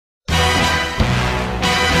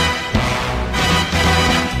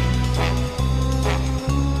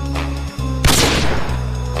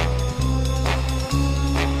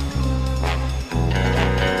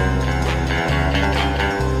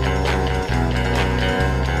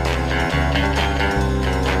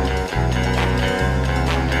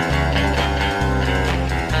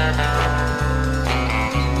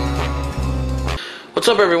What's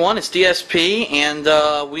up, everyone? It's DSP,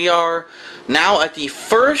 and we are now at the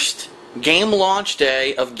first game launch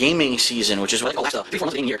day of gaming season, which is what last 3-4 months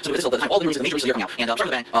of the year. So this is the time all the news of the major releases of the year coming out. And start with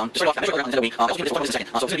the bang. To start off, Metroid Other M, also going to be in a second.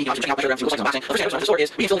 So it's going to be checking out Metroid M, see what looks like unboxing. First thing the store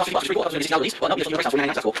is we can still unbox $50 pretty cool. That was going to be $60 release, but no, it's $49.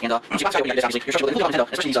 That's cool. And see box guy, we got this obviously. Your structure with Nintendo,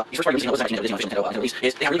 especially these first party releases, Nintendo release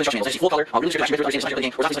is they have really good instructions. It's full color, really good action, really good the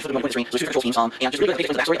game. We're not the screen, so it's two control schemes. And just really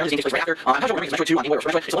good the backstory. Everything takes place right after. I'm not sure what Metroid 2 on Game Boy or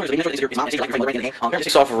Metroid. It's only Metroid is not like right in the game. It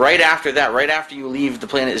takes off right after that, right after you leave the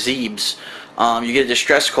planet Zebes. You get a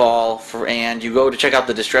distress call and you go to check out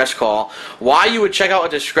the distress call. Why you would check out a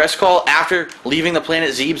distress call after leaving the planet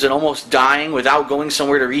Zebes and almost dying without going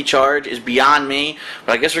somewhere to recharge is beyond me.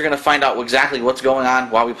 But I guess we're going to find out exactly what's going on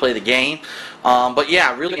while we play the game. But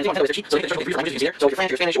yeah, really, so if you're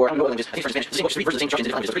French or Spanish or I don't know what language, I think French and Spanish, the same version of the same instructions,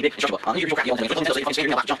 different languages. It's a pretty big instruction book. Here's your crappy old thing. So you can stand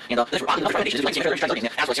here and jump. And there's probably another recommendations. If you like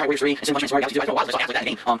Spanish, as like Warriors 3 and Sim Much and Galaxy 2, I don't know why there's like that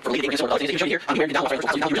game. For the game, so other things that you show here, I'm here down with Fire.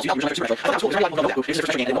 I was cool. There's no that. This is the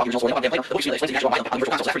first game. Then the book explains the actual on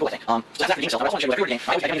virtual console. That's pretty cool, I think. So that's after game stuff. I also want to show you a game.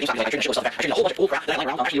 I always get game stuff. I try to show stuff. Actually, a whole bunch of old crap that I like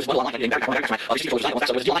around. Actually, it was one online getting back. So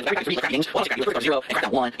it was online three crap games. One was crappy, Zero, and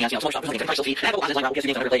Crackdown 1, and some stuff. And I have a lot of like games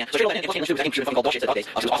I never played. So straight away, and plus that game shooting called bullshit. That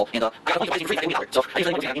was awful. And I got a free game. So I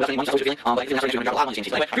usually don't get money.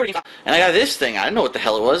 And I got this thing. I didn't know what the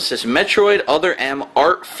hell it was. It says Metroid Other M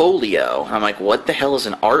Art Folio. I'm like, what the hell is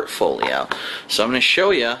an art folio? So I'm going to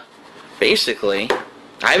show you, basically,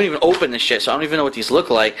 I haven't even opened this shit, so I don't even know what these look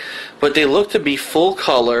like, but they look to be full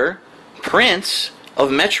color prints of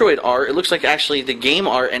Metroid art. It looks like actually the game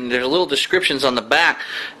art, and there's little descriptions on the back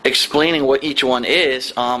explaining what each one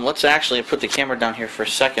is. Let's actually put the camera down here for a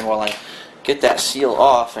second while I get that seal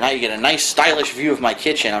off, and now you get a nice stylish view of my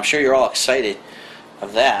kitchen. I'm sure you're all excited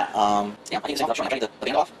of that. Yeah, I think it's not the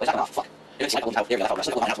band off. It's not off. Fuck. It's like out there. That's all. Let's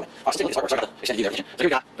go. I'll still start with the extended view there. So here we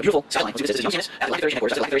got a beautiful skyline. This is Young Samus at the Life Federation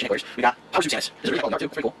headquarters. That's the Life Federation headquarters. We got Power Suit Samus. This is really cool.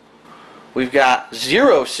 Pretty cool. We've got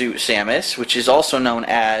Zero Suit Samus, which is also known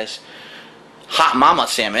as Hot Mama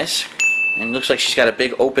Samus, and it looks like she's got a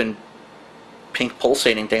big open pink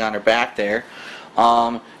pulsating thing on her back there.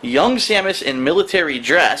 Young Samus in military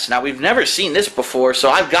dress. Now, we've never seen this before, so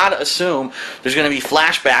I've got to assume there's going to be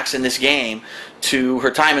flashbacks in this game to her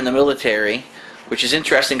time in the military, which is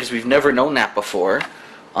interesting because we've never known that before.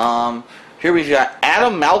 Here we've got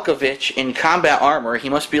Adam Malkovich in combat armor. He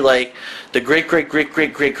must be like the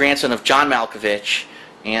great-great-great-great-great-grandson of John Malkovich,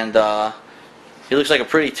 and he looks like a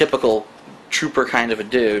pretty typical trooper kind of a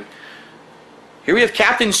dude. Here we have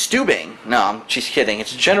Captain Stubing. No, she's kidding.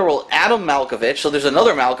 It's General Adam Malkovich. So there's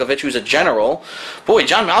another Malkovich who's a general. Boy,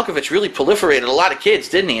 John Malkovich really proliferated a lot of kids,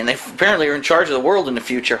 didn't he? And they apparently are in charge of the world in the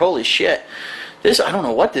future. Holy shit. This, I don't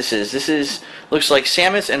know what this is. This is, looks like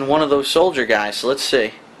Samus and one of those soldier guys. So let's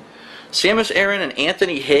see. Samus Aran and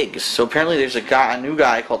Anthony Higgs. So apparently there's a new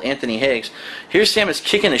guy called Anthony Higgs. Here's Samus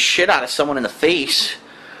kicking the shit out of someone in the face.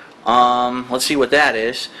 Let's see what that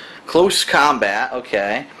is. Close combat.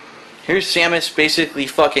 Okay. Here's Samus basically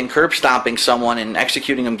fucking curb stomping someone and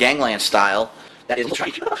executing them gangland style. That is a little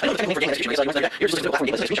strange. I know the technical name for gangland execution. Here's a platform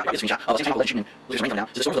game. Let's take a screenshot. Oh, the same time legend and there's rain now.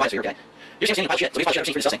 This is the source of the virus here, okay? Here's Samus saying about shit. So we find shit.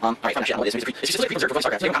 Pretty disgusting. Alright, find shit. It's just a creep reserved for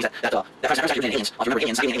StarCraft. That friends are aliens. Remember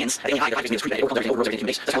aliens. Having high graphics is creepy. It will come there. Worlds everything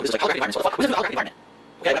makes. That's how this is like holographic environment. What the fuck? What is an holographic environment?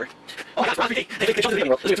 Okay, whatever. Oh my god,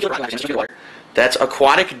 it's Rocky. That's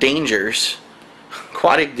aquatic dangers.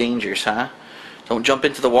 Aquatic dangers, huh? Don't jump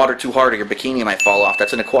into the water too hard or your bikini might fall off.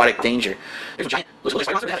 That's an aquatic danger. There's a giant... Looks like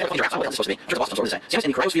a monster. What the hell is supposed to be? I'm sure the boss knows what it is. Samus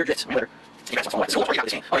in the cryosphere drifts. This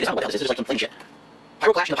is like some plain shit.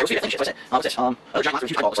 Pyro Clash and the Pyrosphere plain shit. What's it? What's this? Other giant monster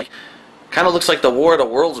huge eyeball, looks like. Kind of looks like the War of the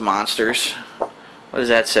Worlds monsters. What does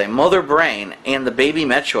that say? Mother Brain and the baby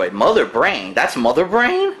Metroid. Mother Brain? That's Mother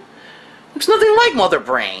Brain? Looks nothing like Mother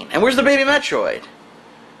Brain. And where's the baby Metroid?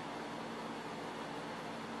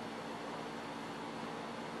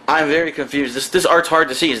 I'm very confused. This art's hard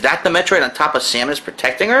to see. Is that the Metroid on top of Samus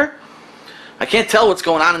protecting her? I can't tell what's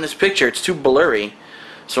going on in this picture. It's too blurry.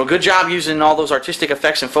 So good job using all those artistic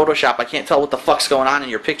effects in Photoshop. I can't tell what the fuck's going on in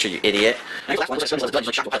your picture, you idiot. I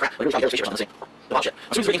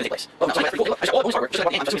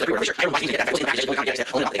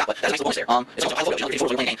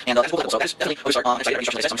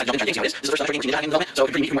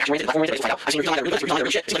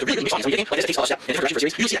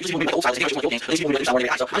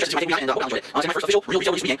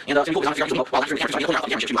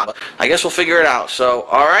guess we'll figure it out. So,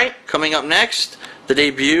 alright, coming up next, the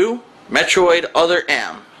debut, Metroid Other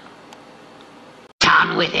M.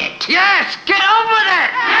 On with it. Yes, get on with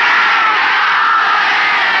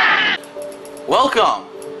it! Welcome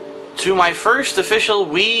to my first official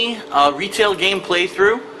Wii retail game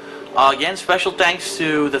playthrough. Again, special thanks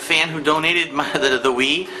to the fan who donated the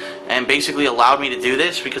Wii and basically allowed me to do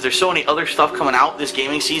this, because there's so many other stuff coming out this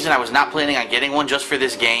gaming season. I was not planning on getting one just for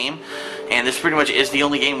this game, and this pretty much is the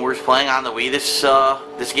only game worth playing on the Wii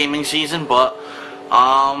this gaming season. But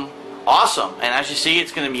awesome, and as you see,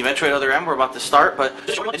 it's going to be Metroid Other M. We're about to start, but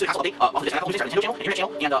everybody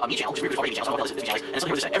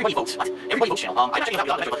votes. Everybody votes channel. I actually have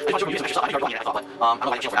the other,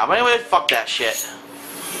 but anyway, fuck that shit.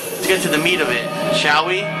 Let's get to the meat of it, shall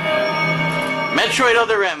we? Metroid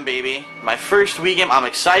Other M, baby. My first Wii game. I'm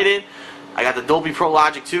excited. I got the Dolby Pro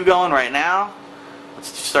Logic 2 going right now. Let's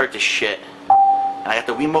start this shit. And I got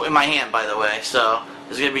the Wiimote in my hand, by the way, so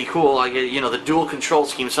this is gonna be cool. I get, the dual control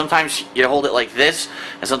scheme. Sometimes you hold it like this,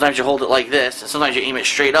 and sometimes you hold it like this, and sometimes you aim it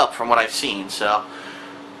straight up, from what I've seen. So.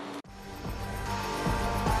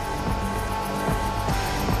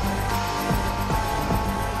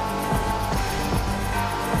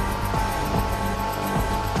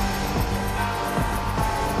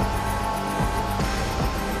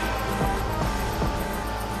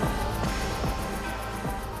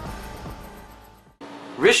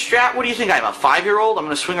 Wrist strap? What do you think I am, a 5-year-old? I'm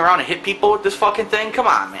gonna swing around and hit people with this fucking thing? Come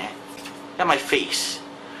on, man. Got my face.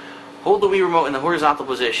 Hold the Wii remote in the horizontal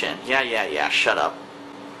position. Yeah, shut up.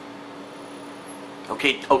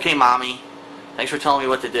 Okay, mommy. Thanks for telling me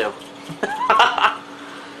what to do.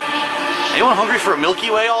 Anyone hungry for a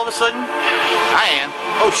Milky Way all of a sudden? I am.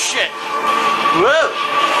 Oh shit. Whoa.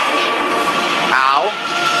 Ow.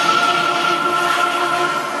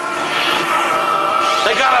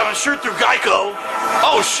 Thank God I have a shirt through Geico.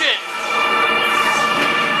 Oh shit!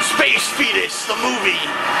 Space Fetus, the movie!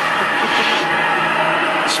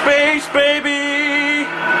 Space baby!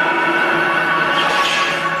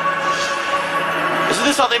 Isn't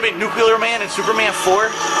this how they made Nuclear Man and Superman 4? Woo!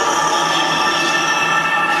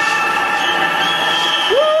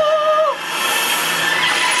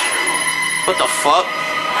 What the fuck?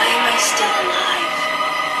 Why am I still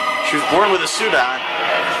alive? She was born with a suit on.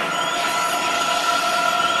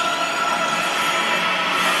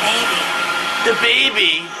 The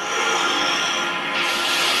baby!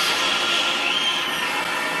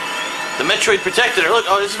 The Metroid protected her. Look,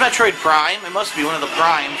 oh, this is Metroid Prime. It must be one of the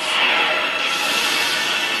Primes.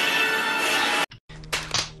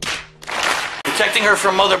 Protecting her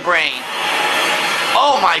from Mother Brain.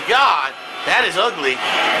 Oh my god! That is ugly.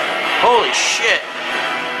 Holy shit.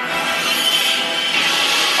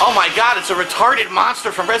 Oh my god, it's a retarded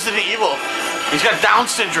monster from Resident Evil. He's got Down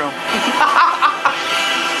syndrome.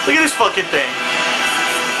 Look at this fucking thing.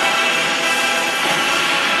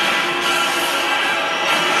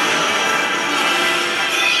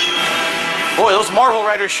 Boy, those Marvel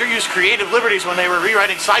writers sure used creative liberties when they were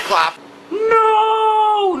rewriting Cyclops.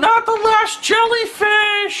 No! Not the last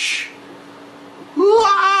jellyfish!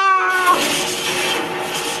 Ah!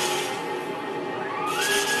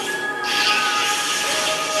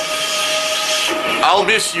 I'll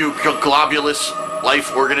miss you, globulous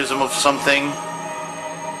life organism of something.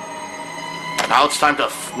 Now it's time to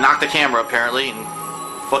knock the camera, apparently, and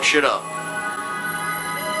fuck shit up.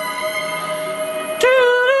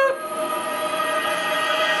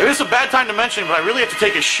 Maybe it's a bad time to mention, but I really have to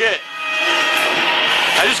take a shit.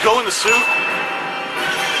 I just go in the suit.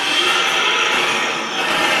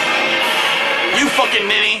 You fucking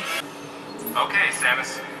ninny. Okay,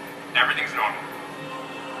 Samus. Everything's normal.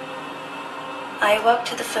 I awoke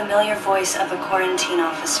to the familiar voice of a quarantine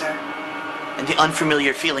officer. And the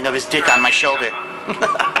unfamiliar feeling of his dick on my shoulder.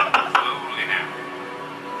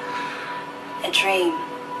 A dream.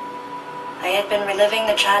 I had been reliving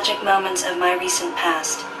the tragic moments of my recent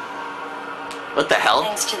past. What the hell?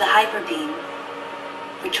 Thanks to the hyper beam,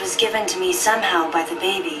 which was given to me somehow by the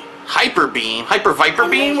baby. Hyper beam? Hyper Viper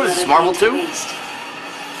beam? What is this, Marvel 2? And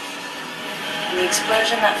the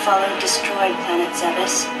explosion that followed destroyed planet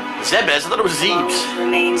Zebes. Zebes? I thought it was Along Zebes. with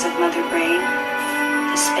remains of Mother Brain,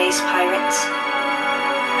 the space pirates,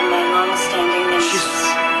 and my long-standing nemesis.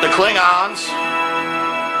 The Klingons.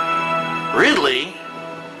 Ridley?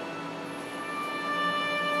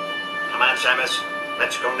 Come on, Samus.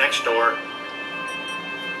 Let's go next door.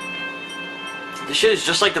 This shit is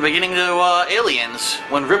just like the beginning to Aliens,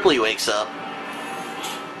 when Ripley wakes up.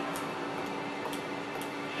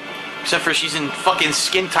 Except for she's in fucking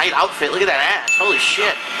skin-tight outfit. Look at that ass. Holy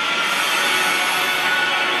shit.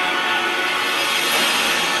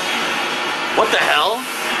 What the hell?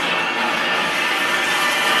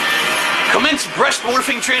 Commence breast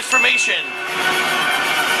morphing transformation.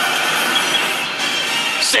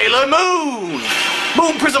 Sailor Moon!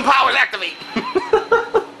 Moon prism powers activate!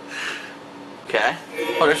 Okay.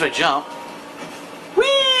 Oh, there's my jump.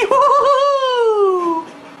 Whee! Woo-hoo-hoo!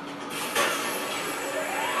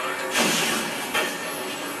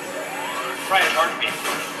 try a charge beam.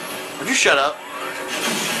 Would you shut up?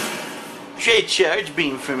 Try a charge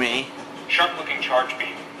beam for me. Sharp-looking charge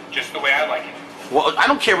beam. Just the way I like it. Well, I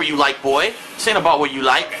don't care what you like, boy. This ain't about what you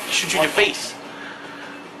like. Okay. Shoot you in the face.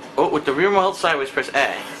 Oh, with the rear held sideways, press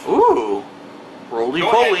A. Ooh. Go ahead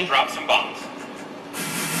Roly-poly. and drop some bombs.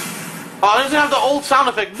 Oh, it doesn't have the old sound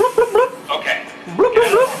effect. Bloop, bloop, bloop. Okay. Bloop, Get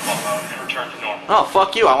bloop, out of bloop. morph mode and return to normal. Oh,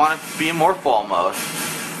 fuck you. I want to be in morph ball mode.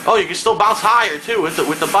 Oh, you can still bounce higher, too, with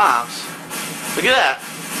the bombs. Look at that.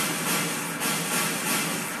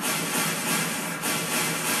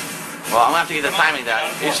 Well, I'm going to have to get the timing down.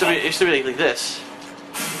 It used to be like this.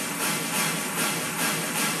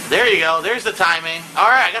 There you go. There's the timing.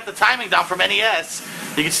 Alright, I got the timing down from NES.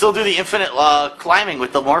 You can still do the infinite climbing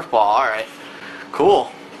with the morph ball. Alright. Cool.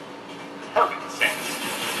 Perfect,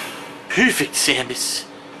 Samus. Perfect, Samus.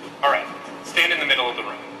 Alright, stand in the middle of the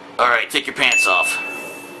room. Alright, take your pants off.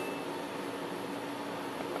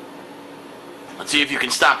 Let's see if you can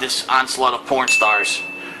stop this onslaught of porn stars.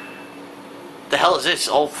 The hell is this?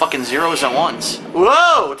 All fucking zeros and ones.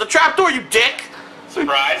 Whoa! It's a trapdoor, you dick!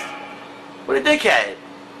 Surprised? What a dickhead.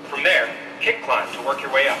 From there, kick climb to work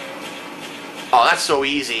your way up. Oh, that's so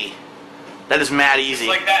easy. That is mad easy.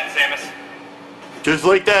 Just like that, Samus. Just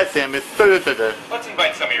like that, Samus. Let's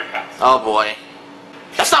invite some of your pals. Oh boy.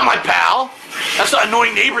 That's not my pal! That's the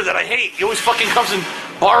annoying neighbor that I hate. He always fucking comes and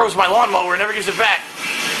borrows my lawnmower and never gives it back.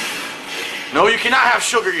 No, you cannot have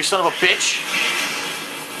sugar, you son of a bitch.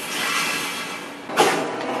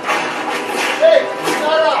 Hey,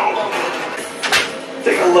 shut up!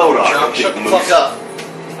 Take a load off. John, shut the fuck up.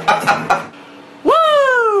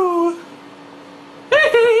 Woo!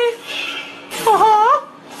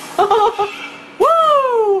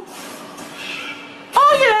 Woo!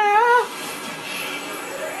 Oh yeah!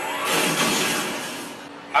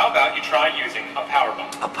 How about you try using a power bomb?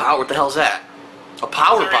 A power? What the hell's that? A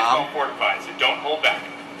power It's bomb? well fortified, so don't hold back.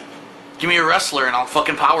 Give me a wrestler and I'll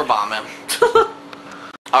fucking power bomb him.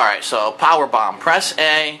 Alright, so power bomb. Press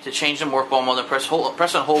A to change the morph ball mode, then press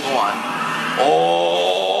and hold 1.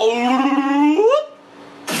 Oh!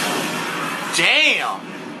 Damn!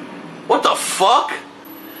 What the fuck?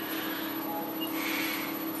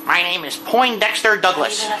 My name is Poindexter Not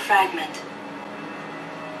Douglas. even a fragment.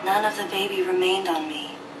 None of the baby remained on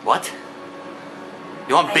me. What?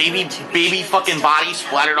 You want I baby went to retrieve fucking the bodies stuff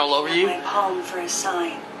splattered all over on you? my palm for a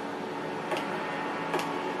sign.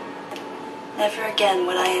 Never again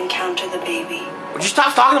would I encounter the baby. Would you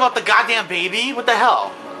stop talking about the goddamn baby? What the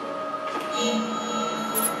hell?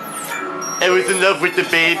 I was in love with the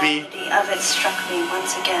baby. The reality of it struck me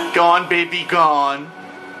once again. Gone, baby, gone.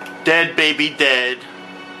 Dead, baby, dead.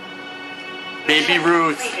 Baby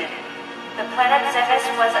Ruth. Completed. The planet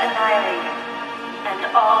Zephyr was annihilated, and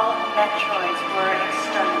all Metroids were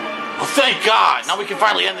exterminated. Oh, thank God! Now we can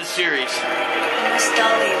finally end this series. It was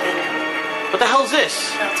dull even. What the hell is this?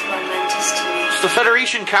 Felt momentous to me. It's the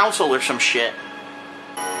Federation Council or some shit.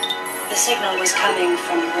 The signal was coming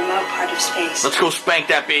from a remote part of space. Let's go spank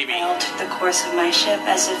that baby. I altered the course of my ship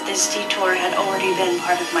as if this detour had already been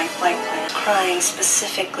part of my flight plan, crying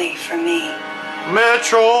specifically for me.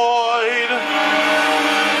 Metroid!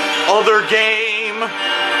 Other game!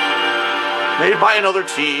 Made by another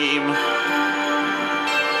team.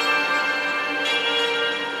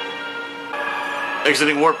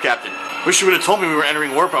 Exiting warp, Captain. Wish you would have told me we were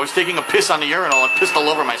entering warp. I was taking a piss on the urinal and pissed all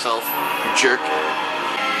over myself. You jerk.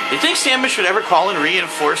 You think Samus should ever call in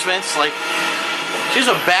reinforcements? Like, she has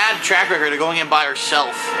a bad track record of going in by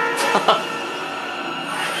herself.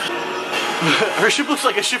 Her ship looks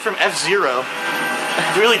like a ship from F-Zero.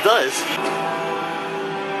 It really does.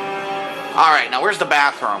 Alright, now where's the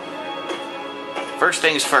bathroom? First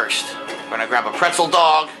things first. We're gonna grab a pretzel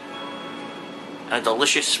dog and a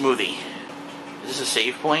delicious smoothie. Is this a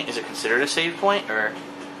save point? Is it considered a save point? Or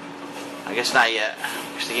I guess not yet,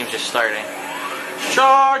 because the game's just starting.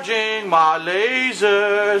 Charging my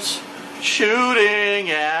lasers, shooting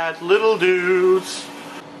at little dudes.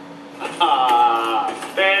 Ah,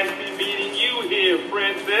 fancy meeting you here,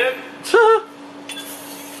 princess.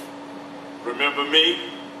 Remember me?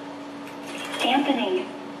 Anthony.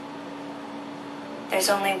 There's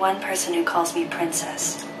only one person who calls me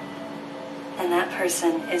princess. And that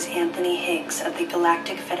person is Anthony Higgs of the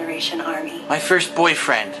Galactic Federation Army. My first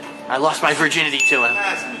boyfriend. I lost my virginity to him.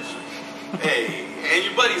 Nice to meet you. Hey, and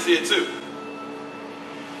your buddy's here too.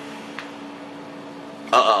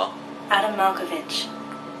 Uh-oh. Adam Malkovich,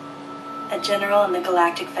 a general in the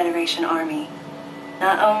Galactic Federation Army.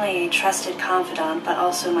 Not only a trusted confidant, but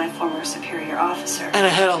also my former superior officer. And I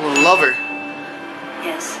had a little lover.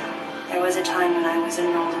 Yes, there was a time when I was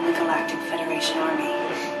enrolled in the Galactic Federation Army.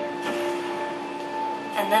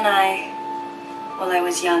 And then I while I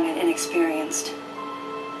was young and inexperienced.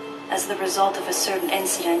 As the result of a certain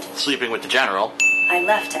incident, Sleeping with the general. I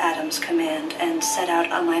left Adam's command and set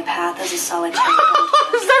out on my path as a solitary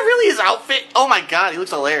Is that really his outfit? Oh my god, he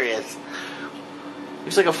looks hilarious. He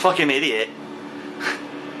looks like a fucking idiot.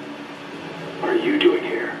 What are you doing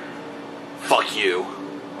here? Fuck you.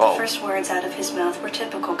 The Oh. first words out of his mouth were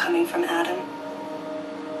typical coming from Adam.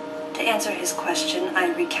 To answer his question, I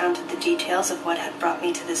recounted the details of what had brought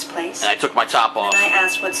me to this place. And I took my top off. And I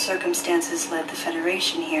asked what circumstances led the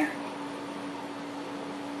Federation here.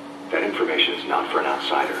 That information is not for an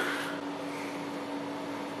outsider.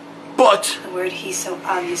 But The word he so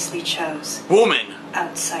obviously chose. woman.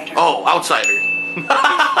 Outsider. Oh, outsider.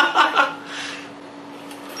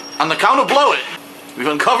 On the count of blow it, we've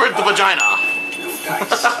uncovered the vagina. No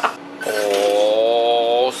dice.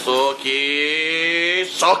 Oh, sucky,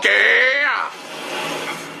 sucky!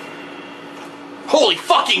 Holy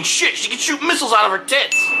fucking shit! She can shoot missiles out of her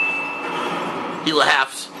tits. He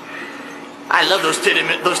laughs. I love those titty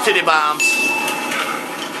bombs.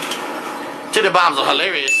 Titty bombs are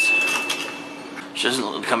hilarious. She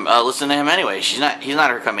doesn't come listen to him anyway. He's not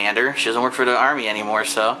her commander. She doesn't work for the army anymore.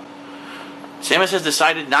 So Samus has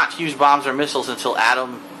decided not to use bombs or missiles until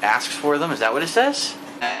Adam asks for them. Is that what it says?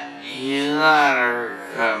 He's not her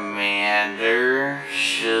commander.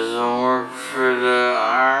 She doesn't work for the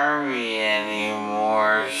army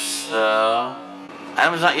anymore, so...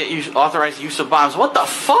 Adam's not yet authorized use of bombs. What the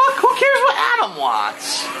fuck? Who cares what Adam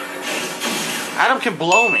wants? Adam can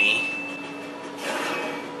blow me.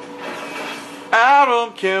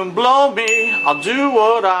 Adam can blow me. I'll do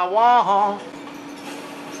what I want.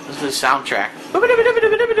 This is the soundtrack.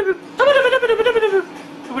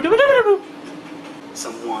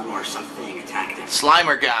 Someone or something attacked him.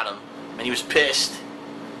 Slimer got him, and he was pissed.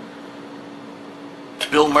 It's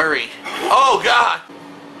Bill Murray. Oh, God!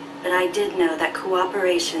 But I did know that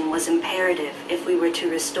cooperation was imperative if we were to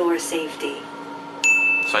restore safety.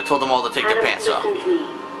 So I told them all to take their pants off.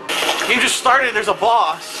 Game just started, there's a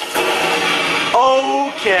boss.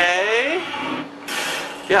 Okay.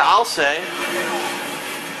 Yeah, I'll say.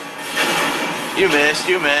 You missed,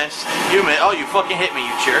 you missed, you missed. Oh, you fucking hit me,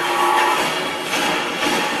 you jerk.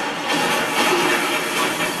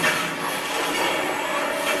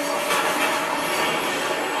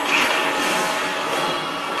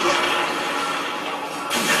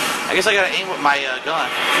 I guess I gotta aim with my gun.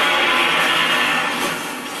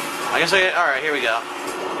 I guess I... Alright, here we go.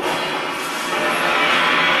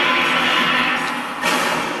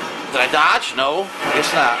 Did I dodge? No. I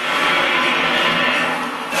guess not.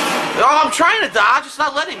 Oh, I'm trying to dodge. It's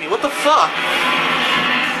not letting me. What the fuck?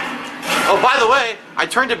 Oh, by the way, I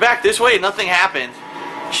turned it back this way and nothing happened.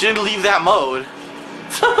 She didn't leave that mode.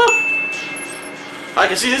 I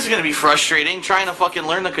can see this is going to be frustrating, trying to fucking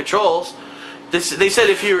learn the controls. They said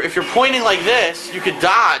if you're pointing like this, you could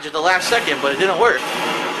dodge at the last second, but it didn't work.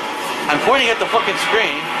 I'm pointing at the fucking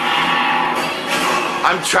screen.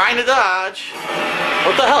 I'm trying to dodge.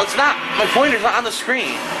 What the hell? It's not. My pointer's not on the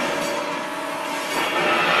screen.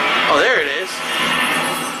 Oh, there it is.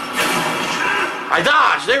 I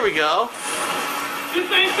dodged. There we go. This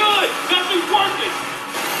ain't good. Nothing's working.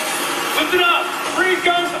 Lift it up. Freeze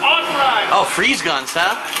guns authorized. Oh, freeze guns,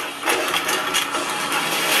 huh?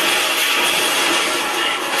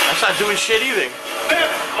 That's not doing shit either. There.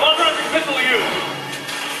 Authorizing missile use.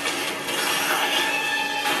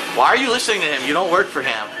 Why are you listening to him? You don't work for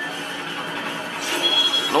him.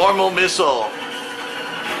 Normal missile.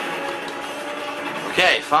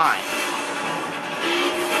 Okay, fine.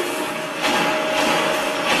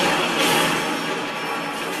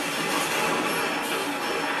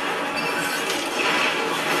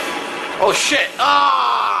 Oh shit!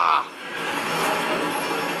 Ah!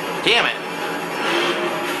 Damn it.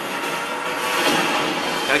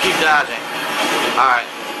 Gotta keep dodging. Alright.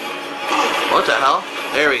 What the hell?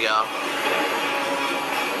 There we go.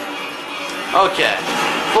 Okay.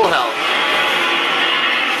 Full health.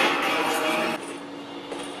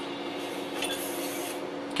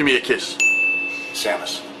 Give me a kiss.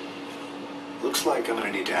 Samus, looks like I'm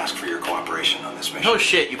gonna need to ask for your cooperation on this mission. No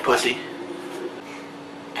shit, you pussy.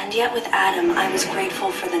 And yet with Adam, I was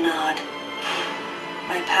grateful for the nod.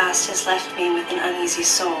 My past has left me with an uneasy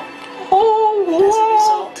soul. As a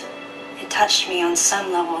result, it touched me on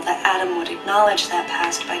some level that Adam would acknowledge that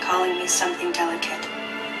past by calling me something delicate,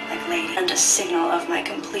 like lady, and a signal of my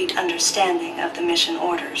complete understanding of the mission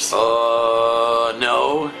orders.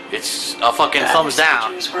 No. It's a fucking thumbs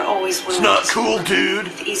down. Were always It's not cool, dude.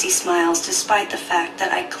 with easy smiles, despite the fact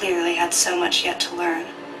that I clearly had so much yet to learn.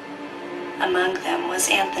 Among them was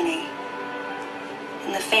Anthony.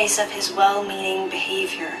 In the face of his well-meaning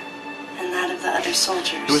behavior and from that of the other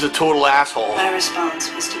soldiers. He was a total asshole. My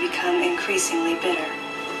response was to become increasingly bitter.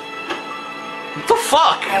 What the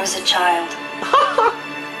fuck? I was a child.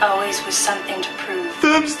 Always with something to prove.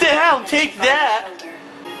 Thumbs down, take that!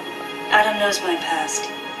 Adam knows my past,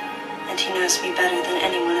 and he knows me better than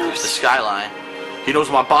anyone There's the else. skyline. He knows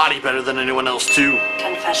my body better than anyone else, too.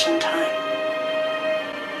 Confession time.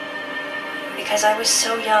 Because I was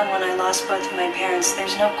so young when I lost both of my parents,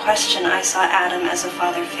 there's no question I saw Adam as a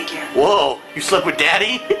father figure. Whoa, you slept with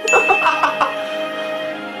Daddy? When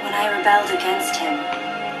I rebelled against him,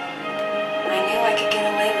 I knew I could get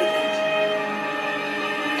away with it.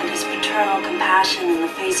 And his paternal compassion in the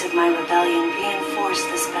face of my rebellion reinforced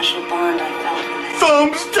the special bond I felt with him.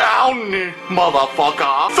 Thumbs down,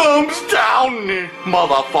 motherfucker! Thumbs down,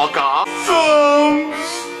 motherfucker! Thumbs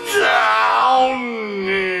down,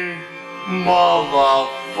 motherfucker!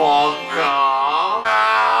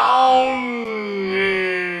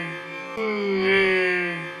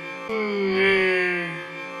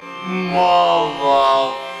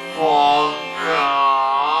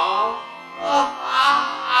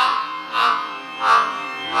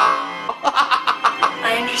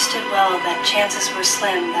 I understood well that chances were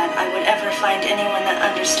slim that I would ever find anyone that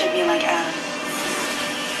understood me like Adam.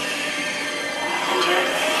 And yet,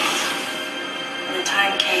 when the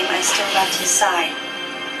time came, I still left his side.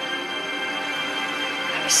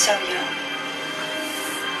 I was so young.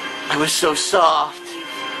 I was so soft.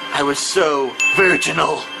 I was so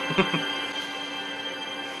virginal.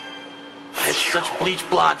 I had such bleach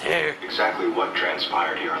blonde hair. Exactly what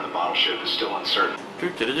transpired here on the model ship is still uncertain.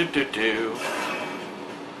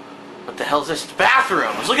 What the hell is this?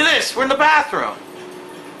 Bathrooms! Look at this! We're in the bathroom!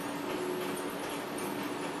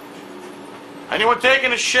 Anyone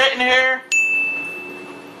taking a shit in here?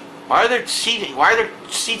 Why are there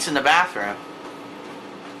seats in the bathroom?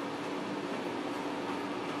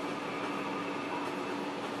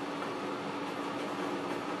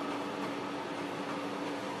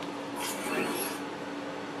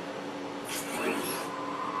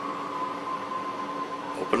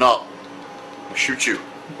 Open up. I'll shoot you.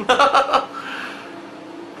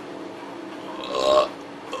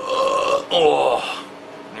 Oh.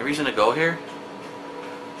 Any reason to go here?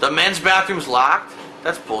 The men's bathroom's locked?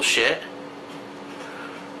 That's bullshit.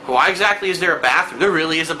 Why exactly is there a bathroom? There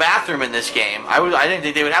really is a bathroom in this game. I didn't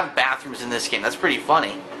think they would have bathrooms in this game. That's pretty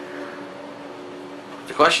funny.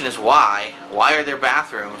 The question is why? Why are there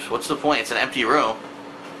bathrooms? What's the point? It's an empty room.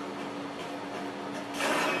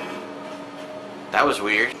 That was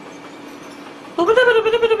weird.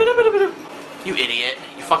 You idiot.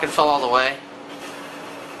 You fucking fell all the way.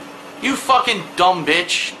 You fucking dumb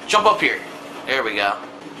bitch. Jump up here. There we go.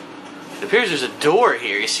 It appears there's a door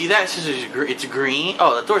here. You see that? It says it's green.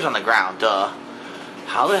 Oh, the door's on the ground. Duh.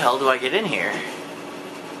 How the hell do I get in here?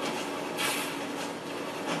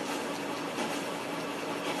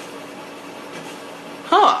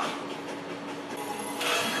 Huh.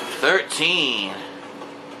 13.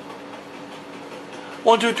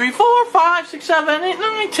 1, 2, 3, 4, 5, 6, 7, 8,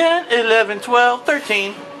 9, 10, 11, 12,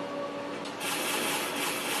 13.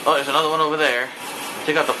 Oh, there's another one over there.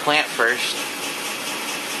 Take out the plant first.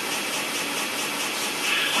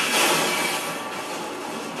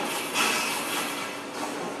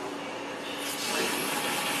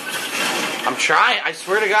 I'm trying. I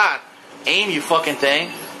swear to God. Aim, you fucking thing.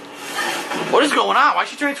 What is going on? Why'd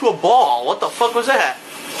she turn into a ball? What the fuck was that?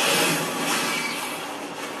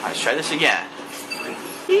 Alright, let's try this again.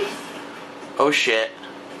 Oh shit.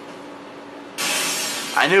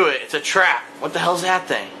 I knew it. It's a trap. What the hell's that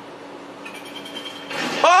thing?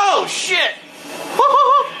 Oh shit!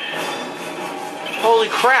 Holy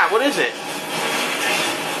crap, what is it?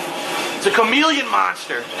 It's a chameleon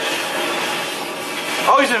monster.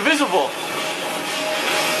 Oh, he's invisible.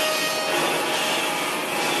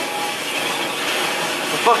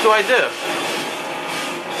 What the fuck do I do?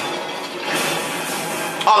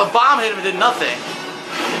 Oh, the bomb hit him and did nothing.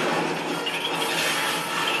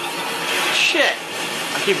 Shit.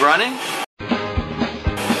 I keep running.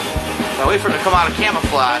 I wait for him to come out of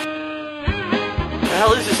camouflage. What the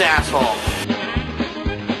hell is this asshole?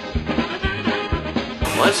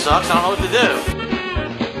 Well, this sucks. I don't know what to do.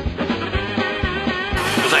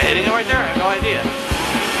 Was I hitting him right there? I have no idea.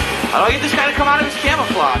 How do I get this guy to come out of his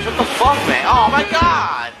camouflage? What the fuck, man? Oh my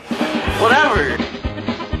god! Whatever.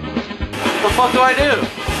 What the fuck do I do?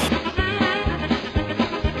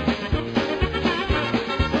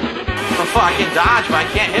 I can dodge, but I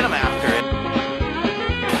can't hit him after it.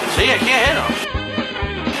 See, I can't hit him.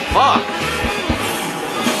 Fuck.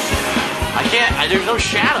 I can't, there's no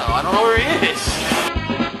shadow. I don't know where he is.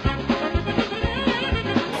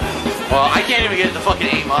 Well, I can't even get the fucking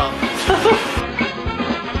aim up.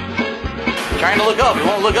 Trying to look up, he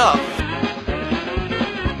won't look up.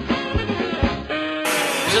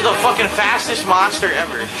 This is the fucking fastest monster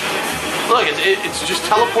ever. Look, it's just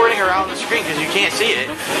teleporting around the screen because you can't see it.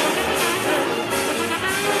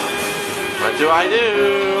 What do I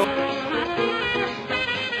do?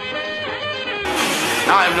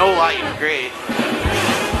 Now I have no light. Great.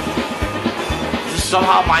 This is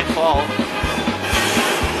somehow my fault.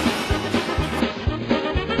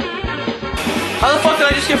 How the fuck did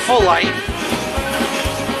I just get full light?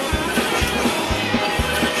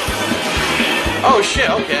 Oh shit,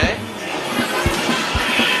 okay.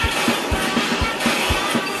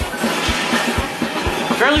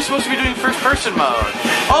 Apparently supposed to be doing first person mode.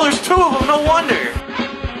 Oh, there's two of them, no wonder.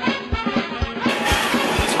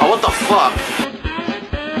 Oh, what the fuck?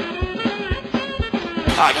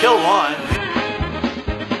 I killed one.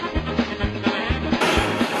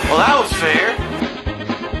 Well, that was fair.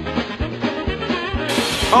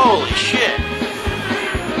 Holy shit.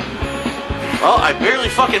 Well, I barely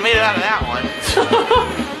fucking made it out of that one.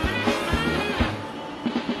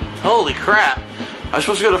 Holy crap. I was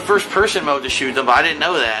supposed to go to first person mode to shoot them, but I didn't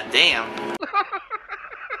know that. Damn.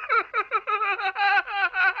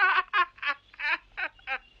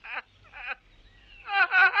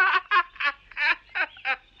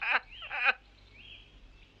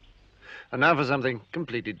 And now for something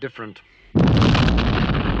completely different.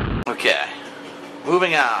 Okay.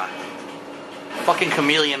 Moving on. Fucking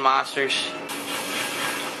chameleon monsters.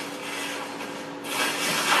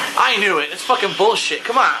 I knew it. It's fucking bullshit.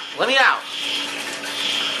 Come on. Let me out.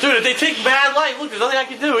 Dude, if they take bad light, look, there's nothing I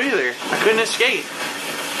can do either. I couldn't escape.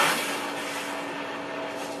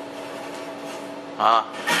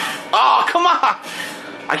 Oh, come on!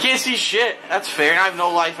 I can't see shit. That's fair, and I have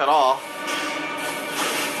no life at all.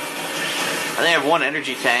 I think I have one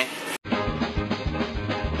energy tank.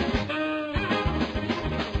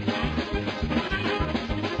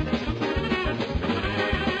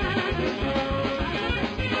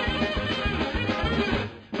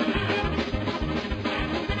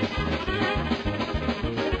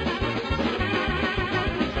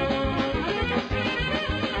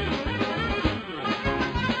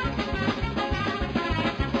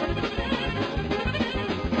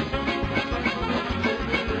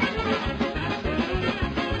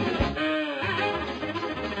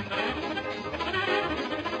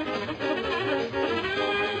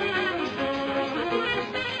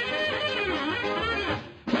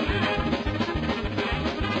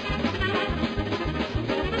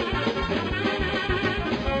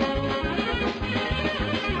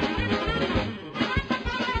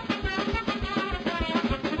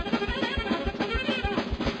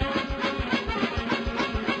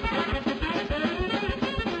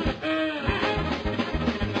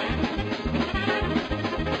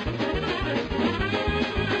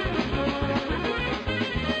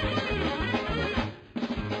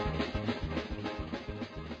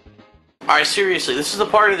 Alright, seriously, this is the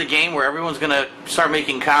part of the game where everyone's gonna start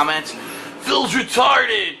making comments. Phil's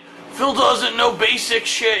retarded! Phil doesn't know basic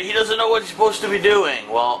shit. He doesn't know what he's supposed to be doing.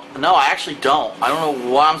 Well, no, I actually don't. I don't know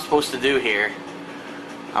what I'm supposed to do here.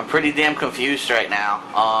 I'm pretty damn confused right now.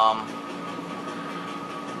 I'm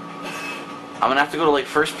gonna have to go to like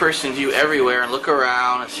first person view everywhere and look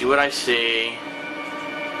around and see what I see.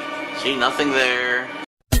 See nothing there.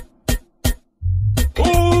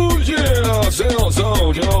 Oh yeah, sell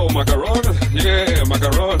some, yo, macaron, yeah,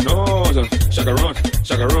 macaron, no, chacaron,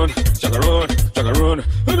 chacaron, chacaron, chacaron.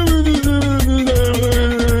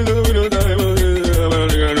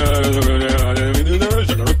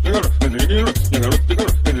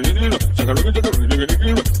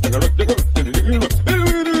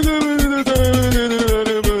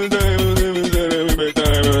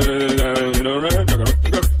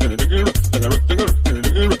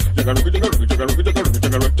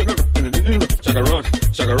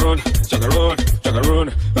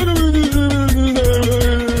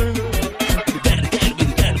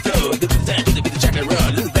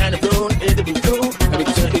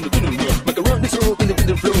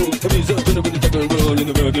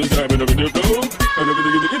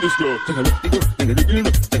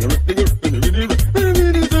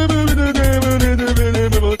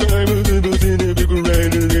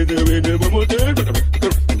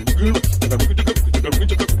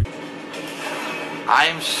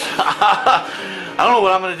 I don't know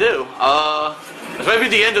what I'm gonna do. This might be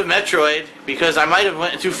the end of Metroid because I might have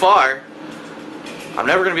went too far. I'm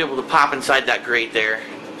never gonna be able to pop inside that grate there.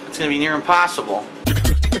 It's gonna be near impossible.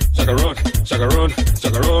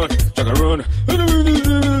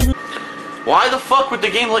 Why the fuck would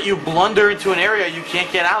the game let you blunder into an area you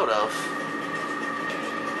can't get out of?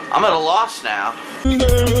 I'm at a loss now.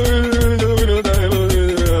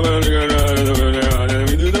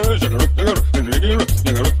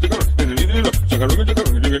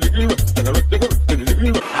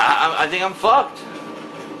 I think I'm fucked.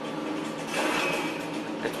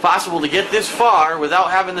 It's possible to get this far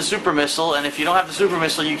without having the super missile, and if you don't have the super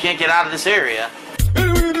missile, you can't get out of this area.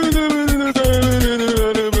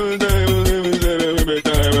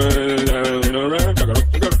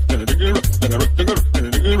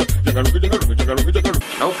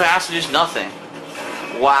 No passages, nothing.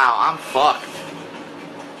 Wow, I'm fucked.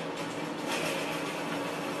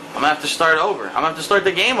 I'm gonna have to start over. I'm gonna have to start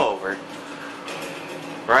the game over.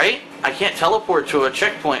 Right? I can't teleport to a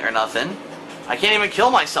checkpoint or nothing. I can't even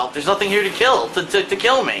kill myself. There's nothing here to kill, to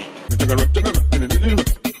kill me.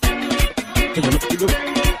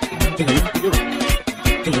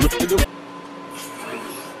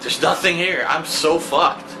 There's nothing here. I'm so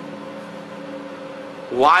fucked.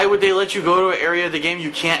 Why would they let you go to an area of the game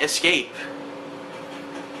you can't escape?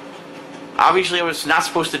 Obviously, I was not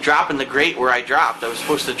supposed to drop in the grate where I dropped. I was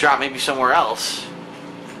supposed to drop maybe somewhere else.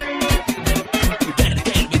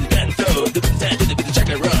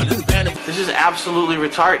 This is absolutely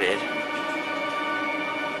retarded.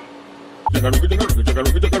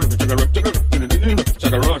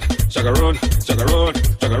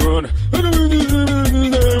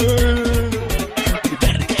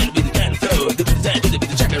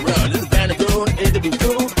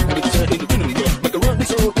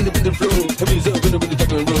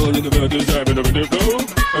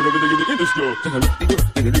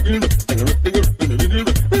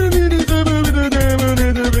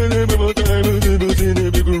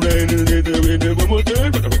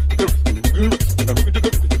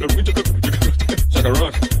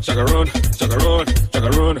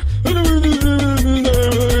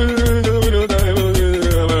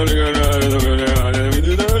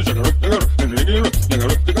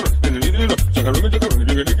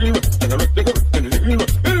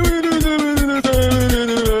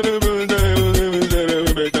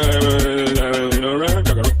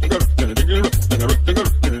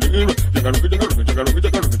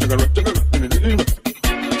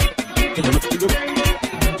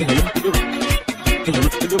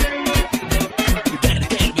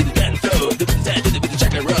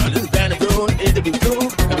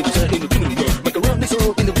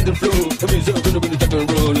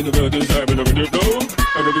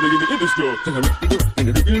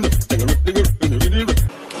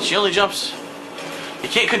 She only jumps. You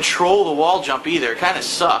can't control the wall jump either. It kind of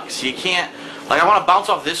sucks. You can't. Like, I want to bounce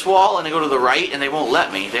off this wall and then go to the right, and they won't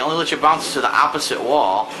let me. They only let you bounce to the opposite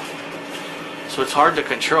wall. So it's hard to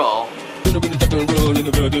control.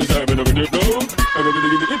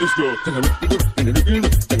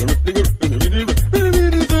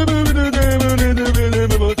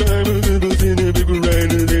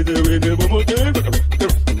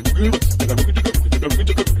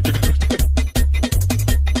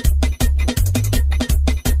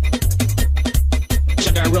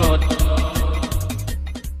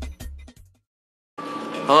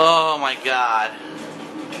 Oh my god.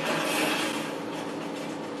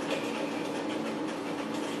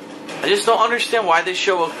 I just don't understand why they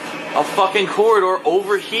show a fucking corridor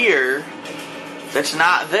over here that's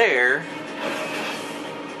not there.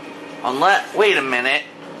 Unless, wait a minute.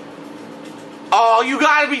 Oh, you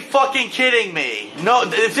gotta be fucking kidding me. No,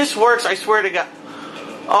 if this works, I swear to God.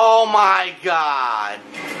 Oh my god.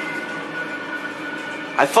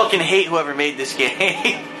 I fucking hate whoever made this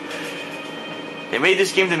game. They made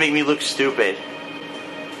this game to make me look stupid.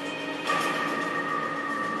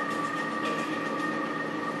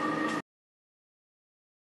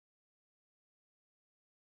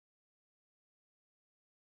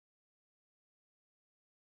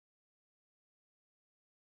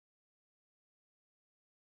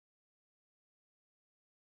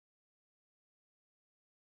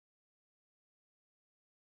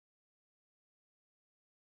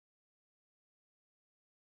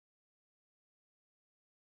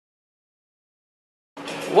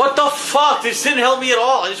 What the fuck? This didn't help me at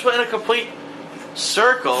all. I just went in a complete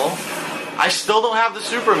circle. I still don't have the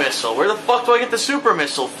super missile. Where the fuck do I get the super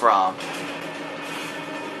missile from?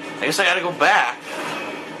 I guess I gotta go back.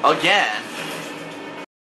 Again.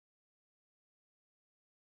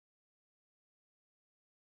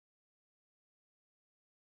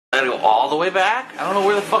 I gotta go all the way back? I don't know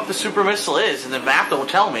where the fuck the super missile is, and the map don't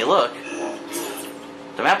tell me, look.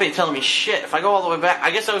 The map ain't telling me shit. If I go all the way back,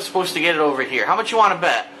 I guess I was supposed to get it over here. How much you want to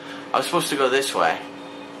bet? I was supposed to go this way.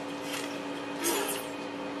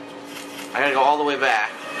 I gotta go all the way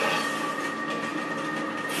back.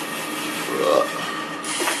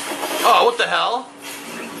 Oh, what the hell?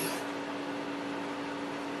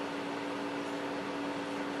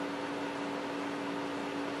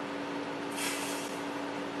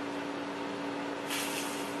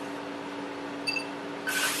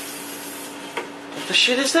 the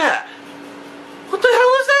shit is that? What the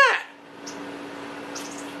hell is that?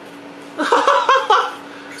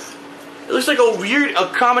 It looks like a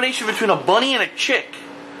combination between a bunny and a chick.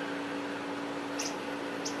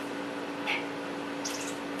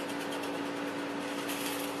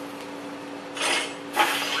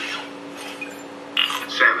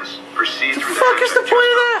 Samus, proceed through the fuck is the point of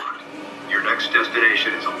that? Your next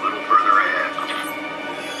destination is a little further ahead.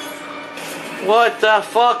 What the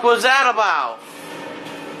fuck was that about?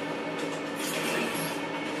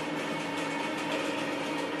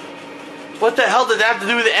 What the hell did that have to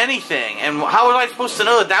do with anything? And how was I supposed to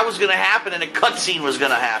know that that was going to happen and a cutscene was going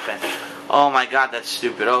to happen? Oh my god, that's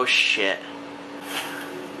stupid. Oh shit.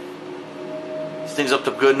 This thing's up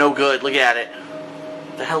to good, no good. Look at it.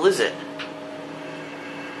 What the hell is it?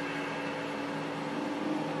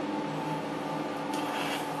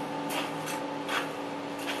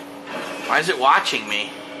 Why is it watching me?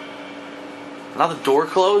 Now the door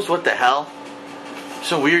closed? What the hell?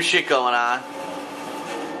 Some weird shit going on.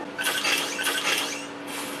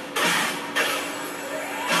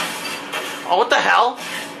 Oh, what the hell?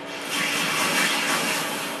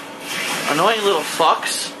 Annoying little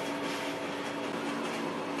fucks.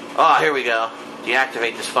 Oh, here we go.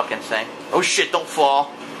 Deactivate this fucking thing. Oh shit, don't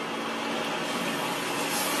fall.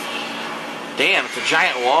 Damn, it's a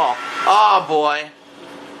giant wall. Oh boy.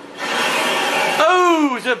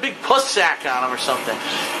 Oh, there's a big pus sack on him or something.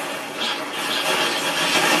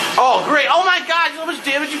 Oh, great. Oh my god, you know how much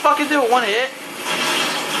damage you fucking do with one hit?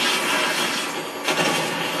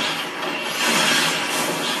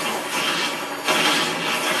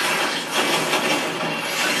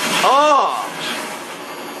 Oh!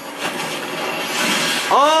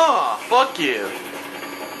 Oh! Fuck you!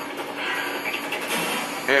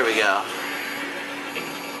 There we go.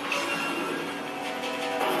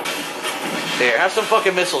 There, have some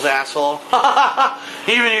fucking missiles, asshole.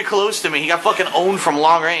 He didn't even get close to me. He got fucking owned from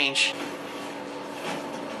long range.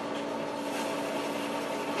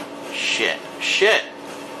 Shit. Shit.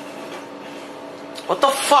 What the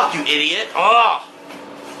fuck, you idiot? Oh!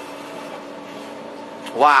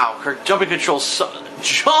 Wow, her jumping controls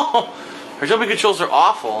her jumping controls are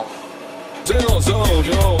awful. Zero zone,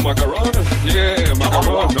 yo, macaron, yeah,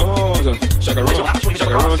 macaron, no, chacaron,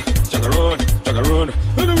 chacaron, chacaron, chacaron.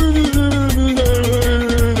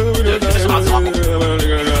 Dude, this is awesome.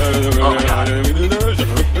 Oh my god.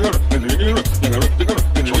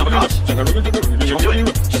 She'll jump across. She won't do it.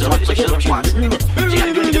 She doesn't want it. It's like she doesn't know what she wants. She had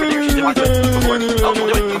to do anything different there. She didn't want to do it before. Oh, she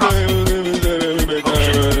won't do it. Come across. Oh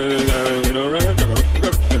shit.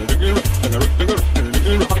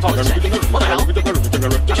 What the hell? She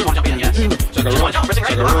doesn't want to jump in, yes. She doesn't want to jump, pressing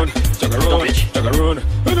right, come on. Don't bitch.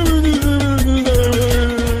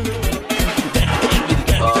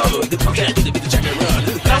 Okay.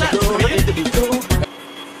 How's that? Really?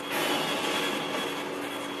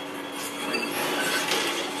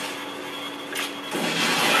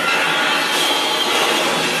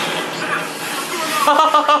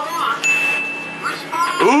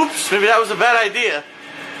 Oops, maybe that was a bad idea.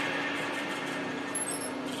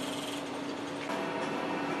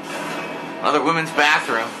 Another women's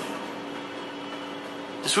bathroom.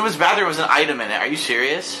 This women's bathroom was an item in it. Are you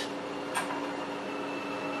serious?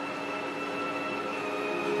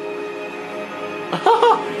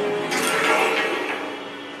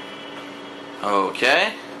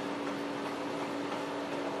 Okay.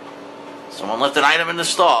 Someone left an item in the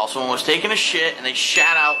stall. Someone was taking a shit and they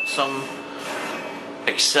shat out some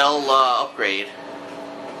Excel upgrade.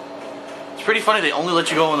 It's pretty funny they only let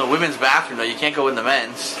you go in the women's bathroom though. You can't go in the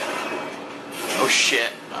men's. Oh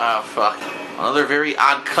shit. Oh fuck. Another very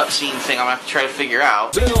odd cutscene thing I'm gonna have to try to figure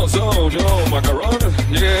out. Zero zone, yo, macaron,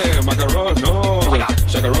 yeah, macaron, no. Oh my god.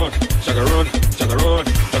 Chacaron, chacaron, chacaron,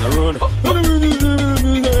 chacaron.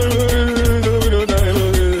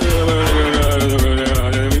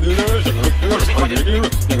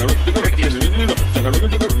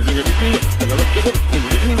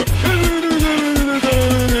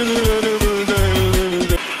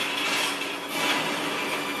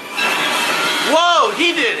 Whoa,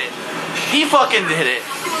 he did it. He fucking did it.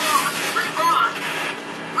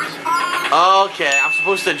 Okay, I'm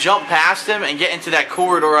supposed to jump past him and get into that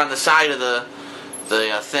corridor on the side of the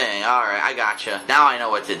thing. Alright, I gotcha. Now I know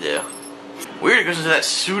what to do. Weird, it goes into that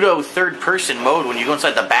pseudo third-person mode when you go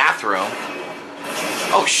inside the bathroom.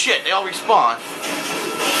 Oh shit, they all respawn.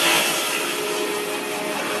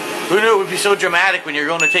 Who knew it would be so dramatic when you're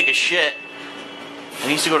going to take a shit? It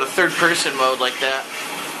needs to go to third-person mode like that.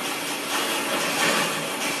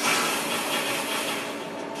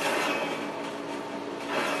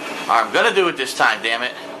 Alright, I'm gonna do it this time, damn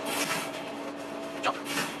it. Jump.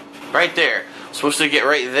 Right there. Supposed to get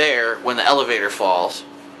right there when the elevator falls.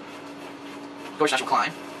 Of course, I should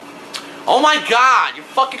climb. Oh my god! Your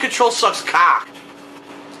fucking control sucks cock!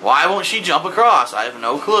 Why won't she jump across? I have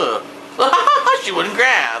no clue. She wouldn't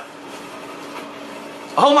grab.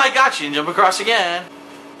 Oh my god, she didn't jump across again.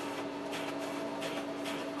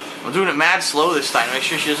 I'm doing it mad slow this time to make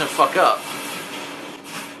sure she doesn't fuck up.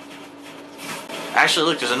 Actually,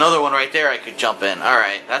 look, there's another one right there I could jump in.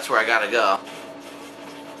 Alright, that's where I gotta go.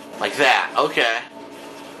 Like that, okay.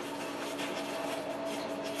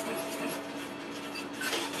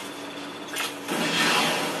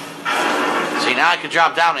 See, now I can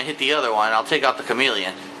drop down and hit the other one. I'll take out the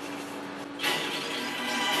chameleon.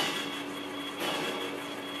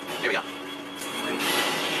 Here we go.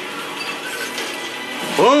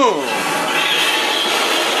 Boom!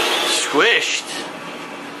 Squished.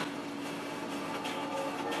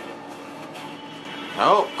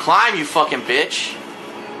 Oh, climb, you fucking bitch.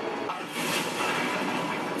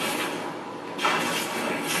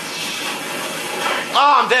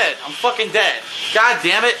 Oh, I'm dead. I'm fucking dead. God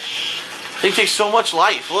damn it. They take so much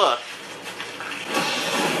life, look.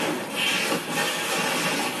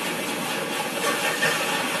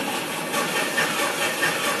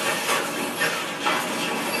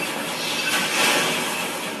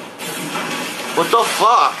 What the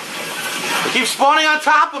fuck? They keep spawning on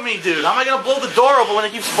top of me, dude. How am I gonna blow the door open when they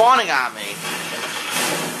keep spawning on me?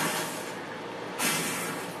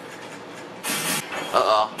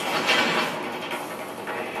 Uh-oh.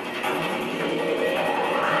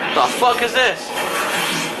 The fuck is this?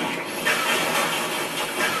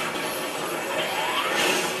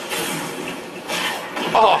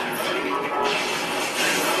 Oh.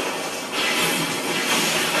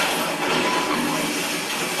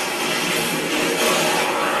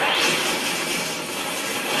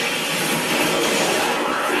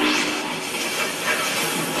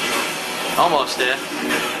 Almost there.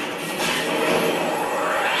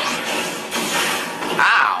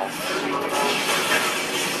 Ow.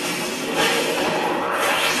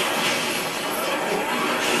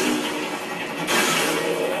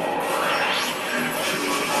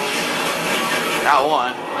 Got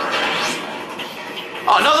one.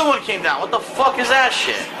 Oh, another one came down. What the fuck is that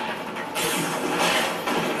shit?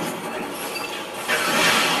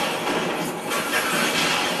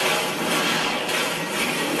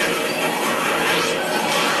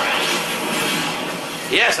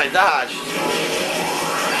 Yes, I dodged.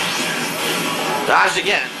 Dodged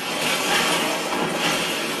again.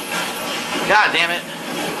 God damn it.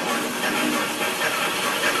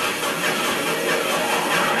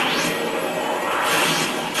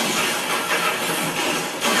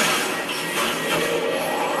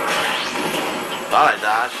 Thought I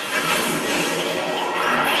dodged.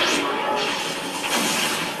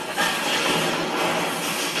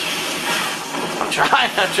 I'm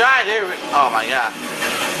trying. There we, oh my god.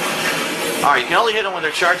 Alright, you can only hit them when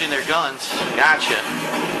they're charging their guns. Gotcha.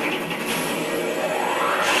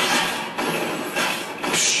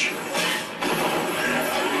 Psh.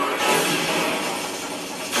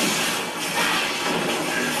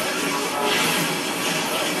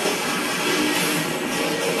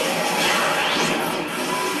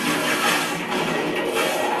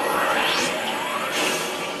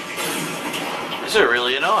 These are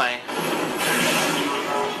really annoying.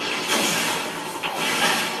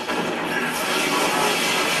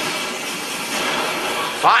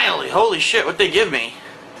 Finally! Holy shit, what'd they give me?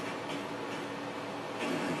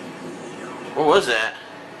 What was that?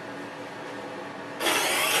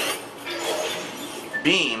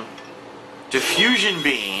 Beam. Diffusion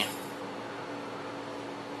beam.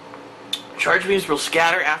 Charge beams will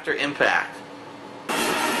scatter after impact.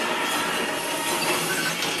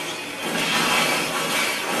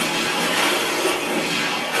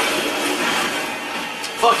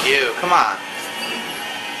 Fuck you, come on.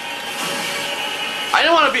 I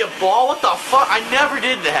didn't want to be a ball, what the fuck? I never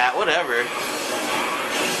did that, whatever.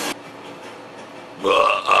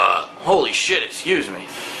 Holy shit, excuse me.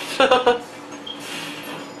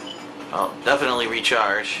 Oh, definitely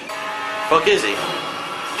recharge. Fuck is he?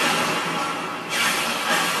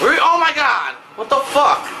 Oh my god! What the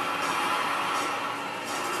fuck?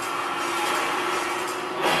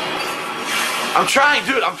 I'm trying,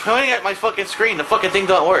 dude, I'm pointing at my fucking screen, the fucking thing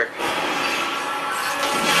don't work.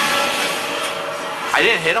 I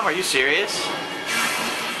didn't hit him, are you serious?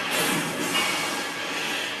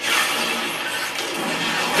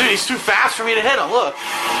 Dude, he's too fast for me to hit him, look.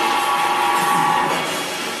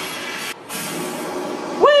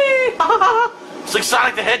 Whee! It's like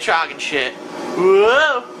Sonic the Hedgehog and shit.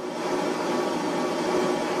 Whoa!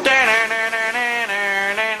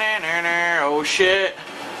 Oh shit.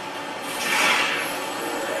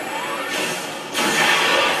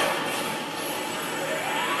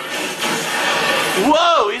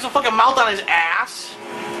 mouth on his ass.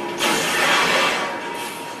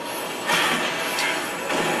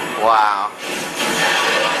 Wow.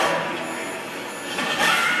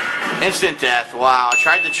 Instant death. Wow. I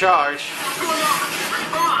tried to charge.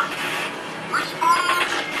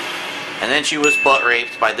 And then she was butt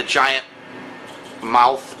raped by the giant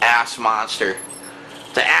mouth ass monster.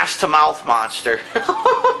 The ass to mouth monster.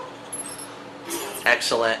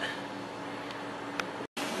 Excellent.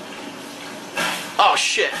 Oh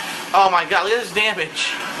shit. Oh my god, look at this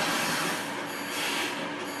damage.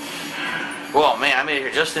 Whoa, man, I made it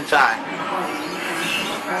here just in time.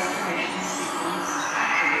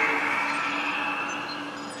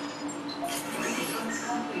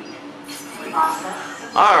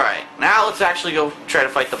 Alright, now let's actually go try to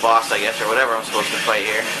fight the boss, I guess, or whatever I'm supposed to fight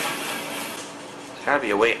here. There's gotta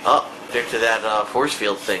be a way up there to that force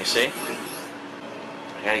field thing, see?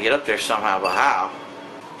 I gotta get up there somehow, but how?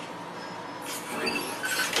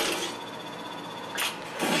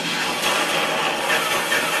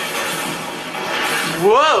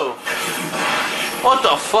 Whoa! What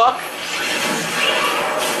the fuck?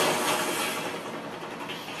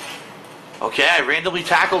 Okay, I randomly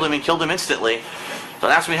tackled him and killed him instantly. Don't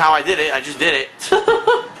ask me how I did it, I just did it.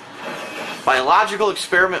 Biological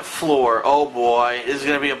experiment floor. Oh boy, this is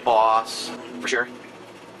gonna be a boss. For sure.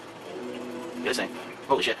 Look at this thing.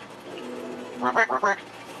 Holy shit. Oh my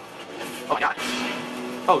god.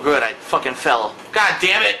 Oh good, I fucking fell. God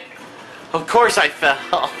damn it! Of course I fell.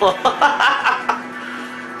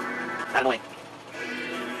 That annoying.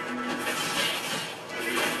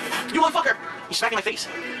 You motherfucker! You smacked me in my face.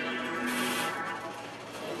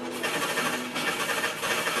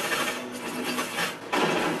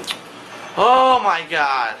 Oh my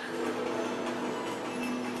god.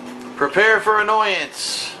 Prepare for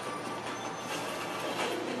annoyance.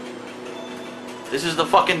 This is the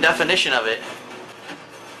fucking definition of it.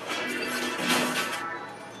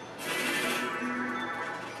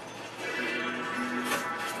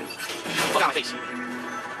 Fuck out of my face.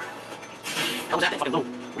 Hell was that thing? Fucking little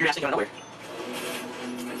weird ass thing out of nowhere.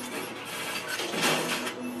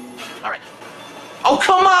 Alright. Oh,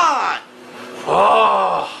 come on!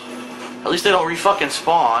 Oh! At least they don't re-fucking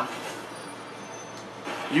spawn.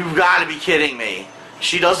 You've got to be kidding me.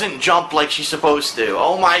 She doesn't jump like she's supposed to.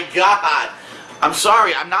 Oh my god. I'm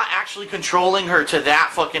sorry, I'm not actually controlling her to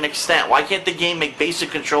that fucking extent. Why can't the game make basic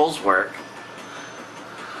controls work?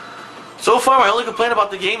 So far, my only complaint about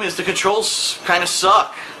the game is the controls kind of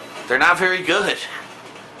suck. They're not very good.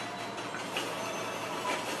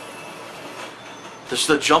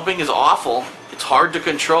 The jumping is awful. It's hard to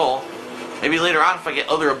control. Maybe later on, if I get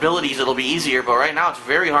other abilities, it'll be easier, but right now it's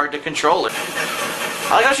very hard to control it.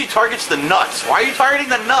 I like how she targets the nuts. Why are you targeting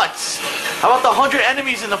the nuts? How about the 100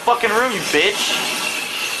 enemies in the fucking room, you bitch?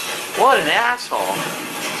 What an asshole.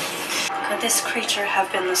 Could this creature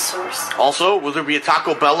have been the source? Also, will there be a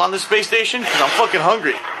Taco Bell on this space station? Because I'm fucking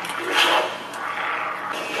hungry.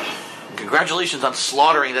 Congratulations on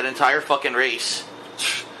slaughtering that entire fucking race.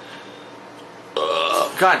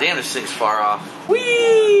 God damn, this thing's far off.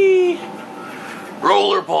 Whee!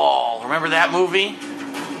 Rollerball. Remember that movie?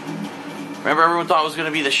 Remember everyone thought it was going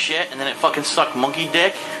to be the shit and then it fucking sucked monkey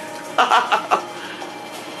dick?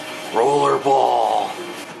 Rollerball.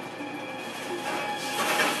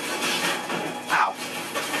 Ow.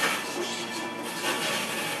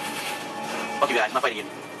 Fuck you guys, I'm not fighting you.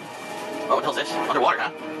 Oh, what the hell's this? Underwater,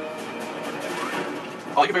 huh?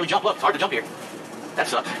 Oh, you can barely jump. Look, it's hard to jump here. That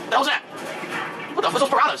sucks. What the hell's that? What the fuck are those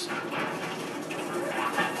piranhas? How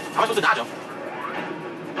am I supposed to dodge them?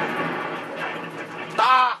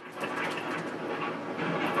 Ah!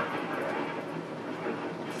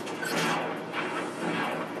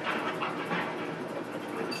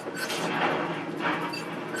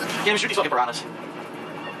 Can't even shoot these fucking piranhas.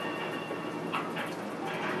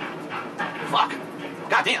 Fuck.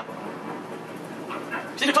 God damn.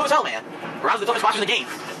 These things are tough as hell, man. Piranhas are the toughest monsters in the game.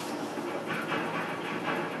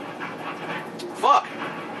 Fuck.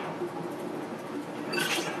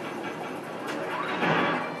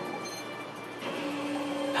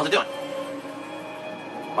 How's it doing?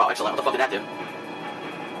 Oh, excellent. What the fuck did that do?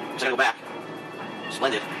 Guess I gotta go back.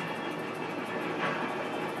 Splendid.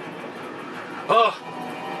 Oh.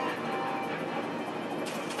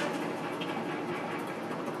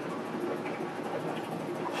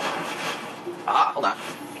 Ah, hold on.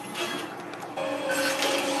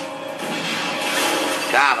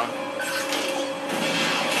 Got him.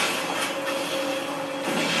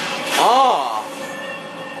 Oh!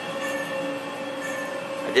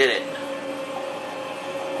 I did it.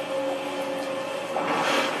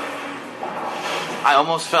 I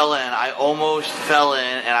almost fell in. I almost fell in,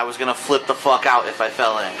 and I was gonna flip the fuck out if I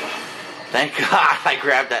fell in. Thank God I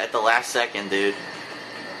grabbed that at the last second, dude.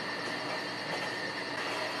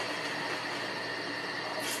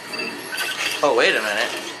 Oh, wait a minute.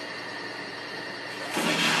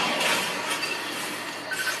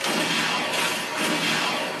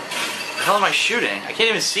 What the hell am I shooting? I can't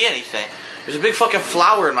even see anything. There's a big fucking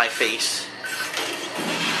flower in my face.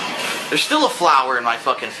 There's still a flower in my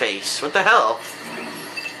fucking face. What the hell?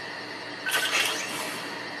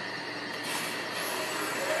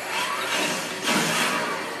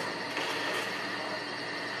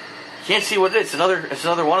 Can't see what it is. It's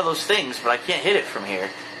another one of those things, but I can't hit it from here.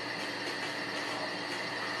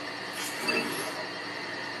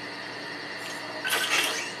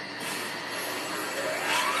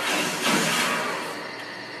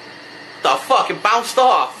 The fuck? It bounced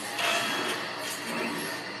off.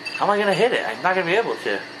 How am I gonna hit it? I'm not gonna be able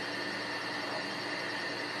to.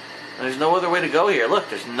 There's no other way to go here. Look,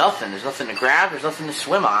 there's nothing. There's nothing to grab. There's nothing to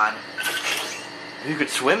swim on. If you could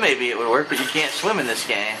swim, maybe it would work, but you can't swim in this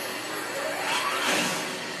game.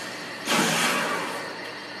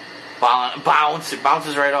 Bounce. It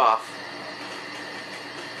bounces right off.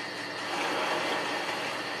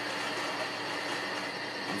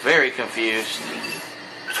 I'm very confused.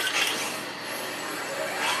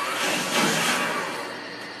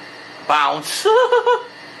 Bounce.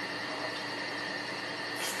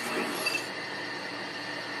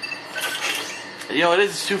 You know, it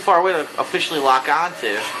is too far away to officially lock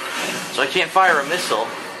onto, so I can't fire a missile.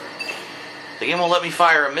 The game won't let me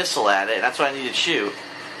fire a missile at it. That's what I need to shoot.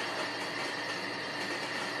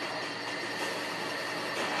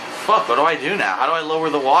 Fuck, what do I do now? How do I lower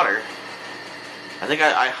the water? I think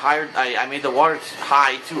I made the water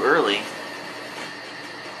high too early.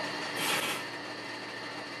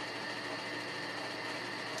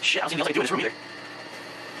 Shit, I don't see anything else I can do in this room either.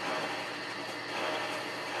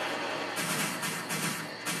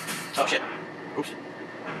 Oh shit. Oops.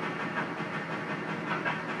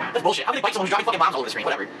 That's bullshit. How can they bite someone who's dropping fucking bombs all over the screen?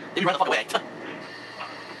 Whatever. They run the fuck away.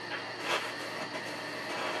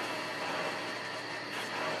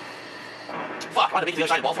 Fuck, I wanted to make it to the other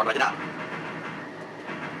side of the ball for it, but I did not.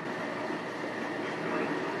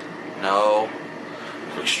 No.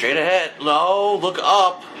 Look straight ahead. No, look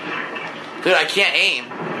up. Dude, I can't aim.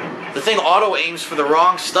 The thing auto aims for the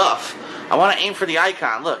wrong stuff. I want to aim for the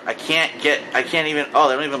icon. Look, I can't even, oh,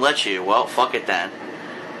 they don't even let you. Well, fuck it then.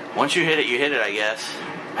 Once you hit it, I guess.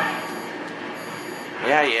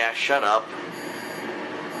 Yeah, shut up.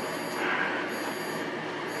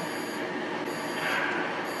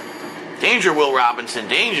 Danger, Will Robinson,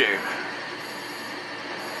 danger.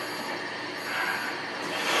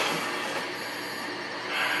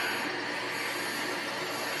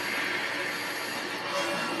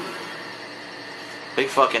 Big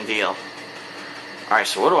fucking deal. Alright,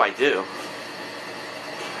 so what do I do?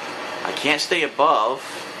 I can't stay above.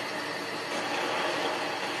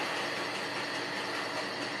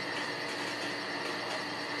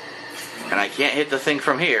 And I can't hit the thing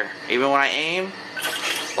from here. Even when I aim,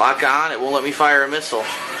 lock on, it won't let me fire a missile.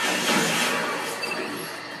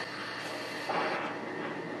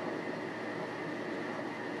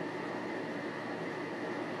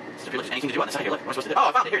 There's anything to do on this side here. Look, what am I supposed to do? Oh,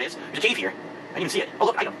 I found it. Here it is. There's a cave here. I didn't even see it. Oh,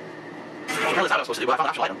 look, item. Apparently that's not what I was supposed to do, but I found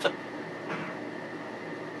an actual item. So.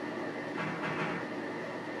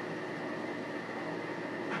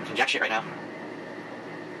 Can jack shit right now.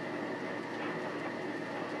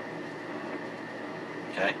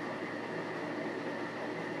 Okay.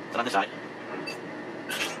 It's on this side.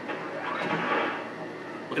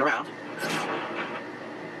 Looking around.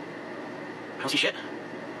 I don't see shit.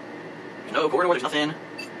 There's no corridor, there's nothing.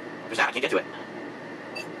 There's that, I can't get to it.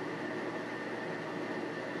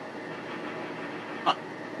 Huh.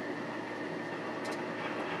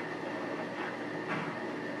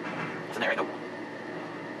 It's in there, right? Nope.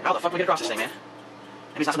 How the fuck do we get across this thing, man?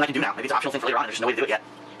 Maybe it's not something I can do now. Maybe it's an optional thing for later on, there's just no way to do it yet.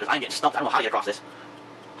 Because I'm getting stumped, I don't know how to get across this.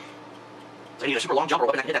 So I need a super long jump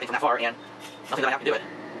rope and I can hit that thing from that far, and nothing that I have to do it.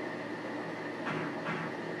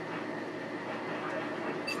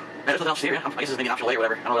 Man, there's nothing else here. I guess it's maybe an optional way or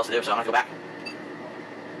whatever. I don't know what else to do, so I'm gonna go back.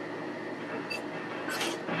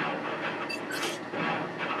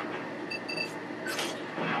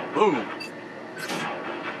 Boom.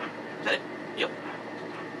 Is that it? Yep.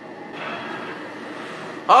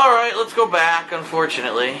 Alright, let's go back,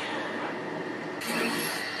 unfortunately.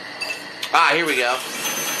 Ah, here we go.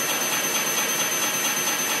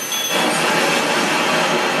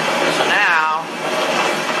 So now...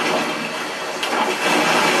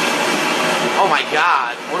 Oh my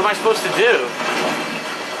god, what am I supposed to do?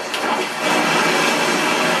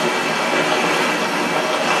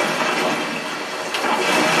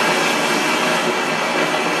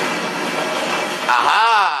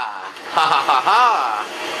 Aha! Ha ha ha ha!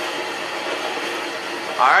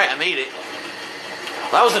 Alright, I made it.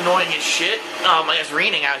 That was annoying as shit. Oh my, it's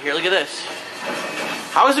raining out here. Look at this.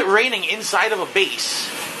 How is it raining inside of a base?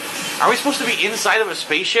 Are we supposed to be inside of a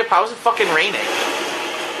spaceship? How is it fucking raining?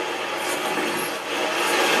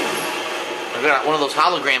 I've got one of those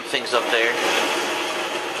hologram things up there.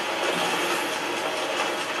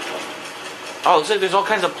 Oh, looks like there's all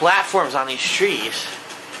kinds of platforms on these trees.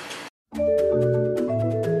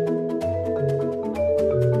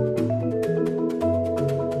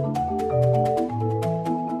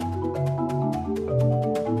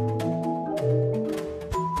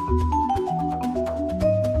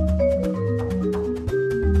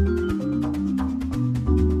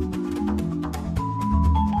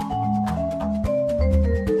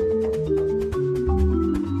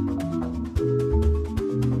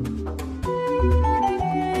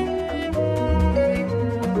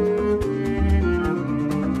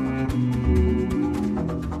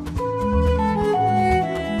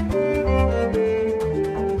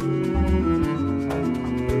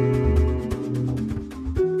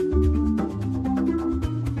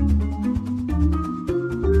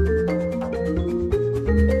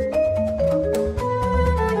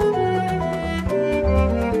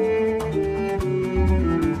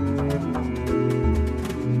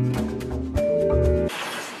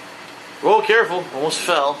 Oh, careful. Almost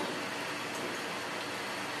fell.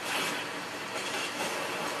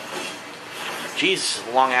 Jesus,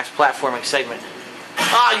 long-ass platforming segment.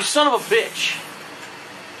 Ah, you son of a bitch.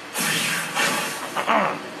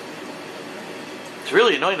 It's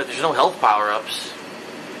really annoying that there's no health power-ups.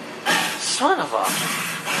 Son of a...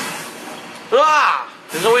 Ah!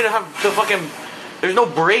 There's no way to fucking... There's no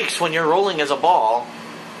brakes when you're rolling as a ball.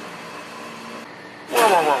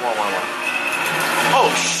 Oh,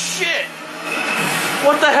 shit!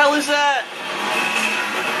 What the hell is that?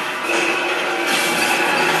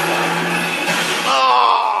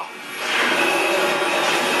 Oh!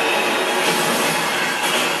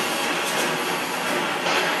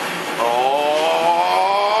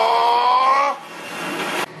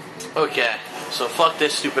 Oh! Okay, so fuck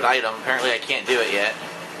this stupid item. Apparently I can't do it yet.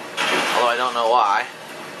 Although I don't know why.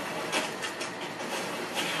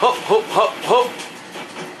 Hop, hop, hop, hop!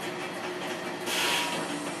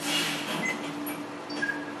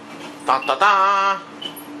 Da da da!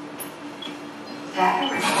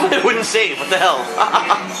 It wouldn't save. What the hell?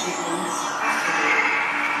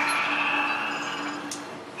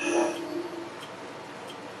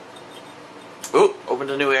 Ooh, opened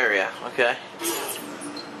a new area. Okay.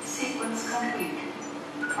 Sequence complete.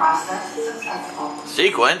 Process successful.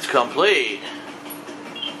 Sequence complete.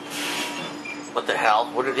 What the hell?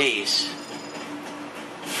 What are these?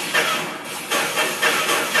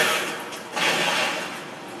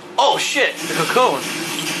 Oh shit! The cocoon!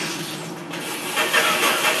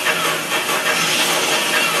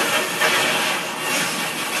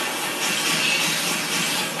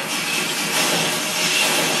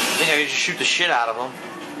 I think I can just shoot the shit out of them.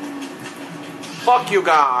 Fuck you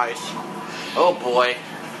guys! Oh boy.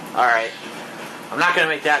 Alright. I'm not gonna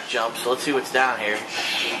make that jump, so let's see what's down here.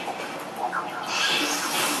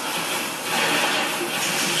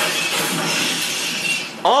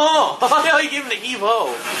 Oh! He gave him the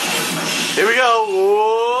heave-ho! Here we go!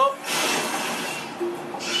 Whoop.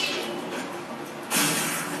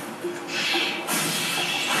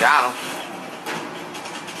 Got him.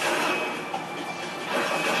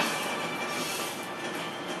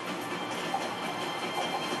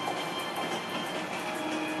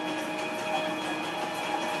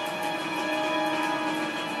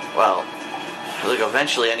 Well, look,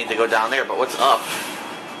 eventually I need to go down there, but what's up?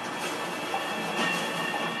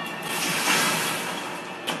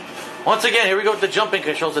 Once again, here we go with the jumping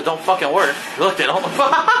controls that don't fucking work. Look, they don't. Just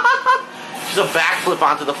a backflip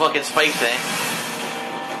onto the fucking spike thing.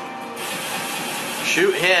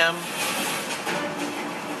 Shoot him.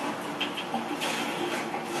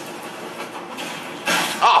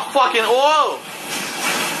 Oh, fucking, whoa!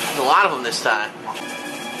 There's a lot of them this time.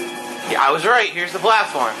 Yeah, I was right. Here's the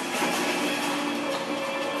platform.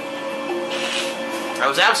 I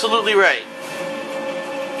was absolutely right.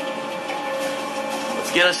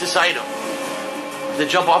 Let's get us this item. I have to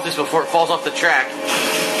jump off this before it falls off the track. Just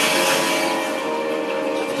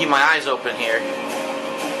have to keep my eyes open here.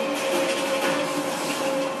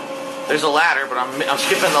 There's a ladder, but I'm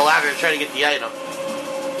skipping the ladder to try to get the item.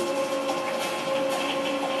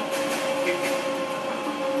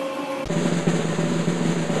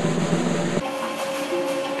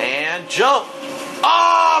 And jump!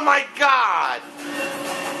 Oh my god!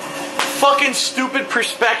 Fucking stupid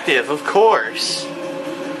perspective, of course.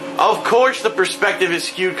 Of course the perspective is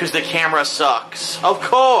skewed because the camera sucks. Of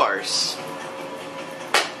course.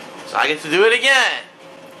 So I get to do it again.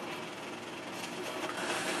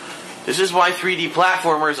 This is why 3D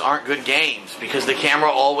platformers aren't good games, because the camera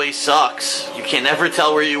always sucks. You can never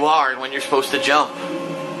tell where you are and when you're supposed to jump.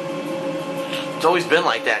 It's always been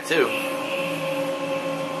like that too.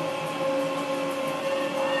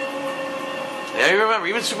 Yeah, I remember,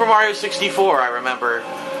 even Super Mario 64, I remember,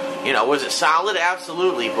 you know, was it solid?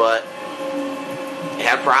 Absolutely, but it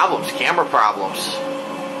had problems, camera problems.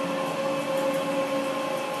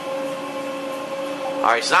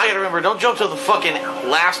 Alright, so now I gotta remember, don't jump to the fucking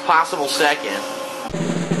last possible second.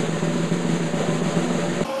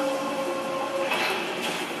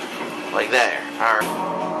 Like there. Alright.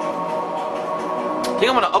 I think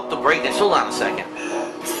I'm gonna up the brightness. Hold on a second.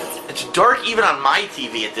 It's dark even on my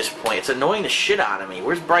TV at this point. It's annoying the shit out of me.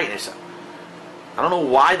 Where's brightness? I don't know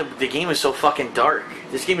why the game is so fucking dark.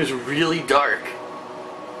 This game is really dark.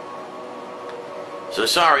 So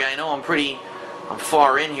sorry, I know I'm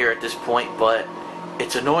far in here at this point, but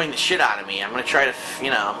it's annoying the shit out of me. I'm gonna try to, you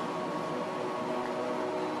know.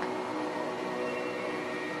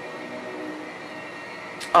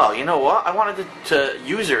 Oh, you know what? I wanted to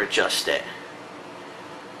user adjust it.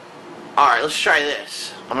 Alright, let's try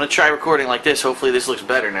this. I'm gonna try recording like this. Hopefully this looks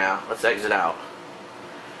better now. Let's exit out.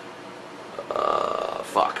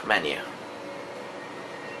 Fuck. Menu.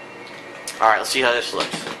 Alright, let's see how this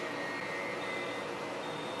looks.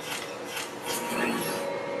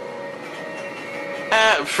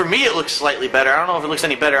 For me it looks slightly better. I don't know if it looks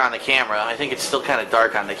any better on the camera. I think it's still kind of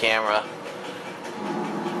dark on the camera.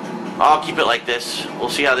 I'll keep it like this. We'll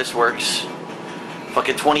see how this works.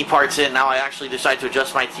 Fucking 20 parts in, now I actually decide to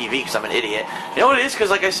adjust my TV because I'm an idiot. You know what it is? Because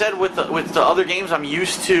like I said, with the other games, I'm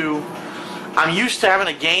used to having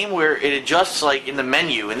a game where it adjusts like in the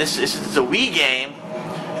menu. And this is a Wii game.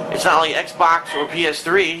 It's not like Xbox or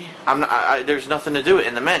PS3. There's nothing to do it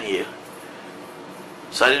in the menu.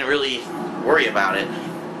 So I didn't really worry about it.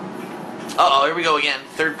 Uh-oh, here we go again.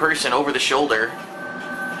 Third person, over the shoulder.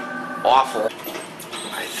 Awful.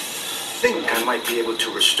 I think I might be able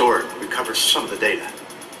to restore it and recover some of the data.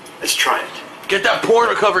 Let's try it. Get that porn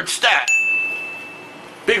recovered stat.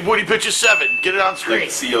 Big booty picture 7. Get it on screen. Like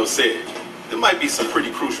the CO said, there might be some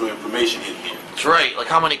pretty crucial information in here. That's right. Like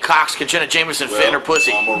how many cocks can Jenna Jameson fit in her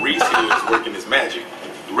pussy? Maurice here is working his magic.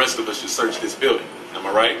 The rest of us should search this building. Am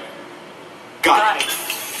I right? Got it.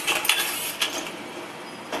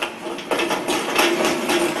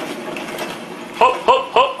 Hop, hop,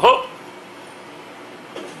 hop, hop.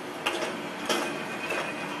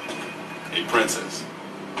 Hey, Princess.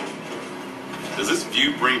 Does this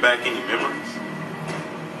view bring back any memories?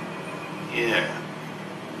 Yeah.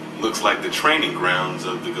 Looks like the training grounds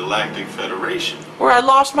of the Galactic Federation. Where I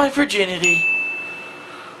lost my virginity.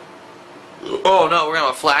 Oh no, we're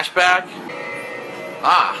gonna have a flashback?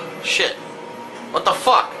 Ah, shit. What the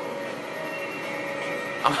fuck?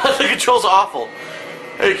 The controls awful.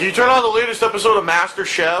 Hey, can you turn on the latest episode of Master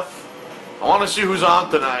Chef? I want to see who's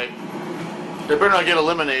on tonight. They better not get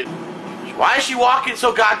eliminated. Why is she walking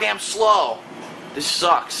so goddamn slow? This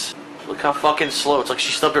sucks. Look how fucking slow. It's like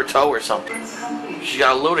she stubbed her toe or something. She's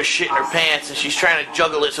got a load of shit in her pants and she's trying to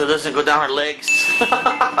juggle it so it doesn't go down her legs.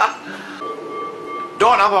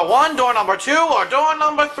 Door number 1, door number 2, or door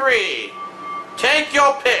number 3? Take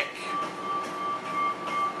your pick.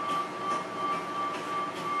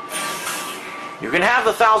 You can have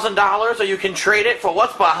the $1,000 or you can trade it for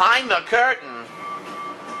what's behind the curtain.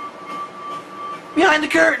 Behind the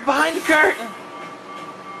curtain, behind the curtain.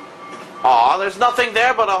 Aw, there's nothing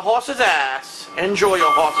there but a horse's ass. Enjoy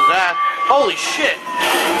your horse's ass. Holy shit.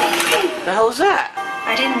 What the hell is that?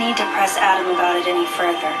 I didn't need to press Adam about it any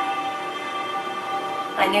further.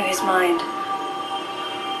 I knew his mind.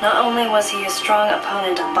 Not only was he a strong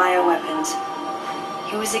opponent of bioweapons,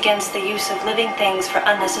 he was against the use of living things for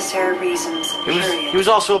unnecessary reasons. He was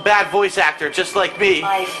also a bad voice actor, just like me.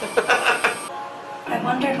 Life. I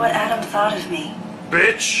wondered what Adam thought of me.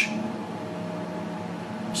 Bitch.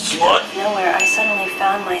 Slut. Nowhere, I suddenly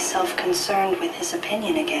found myself concerned with his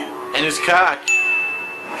opinion again. And his cock.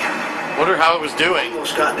 Wonder how it was doing.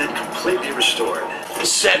 Almost gotten it completely restored.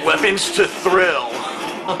 Set weapons to thrill.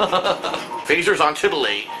 Phasers on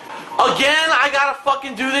titillate. Again, I gotta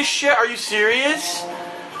fucking do this shit? Are you serious?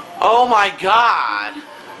 Oh my god.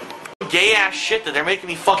 Gay ass shit that they're making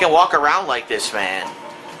me fucking walk around like this, man.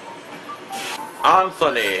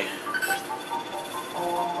 Anthony.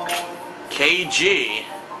 KG.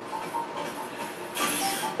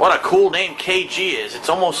 What a cool name KG is. It's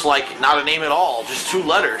almost like not a name at all, just 2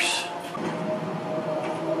 letters.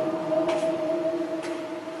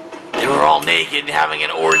 They were all naked and having an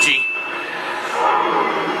orgy.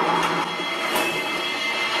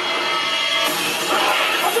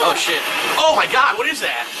 Oh shit. Oh my god, what is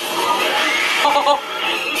that? Oh,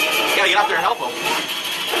 gotta get out there and help him.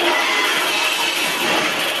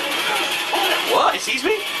 What? It sees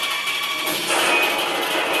me?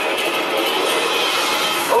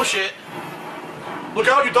 Oh shit. Look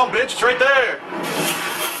out, you dumb bitch, it's right there.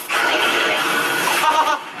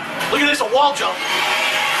 Look at this, a wall jump.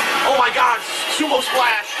 Oh my god, sumo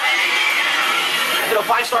splash. Did a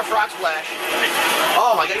 5-star frog splash.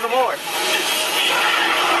 Oh my god, even more.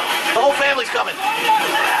 The whole family's coming.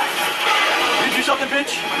 You do something,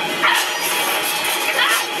 bitch?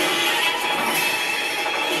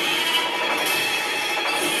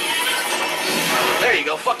 There you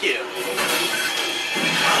go, fuck you.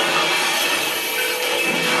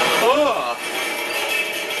 Oh.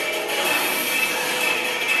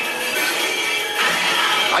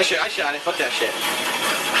 I shot it, fuck that shit.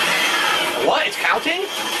 What? It's counting?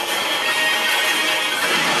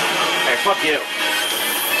 Hey, fuck you.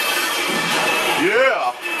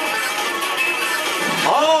 Yeah.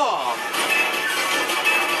 Oh.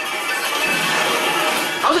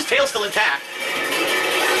 How's his tail still intact?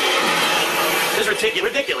 This is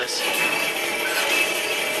ridiculous.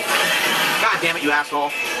 God damn it, you asshole.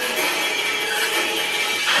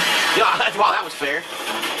 Yeah, wow, that was fair.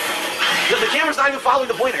 The camera's not even following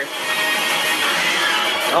the pointer.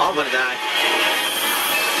 Oh, I'm gonna die.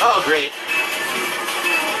 Oh, great.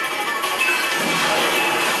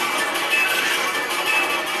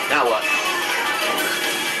 Now what?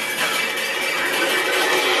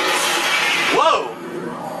 Whoa!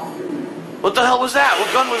 What the hell was that?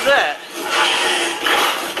 What gun was that?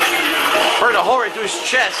 Burned a hole right through his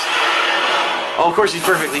chest. Oh, of course he's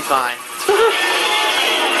perfectly fine.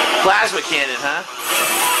 Plasma cannon, huh?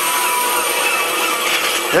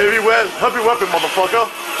 Heavy weapon, motherfucker.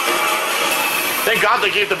 Thank God they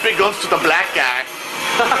gave the big guns to the black guy.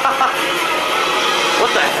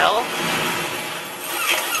 What the hell?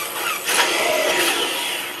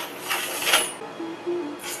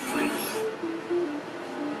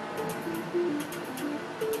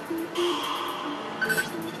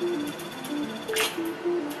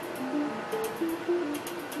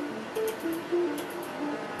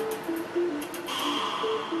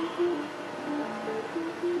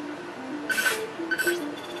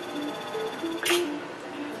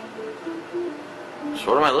 So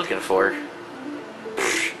what am I looking for?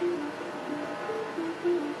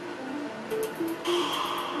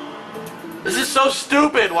 This is so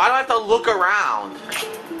stupid. Why do I have to look around?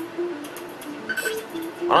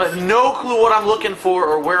 I have no clue what I'm looking for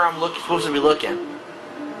or where I'm supposed to be looking.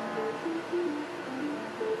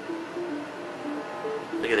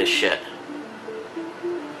 Look at this shit.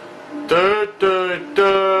 Da, da,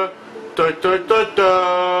 da, da, da, da,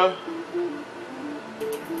 da.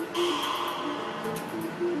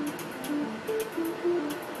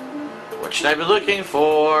 What should I be looking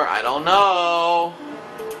for? I don't know.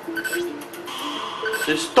 This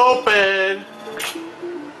is stupid.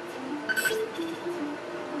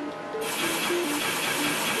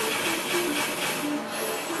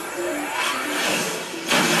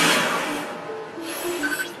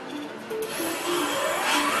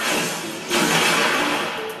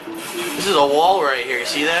 This is a wall right here. You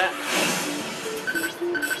see that?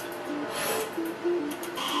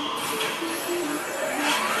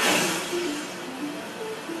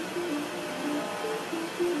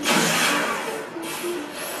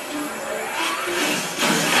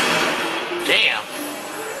 Damn.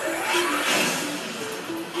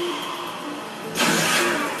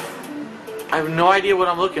 I have no idea what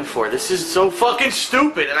I'm looking for. This is so fucking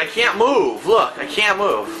stupid and I can't move. Look, I can't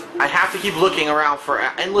move. I have to keep looking around for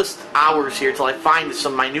endless hours here till I find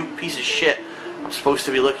some minute piece of shit I'm supposed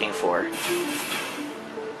to be looking for.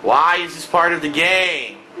 Why is this part of the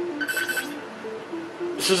game?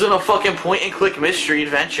 This isn't a fucking point-and-click mystery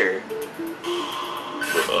adventure.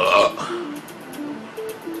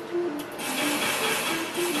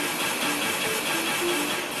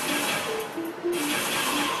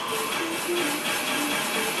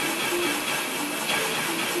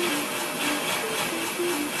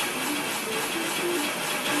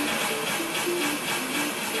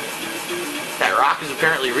 That rock is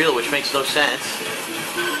apparently real, which makes no sense.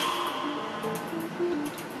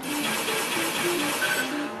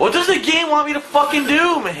 What does the game want me to fucking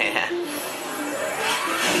do, man?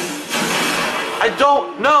 I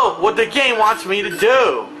don't know what the game wants me to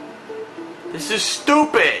do. This is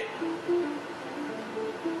stupid.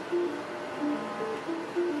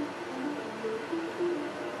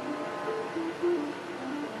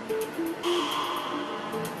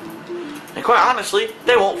 quite honestly,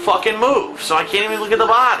 they won't fucking move. So I can't even look at the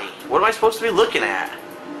body. What am I supposed to be looking at?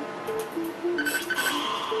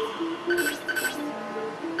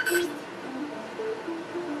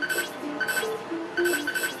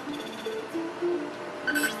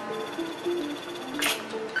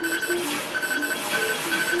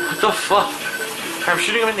 What the fuck? I'm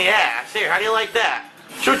shooting him in the ass. Here, how do you like that?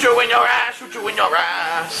 Shoot you in your ass, shoot you in your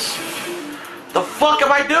ass. The fuck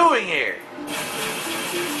am I doing here?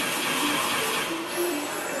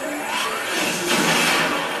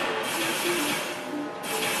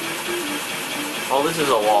 Oh, this is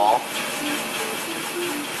a wall.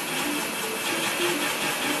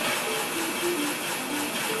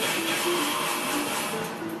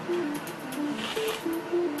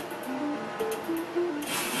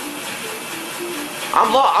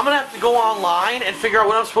 I'm gonna have to go online and figure out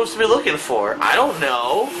what I'm supposed to be looking for. I don't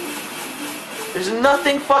know. There's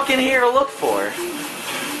nothing fucking here to look for.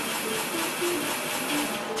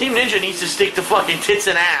 Team Ninja needs to stick to fucking tits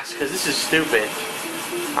and ass, because this is stupid.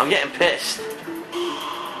 I'm getting pissed.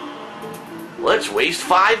 Let's waste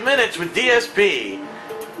 5 minutes with DSP.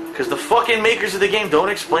 Because the fucking makers of the game don't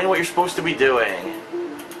explain what you're supposed to be doing.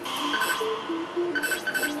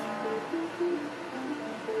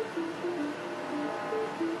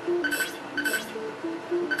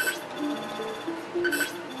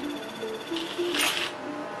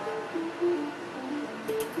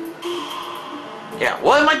 Yeah,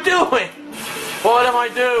 what am I doing? What am I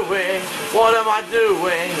doing? What am I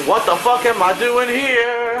doing? What the fuck am I doing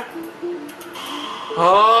here?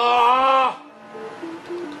 Oh!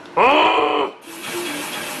 Oh!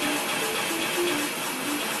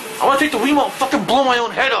 I want to take the Wiimote and fucking blow my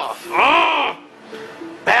own head off. Oh!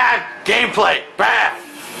 Bad gameplay. Bad.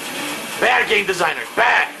 Bad game designers.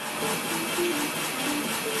 Bad.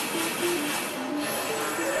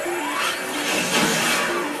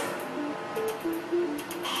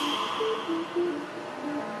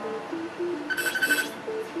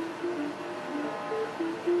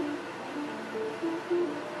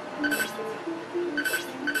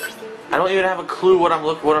 I don't even have a clue what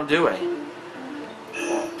I'm doing.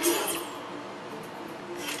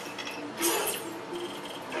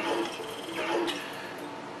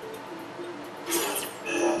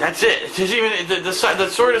 That's it. It doesn't even the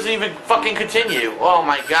story doesn't even fucking continue. Oh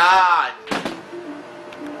my god.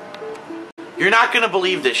 You're not gonna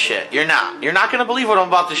believe this shit. You're not. You're not gonna believe what I'm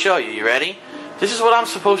about to show you. You ready? This is what I'm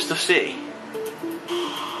supposed to see.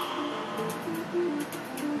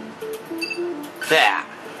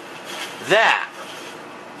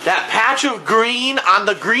 That patch of green on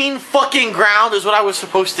the green fucking ground is what I was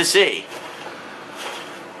supposed to see.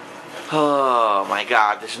 Oh my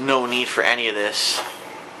god, there's no need for any of this.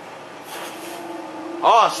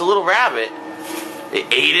 Oh, it's a little rabbit. They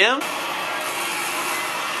ate him?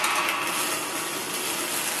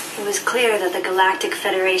 It was clear that the Galactic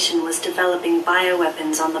Federation was developing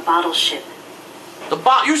bioweapons on the bottle ship.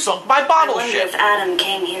 You sunk my bottle ship! I wonder if Adam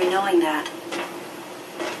came here knowing that.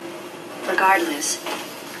 Regardless,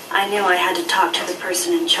 I knew I had to talk to the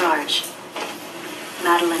person in charge,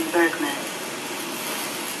 Madeline Bergman.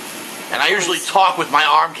 And I usually talk with my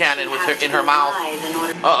arm cannon in her mouth.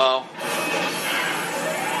 Uh-oh.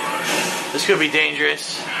 This could be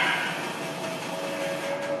dangerous.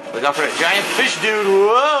 Look out for that giant fish dude.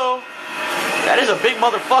 Whoa! That is a big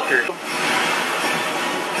motherfucker.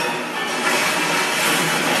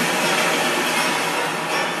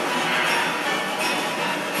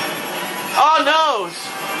 Oh noes!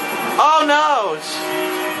 Oh noes!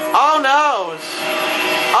 Oh noes!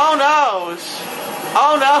 Oh noes!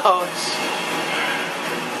 Oh noes!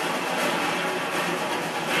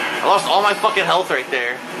 I lost all my fucking health right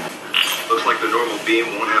there. Looks like the normal beam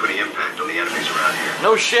won't have any impact on the enemies around here.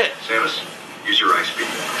 No shit. Samus, use your ice beam.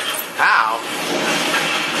 How?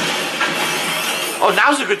 Oh,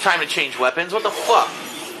 now's a good time to change weapons. What the fuck?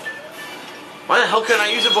 Why the hell couldn't I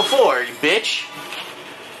use it before, you bitch?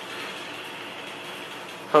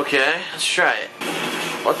 Okay, let's try it.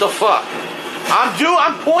 What the fuck?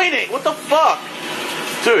 I'm pointing! What the fuck?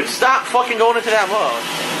 Dude, stop fucking going into that mode.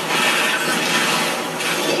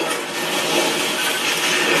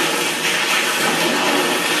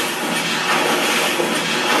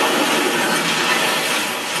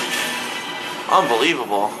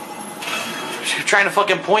 Unbelievable. She's trying to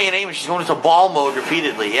fucking point and aim and she's going into ball mode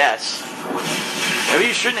repeatedly, yes. Maybe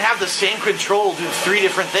you shouldn't have the same control do 3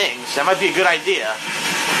 different things. That might be a good idea.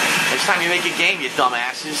 Next time you make a game, you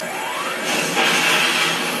dumbasses.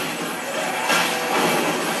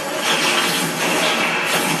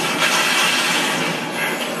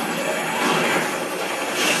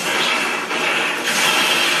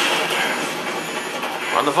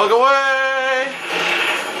 Run the fuck away!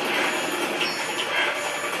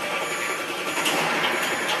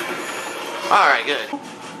 Alright, good.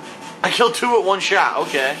 I killed 2 at 1 shot,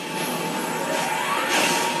 okay.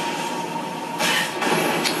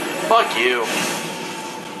 Fuck you.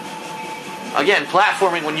 Again,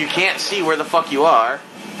 platforming when you can't see where the fuck you are.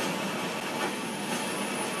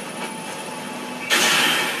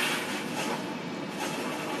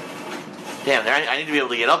 Damn, I need to be able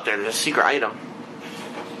to get up there. There's a secret item.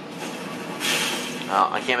 Oh,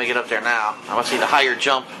 I can't make it up there now. I must need a higher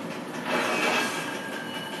jump.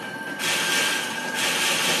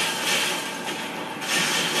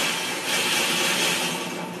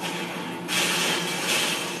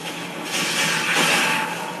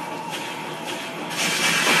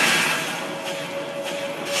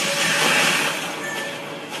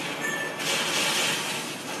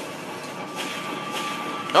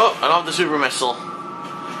 Oh, I don't have the super missile.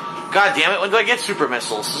 God damn it, when do I get super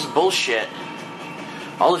missiles? This is bullshit.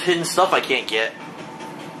 All this hidden stuff I can't get.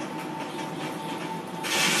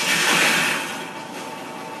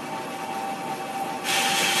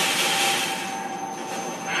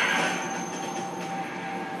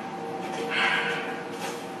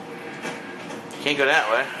 Can't go that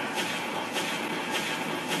way.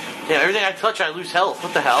 Damn, everything I touch I lose health.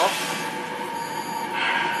 What the hell?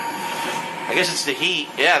 I guess it's the heat.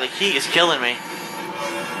 Yeah, the heat is killing me.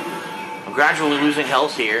 I'm gradually losing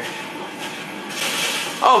health here.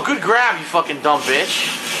 Oh, good grab, you fucking dumb bitch.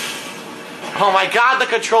 Oh my god, the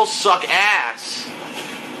controls suck ass.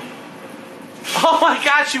 Oh my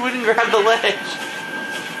god, she wouldn't grab the ledge.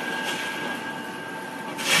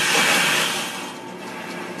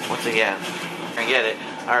 Once again. I get it.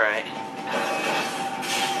 Alright.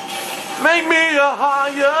 Make me a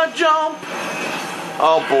higher jump.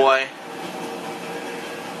 Oh boy.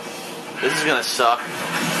 This is gonna suck.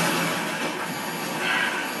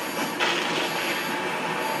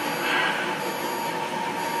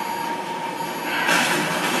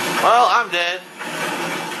 Well, I'm dead.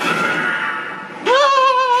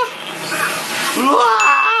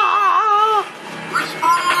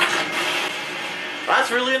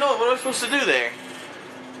 That's really annoying. What am I supposed to do there?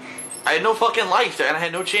 I had no fucking life there, and I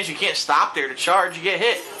had no chance. You can't stop there to charge. You get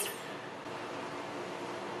hit.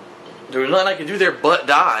 There was nothing I could do there but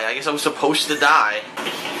die. I guess I was supposed to die.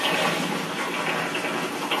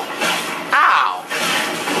 Ow!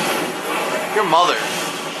 Your mother.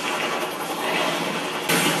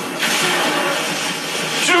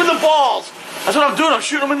 Shoot him in the balls! That's what I'm doing, I'm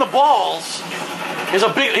shooting him in the balls. He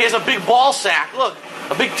has a big ball sack, look.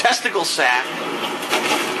 A big testicle sack.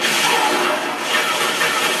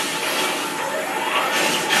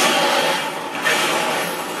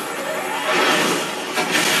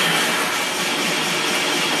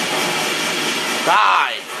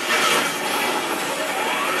 Die!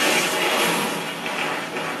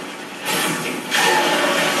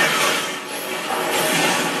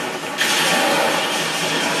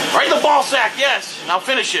 Right in the ball sack, yes! Now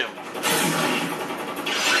finish him.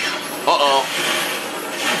 Uh-oh.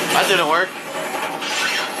 That didn't work.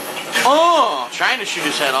 Oh! Trying to shoot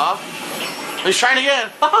his head off. He's trying again.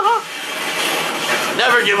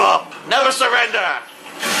 Never give up! Never surrender!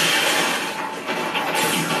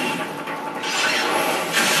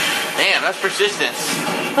 Damn, that's persistence.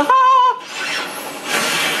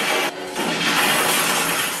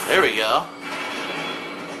 There we go.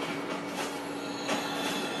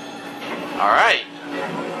 Alright.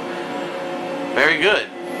 Very good.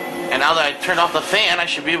 And now that I turned off the fan, I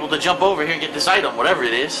should be able to jump over here and get this item, whatever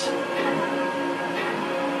it is.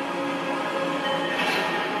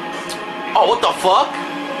 Oh, what the fuck?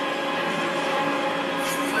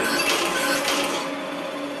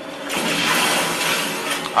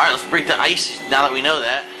 Alright, let's break the ice now that we know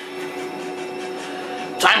that.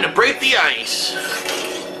 Time to break the ice.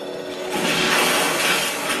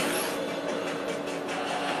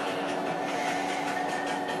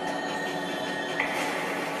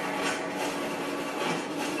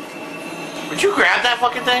 Would you grab that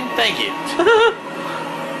fucking thing? Thank you.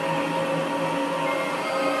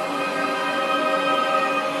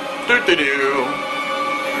 Do-do-do.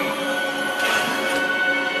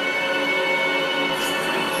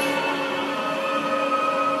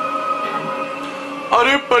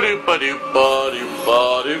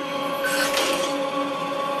 A-doop-a-doop-a-doop-a-doop-a-doop.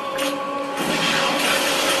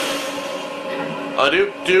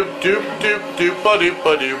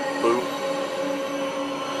 A-doop-doop-doop-doop-doop-a-doop-a-doop-boop.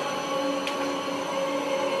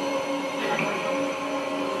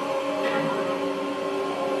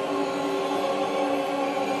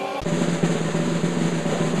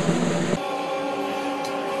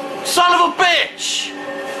 Son of a bitch!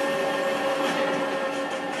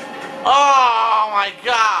 Oh my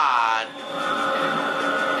god!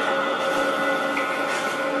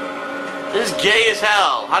 This is gay as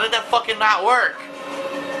hell. How did that fucking not work?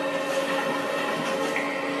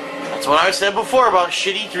 That's what I said before about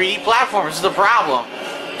shitty 3D platforms. This is the problem.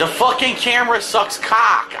 The fucking camera sucks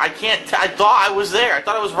cock. I thought I was there. I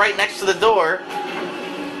thought I was right next to the door.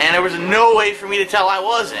 And there was no way for me to tell I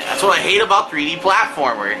wasn't. That's what I hate about 3D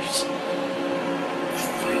platformers.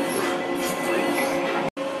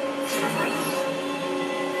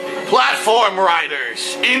 Platform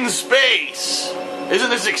riders in space. Isn't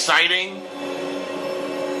this exciting?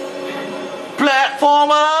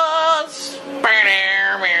 Platformers.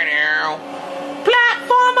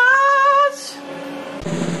 Platformers.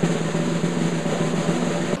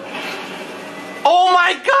 Oh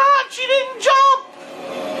my god, she didn't jump.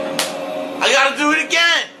 I gotta do it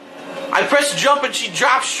again. I pressed jump and she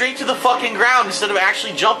dropped straight to the fucking ground instead of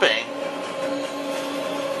actually jumping.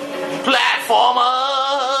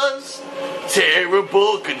 Platformers!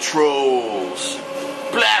 Terrible controls.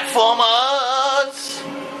 Platformers!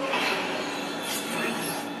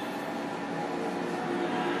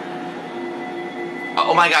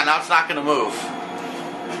 Oh my god, now it's not gonna move.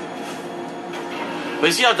 But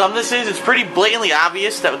you see how dumb this is? It's pretty blatantly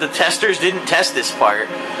obvious that the testers didn't test this part.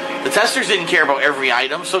 The testers didn't care about every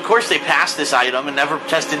item, so of course they passed this item and never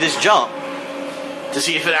tested this jump to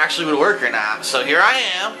see if it actually would work or not. So here I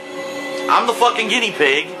am. I'm the fucking guinea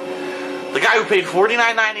pig. The guy who paid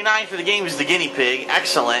 $49.99 for the game is the guinea pig.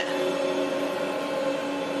 Excellent.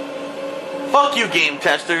 Fuck you, game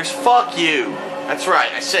testers. Fuck you. That's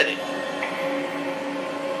right, I said it.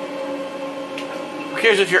 Who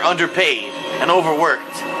cares if you're underpaid and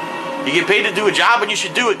overworked? You get paid to do a job and you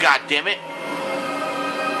should do it, goddammit.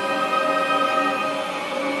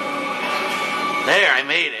 There, I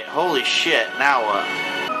made it. Holy shit, now what?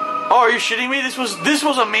 Oh, are you shitting me? This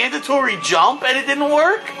was a mandatory jump and it didn't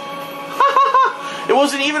work? It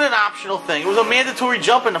wasn't even an optional thing. It was a mandatory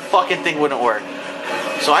jump and the fucking thing wouldn't work.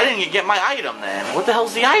 So I didn't get my item then. What the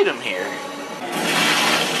hell's the item here?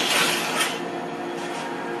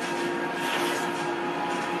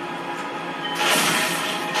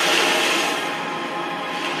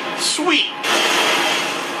 Sweet.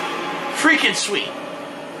 Freaking sweet.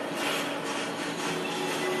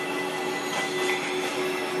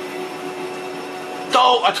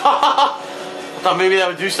 Oh, I thought maybe that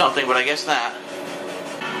would do something, but I guess not.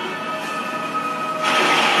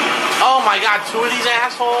 Oh my god, two of these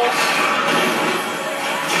assholes?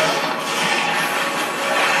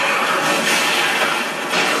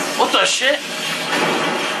 What the shit?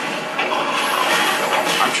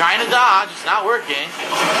 I'm trying to dodge, it's not working.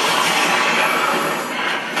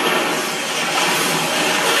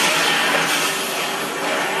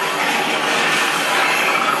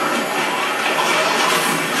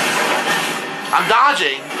 I'm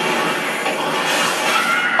dodging.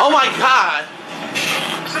 Oh my god.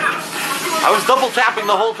 I was double tapping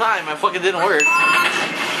the whole time. It fucking didn't work.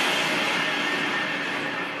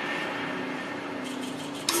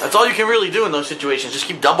 That's all you can really do in those situations. Just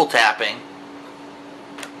keep double tapping.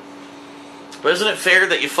 But isn't it fair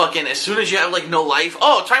that you fucking, as soon as you have like no life,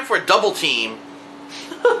 oh, time for a double team.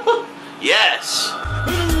 Yes.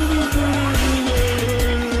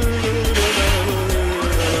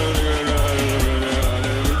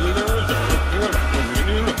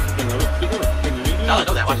 I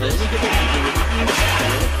know that. Watch this.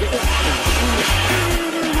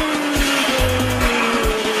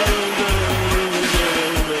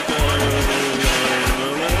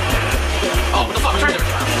 Oh, what the fuck? Turn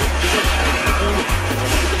everything around.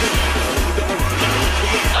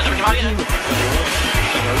 Never came out yet.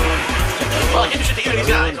 Well, I can't do shit to either of these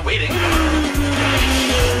guys. I'm waiting.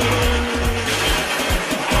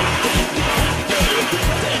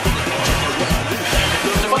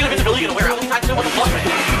 Is the fucking invincibility gonna wear out anytime soon? What the fuck, man?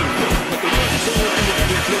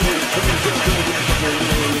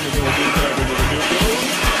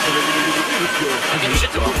 I can't do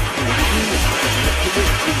shit to him.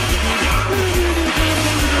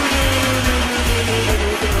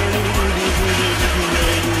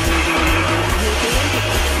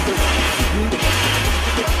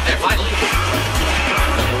 There, finally.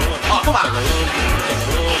 Oh, come on.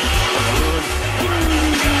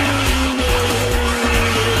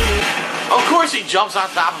 Of course he jumps on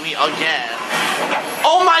top of me again.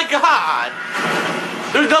 Oh my god!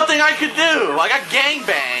 There's nothing I could do. I got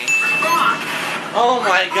gangbanged. Oh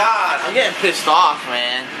my god. I'm getting pissed off,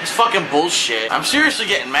 man. It's fucking bullshit. I'm seriously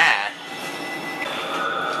getting mad.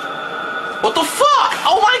 What the fuck?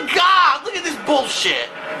 Oh my god! Look at this bullshit.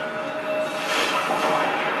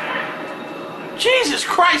 Jesus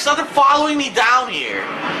Christ, now they're following me down here.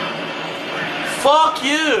 Fuck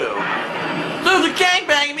you. Dude, they're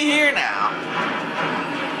gangbanging me here now.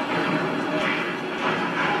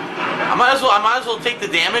 might as well take the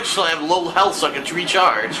damage so I have low health so I can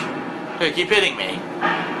recharge. Here, keep hitting me.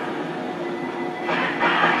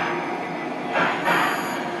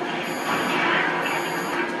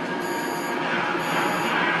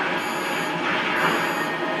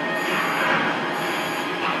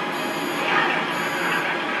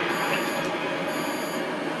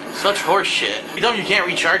 Such horse shit. You know you can't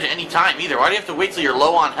recharge at any time either. Why do you have to wait till you're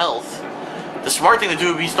low on health? The smart thing to do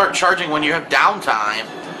would be start charging when you have downtime.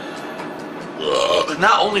 Ugh.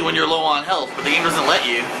 Not only when you're low on health, but the game doesn't let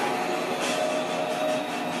you.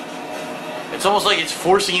 It's almost like it's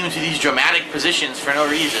forcing you into these dramatic positions for no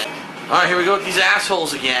reason. Alright, here we go with these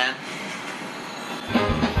assholes again.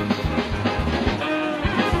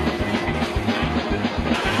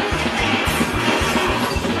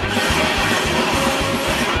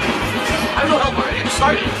 I have no help already, I just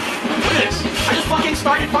started. Look at this. I just fucking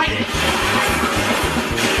started fighting.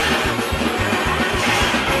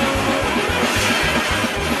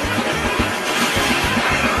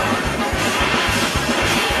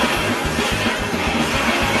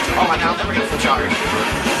 Oh my god, I'll never get full charge.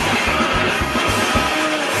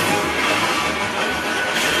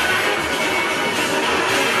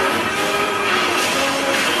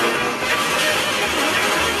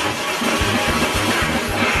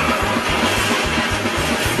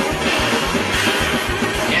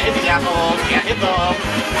 Can't hit these assholes, can't hit them.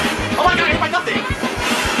 Oh my god, I hit by nothing!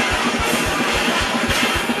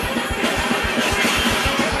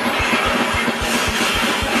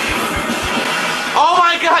 Oh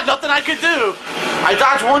my god, nothing I could do! I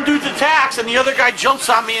dodge one dude's attacks and the other guy jumps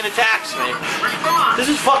on me and attacks me. This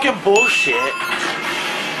is fucking bullshit.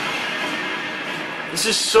 This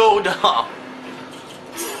is so dumb.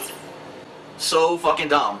 So fucking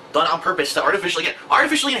dumb. Done on purpose to artificially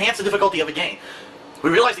enhance the difficulty of a game. We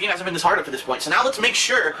realize the game hasn't been this hard up to this point, so now let's make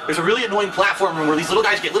sure there's a really annoying platform room where these little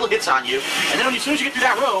guys get little hits on you, and then as soon as you get through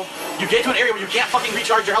that room, you get to an area where you can't fucking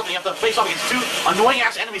recharge your health and you have to face off against two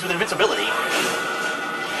annoying-ass enemies with invincibility.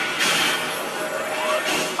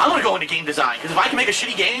 I'm gonna go into game design, because if I can make a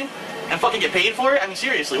shitty game and fucking get paid for it, I mean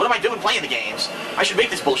seriously, what am I doing playing the games? I should make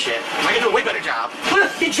this bullshit. I can do a way better job. Look,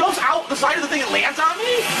 he jumps out the side of the thing and lands on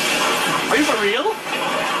me? Are you for real?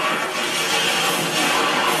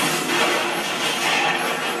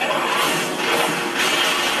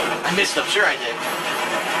 I missed him, sure I did.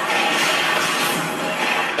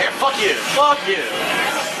 There, fuck you, fuck you.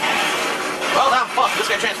 Well, now I'm fucked, this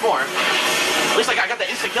guy transformed. At least I got the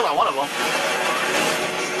instant kill on one of them.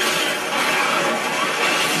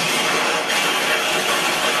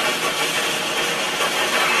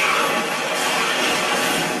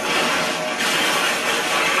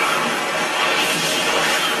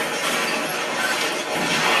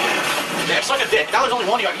 Yeah, suck a dick. Now there's only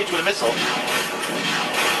one of you I can hit you with a missile.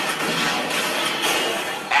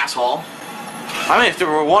 Asshole. I mean, if there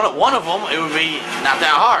were one of them, it would be not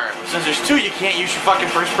that hard. Since there's two, you can't use your fucking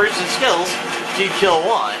first-person skills to kill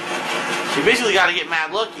one. So you basically got to get mad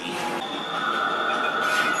lucky.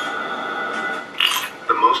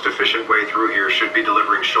 The most efficient way through here should be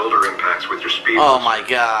delivering shoulder impacts with your speed. Oh my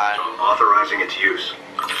god. So I'm authorizing its use.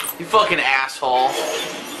 You fucking asshole.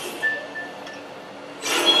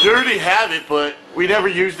 You already have it, but we never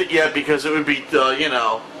used it yet because it would be, you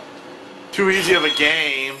know, too easy of a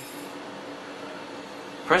game.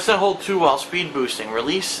 Press and hold 2 while speed boosting.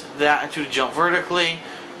 Release that into the jump vertically.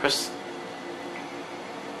 Press...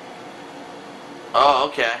 Oh,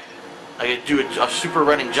 okay. I could do a super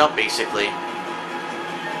running jump, basically.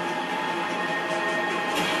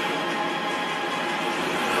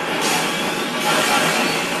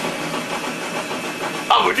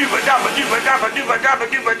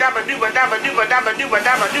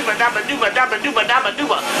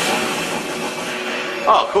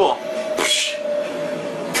 Oh, cool.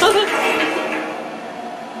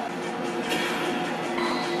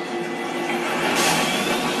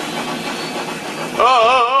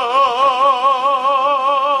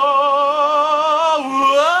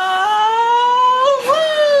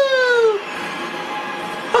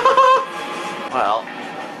 Well,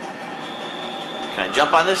 can I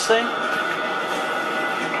jump on this thing?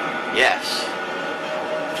 Yes.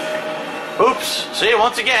 Oops. See,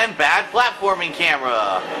 once again, bad platforming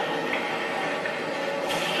camera.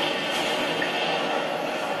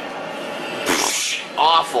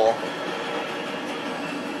 Awful.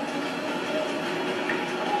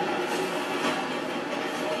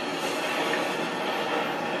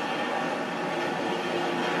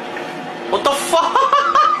 What the fuck?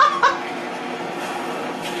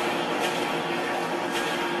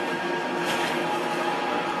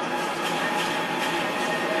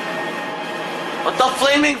 What the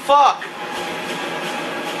flaming fuck?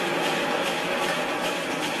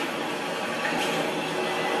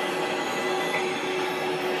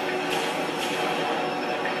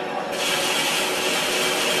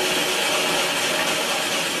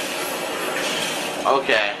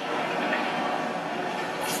 Okay.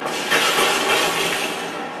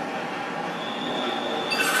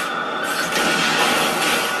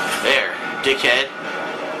 There, dickhead.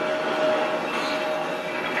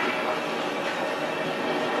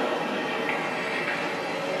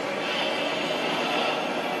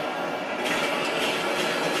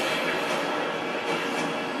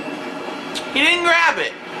 He didn't grab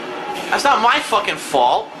it. That's not my fucking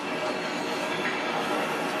fault.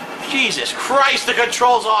 Jesus Christ, the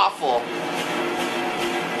control's awful.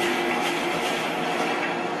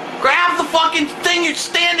 Grab the fucking thing you're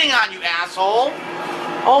standing on, you asshole.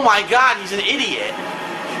 Oh my god, he's an idiot.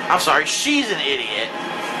 I'm sorry, she's an idiot.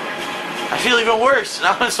 I feel even worse. And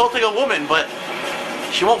I'm insulting a woman, but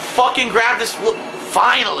she won't fucking grab this.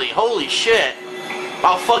 Finally, holy shit.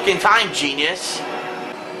 About fucking time, genius.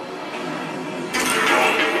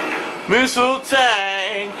 Missile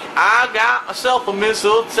tank. I got myself a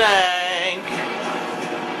missile tank.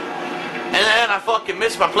 And then I fucking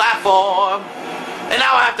missed my platform. And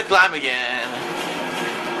now I have to climb again.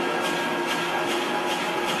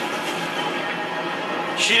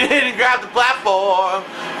 She didn't grab the platform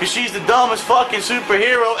because she's the dumbest fucking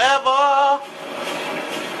superhero ever.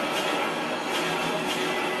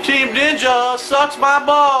 Team Ninja sucks my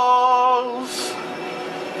balls.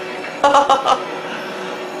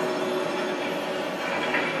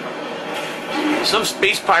 Some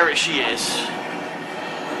space pirate she is.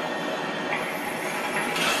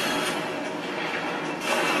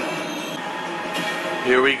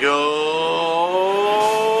 Here we go.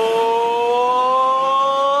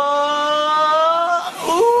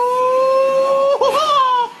 Ooh,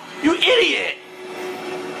 you idiot.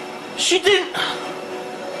 She didn't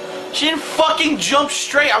fucking jump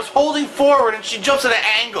straight. I was holding forward and she jumps at an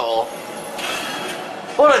angle.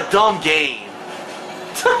 What a dumb game.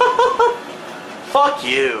 Fuck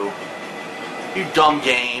you. You dumb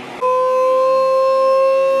game.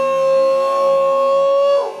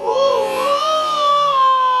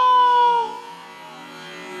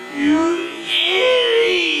 You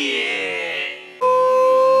idiot.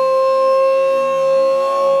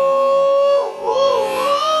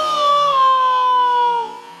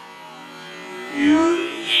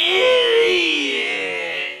 You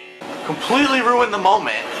idiot. Completely ruined the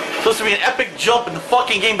moment. Supposed to be an epic jump and the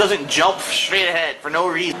fucking game doesn't jump straight ahead for no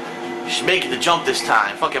reason. You should make it the jump this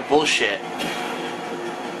time. Fucking bullshit.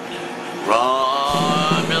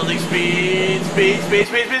 Run, building speed, speed, speed,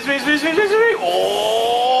 speed, speed, speed, speed, speed, speed, speed.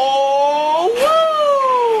 Oh,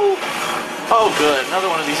 woo! Oh, good. Another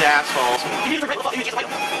one of these assholes.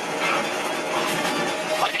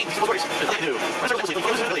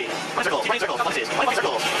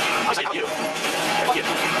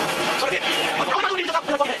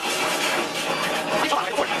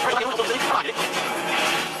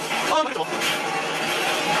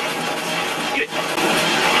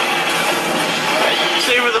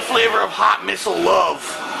 Savor the flavor of hot missile love.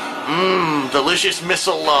 Mmm, delicious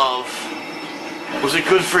missile love. Was it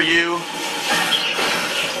good for you?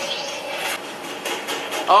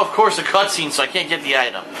 Oh, of course, a cutscene, so I can't get the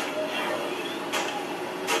item.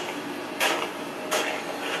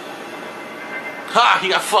 Ha! He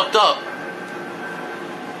got fucked up.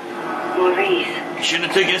 Maurice. He shouldn't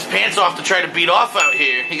have taken his pants off to try to beat off out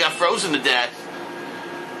here. He got frozen to death.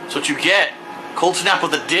 That's what you get. Cold snap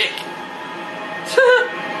with a dick.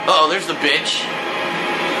 Uh-oh, there's the bitch.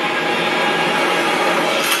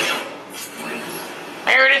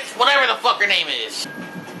 Meredith, whatever the fuck her name is.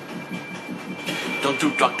 Don't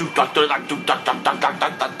do duck do duck do duck do duck duck duck duck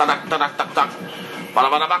duck duck duck duck duck duck.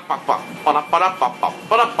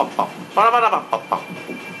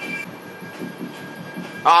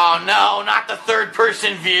 Oh no, not the third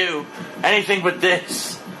person view. Anything but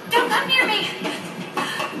this. Don't come near me.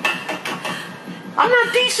 I'm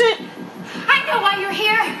not decent. I know why you're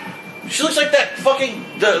here. She looks like that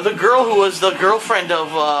fucking the girl who was the girlfriend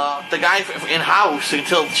of the guy in House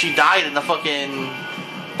until she died in the fucking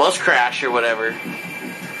bus crash or whatever.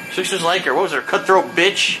 She looks just like her. What was her? Cutthroat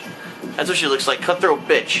bitch? That's what she looks like. Cutthroat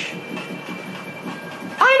bitch.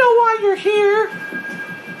 I know why you're here.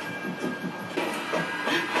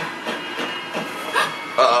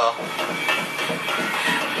 Uh-oh.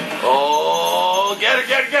 Oh, get her,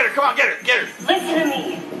 get her, get her. Come on, get her, get her. Listen to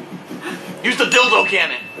me. Use the dildo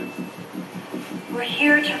cannon. We're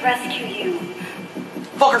here to rescue you.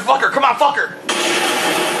 Fuck her, come on, fuck her.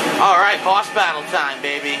 Alright, boss battle time,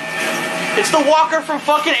 baby. It's the walker from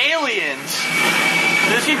fucking Aliens.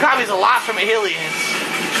 This game copies a lot from Aliens.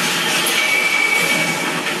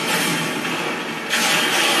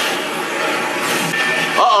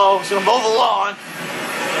 Uh-oh, he's gonna mow the lawn.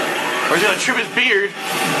 Or he's gonna trim his beard.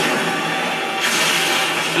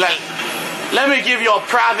 Let me give your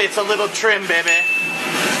privates a little trim, baby.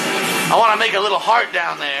 I want to make a little heart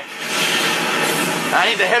down there. I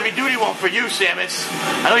need the heavy-duty one for you, Samus.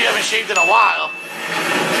 I know you haven't shaved in a while.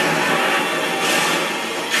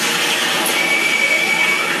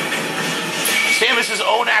 Samus is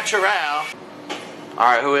au naturel.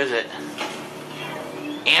 Alright, who is it?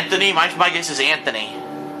 Anthony? My guess is Anthony.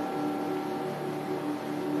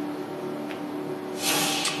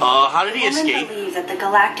 How did he escape? Believe that the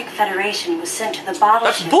Galactic Federation was sent to the bottle.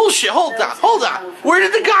 That's bullshit. Hold on. Where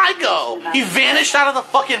did the guy go? He vanished out of the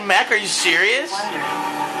fucking mech. Are you serious?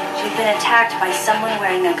 She'd been attacked by someone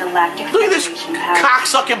wearing a Galactic Look at this Federation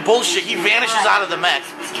cocksucking bullshit. He vanishes out of the mech.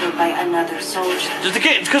 Was killed by another soldier. Just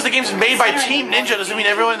because the game's made by Team Ninja doesn't mean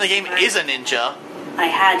everyone in the game is a ninja. I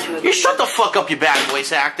had to agree. You shut the fuck up, you bad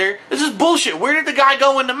voice actor. This is bullshit. Where did the guy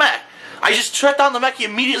go in the mech? I just shut down the mech, he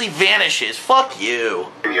immediately vanishes. Fuck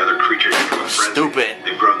you. The other creatures into a frenzy. Stupid.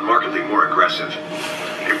 They've grown markedly more aggressive.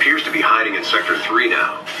 It appears to be hiding in Sector 3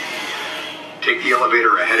 now. Take the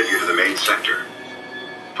elevator ahead of you to the main sector.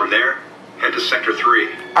 From there, head to Sector 3.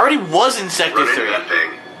 I already was in Sector 3. Run into that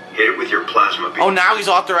thing. Hit it with your plasma beam. Oh, now he's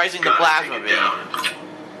authorizing the plasma beam.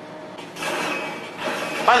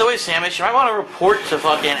 By the way, Samus, you might want to report to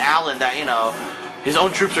fucking Alan that, you know, his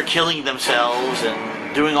own troops are killing themselves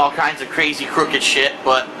and doing all kinds of crazy, crooked shit,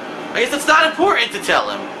 but I guess it's not important to tell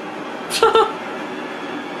him.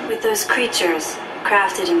 With those creatures,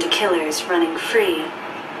 crafted into killers, running free,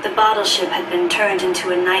 the bottle ship had been turned into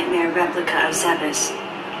a nightmare replica of Zebes.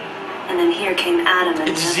 And then here came Adam and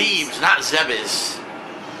It's Zebes, not Zebes.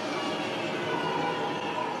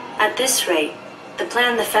 At this rate, the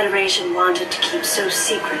plan the Federation wanted to keep so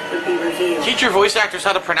secret would be revealed. Teach your voice actors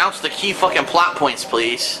how to pronounce the key fucking plot points,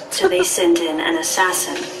 please. So they sent in an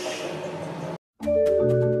assassin.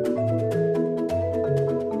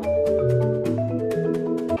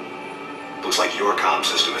 Looks like your comm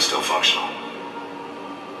system is still functional.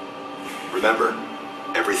 Remember,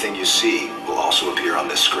 everything you see will also appear on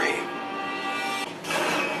this screen.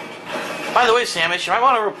 By the way, Samus, you might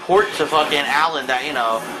want to report to fucking Alan that, you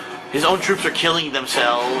know, his own troops are killing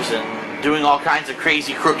themselves and doing all kinds of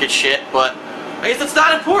crazy, crooked shit, but I guess it's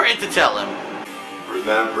not important to tell him.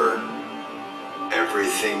 Remember,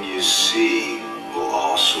 everything you see will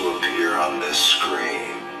also appear on this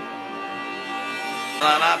screen.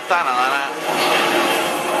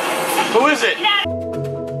 Who is it?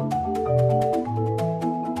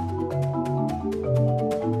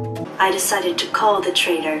 I decided to call the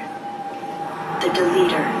traitor the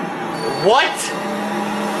Deleter. What?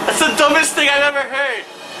 That's the dumbest thing I've ever heard.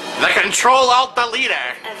 The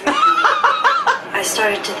Control-Alt-Deleter. I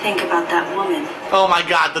started to think about that woman. Oh my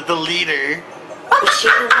god, the Deleter. Was she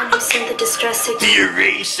the one who sent the distress signal? The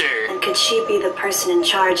Eraser. And could she be the person in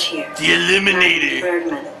charge here? The Eliminator.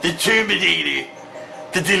 Bergman. The Terminator.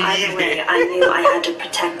 The Deleter. Either way, I knew I had to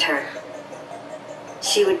protect her.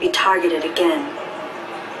 She would be targeted again.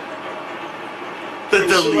 The and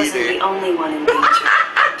Deleter. She wasn't the only one in danger.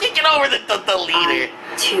 Get over the Deleter. I,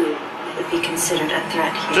 too, would be considered a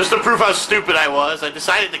threat here. Just to prove how stupid I was, I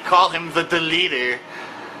decided to call him the Deleter.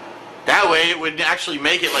 That way it would actually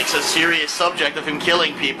make it like a serious subject of him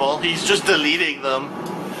killing people. He's just deleting them.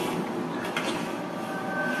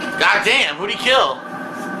 God damn, who'd he kill?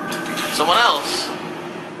 Someone else.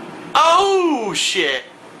 Oh, shit.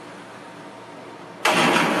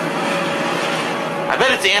 I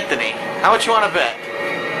bet it's Anthony. How much you want to bet?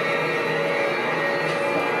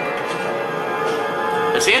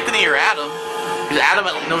 It's Anthony or Adam. Because Adam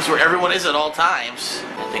knows where everyone is at all times.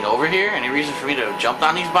 Anything over here? Any reason for me to jump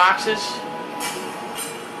on these boxes?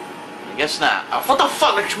 I guess not. Oh, what the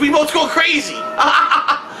fuck? We both go crazy!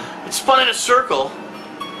 It spun in a circle.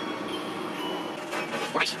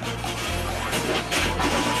 Right.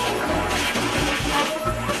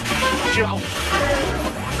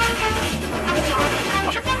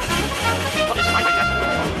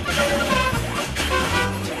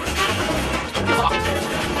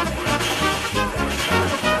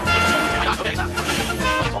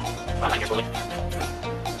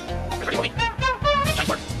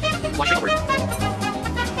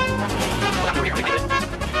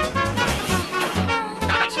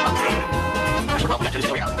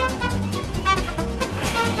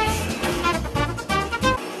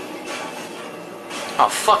 Oh,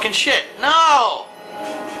 fucking shit. No!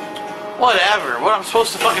 Whatever. What, I'm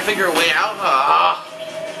supposed to fucking figure a way out?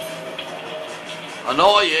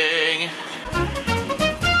 Annoying.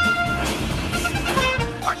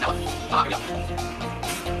 Alright, now here we go.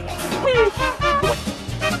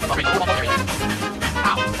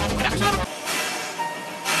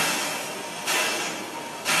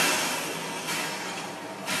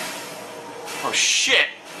 Oh shit!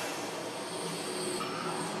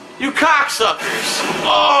 You cocksuckers!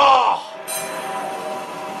 Oh!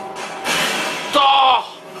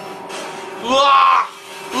 Oh! Ah!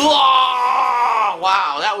 Ah!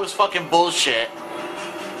 Wow, that was fucking bullshit.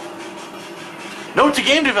 Note to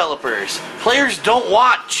game developers: players don't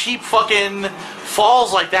want cheap fucking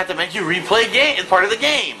falls like that make you replay game. It's part of the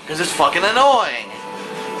game because it's fucking annoying.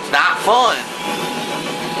 It's not fun.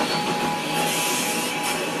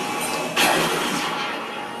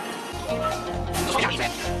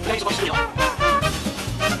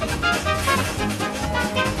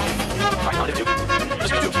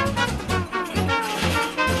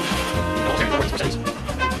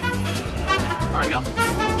 Alright, we go.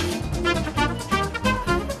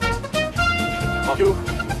 Fuck you.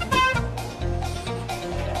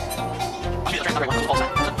 I'll be the transfer one of those false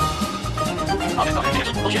signs. Okay,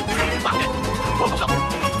 bullshit. Wow, okay. Whoa, close up.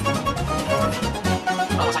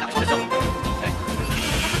 Oh, what's that? It's okay.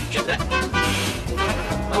 Shit, that.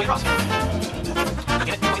 Oh, we cross. God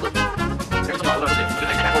damn it. There's some ball. What do I do? Good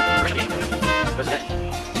thing backward. Rest of the game. Where's the dead?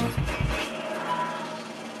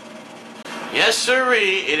 Yes,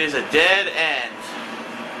 sirree. It is a dead end.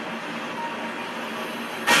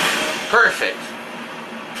 Perfect.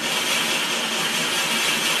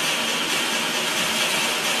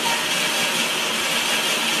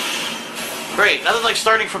 Great. Nothing like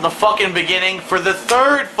starting from the fucking beginning for the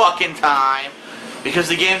third fucking time because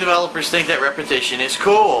the game developers think that repetition is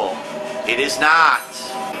cool. It is not.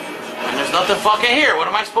 And there's nothing fucking here. What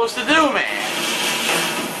am I supposed to do, man?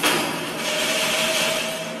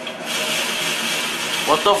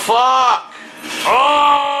 What the fuck?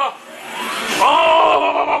 Oh!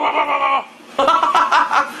 Oh!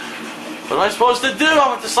 What am I supposed to do? I'm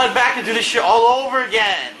going to slide back and do this shit all over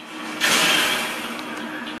again.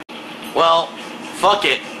 Well, fuck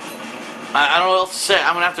it. I don't know what else to say.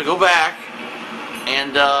 I'm going to have to go back.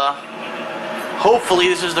 And, hopefully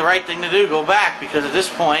this is the right thing to do. Go back. Because at this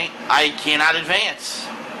point, I cannot advance.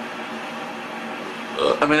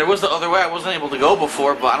 I mean, there was the other way I wasn't able to go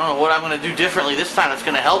before. But I don't know what I'm going to do differently this time that's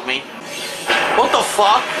going to help me. What the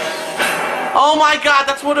fuck? Oh my god,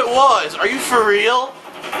 that's what it was. Are you for real?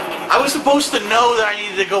 I was supposed to know that I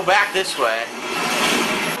needed to go back this way.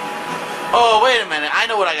 Oh, wait a minute. I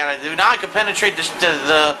know what I gotta do. Now I can penetrate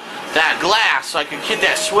that glass so I can hit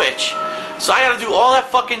that switch. So I gotta do all that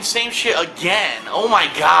fucking same shit again. Oh my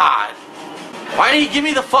god. Why did he give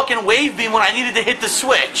me the fucking wave beam when I needed to hit the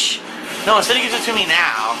switch? No, instead he gives it to me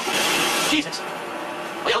now. Jesus.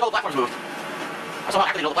 Oh yeah, look, all the platforms moved. I saw how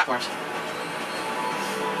activated all the platforms.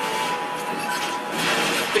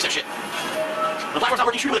 Fix that shit. The platform's not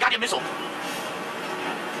working, shoot with a goddamn missile.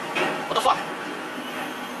 What the fuck?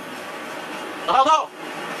 The hell no!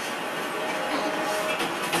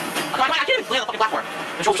 I can't even land on the fucking platform. The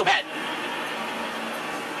controls are so bad.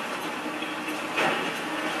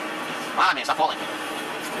 Come on, man, stop falling.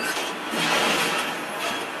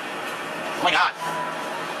 Oh my god.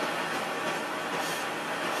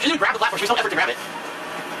 She didn't even grab the platform, she was no effort to grab it.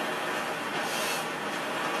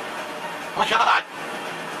 Oh my god.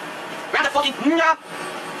 Grab that fucking...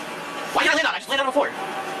 Why can't I land on it? I just landed on it before.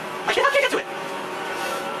 I can't get to it.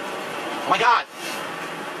 Oh my god.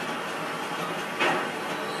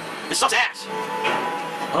 This sucks ass.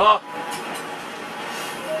 Oh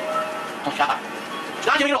my god. It's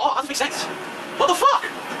not giving it all. How does it make sense? What the fuck?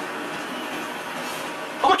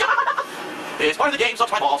 Oh my god. It's part of the game.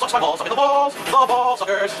 Sucks my balls. Sucks my balls. Suck in the balls. The ball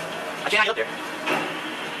suckers. I can't get up there.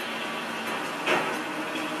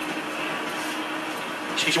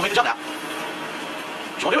 She won't make the jump now.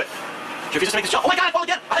 She won't do it. She refuses to make this jump. Oh my god, I fall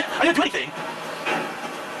again! I didn't do anything.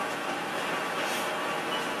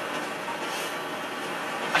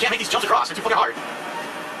 I can't make these jumps across. They're too fucking hard.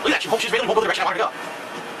 Look at that. She's really won't go the direction I want her to go.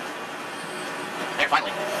 There,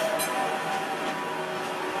 finally.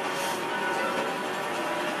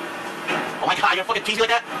 Oh my god, you're gonna fucking tease me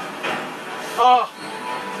like that? Oh.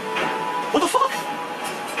 What the fuck?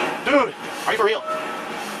 Dude, are you for real?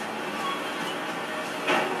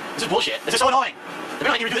 This is bullshit. This is so annoying. They're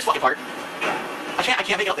gonna let me redo this fucking part. I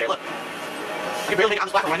can't make it up there, look. I can barely make it on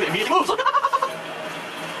this platform when it immediately moves, look. They're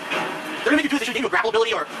gonna make you do this, they should give you a grapple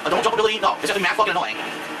ability or a double jump ability. No, it's just mad fucking annoying.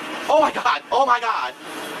 Oh my god, oh my god.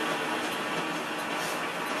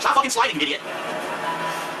 Stop fucking sliding, you idiot.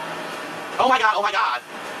 Oh my god, oh my god.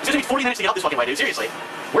 It's gonna take me 40 minutes to get up this fucking way, dude, seriously.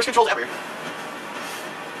 Worst controls ever.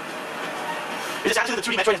 Is this actually the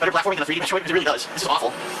 2D Metroid has better platforming than the 3D Metroid? Because it really does. This is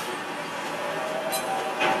awful.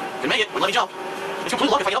 Can make it, wouldn't let me jump. It's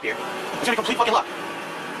complete luck if I get up here. It's gonna be complete fucking luck.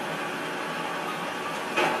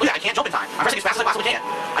 Look at that, I can't jump in time. I'm pressing as fast as I possibly can.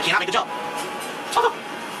 I cannot make the jump. I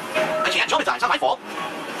can't jump in time, it's not my fault.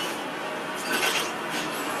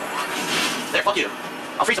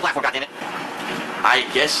 I'll freeze the platform, goddammit. I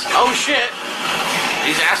guess. Oh shit!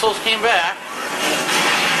 These assholes came back.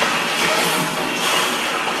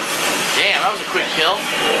 Damn, that was a quick kill.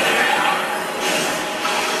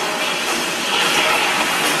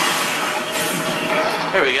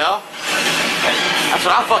 There we go. That's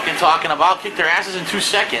what I'm fucking talking about. Kick their asses in 2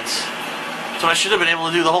 seconds. That's what I should have been able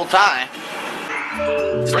to do the whole time.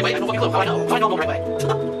 Is this the right way? I have no fucking clue. How I know? How I know I'm going the right way?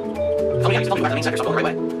 Tell me how you tell me about the main sector, so I'm going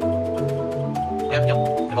the right way. Yep, yep.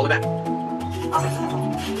 And all the way back.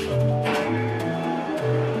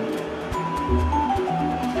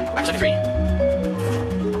 Back to sector 3.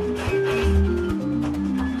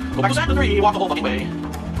 Go back to sector 3. Walk the whole fucking way.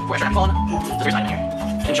 Before I start falling. There's a sign in here.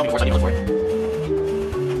 Didn't show me before, so I need to look for it.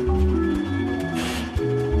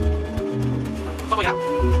 Fuck, wait, how?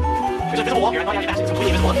 There's an invisible wall here. I know I have to pass it. It's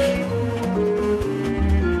completely invisible.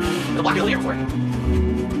 There's a block here before.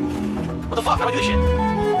 What the fuck? How do I do this shit?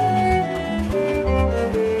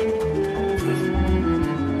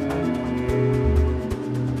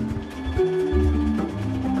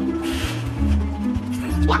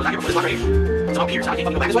 This block was out here before. This block right here. It's up here, so I can't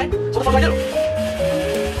fucking go back this way? So what the fuck do I do?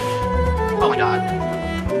 Oh my god.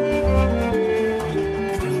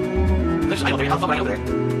 There's an idol there. How the fuck do I get over there?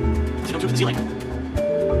 There's no tube to the ceiling.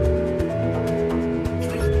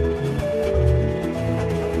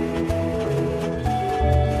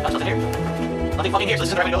 There's nothing here. Nothing fucking here, so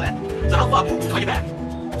this isn't the right way to go then. So how the fuck do I get back? I'm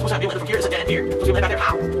supposed to have to be able to from here to the dead end here. I'm supposed to be able to head back there.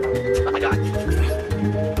 How? Oh my god.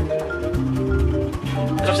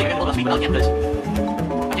 That's what I'm saying. I got a little speed, but not again, because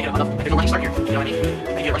I can't get enough. There's no running start here. You know what I mean? I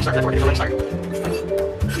can get a running start. That's where there's no running start.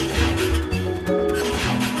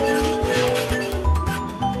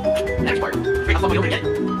 Next part. Wait, how the fuck are we over to get it?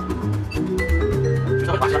 There's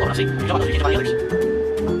no way to box it up, honestly. You know about those, you can't buy the others.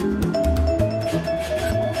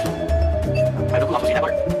 I have no clue how to see that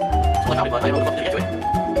part. It's only found it, but I don't know what to get to it.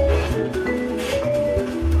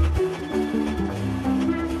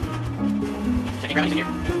 Can't grab anything here.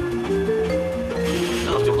 No,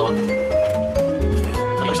 let's do a blow up. On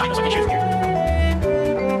the other side, no, so I can't shoot from here.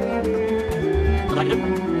 What do I do?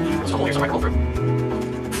 There's a hole here somewhere I can roll through.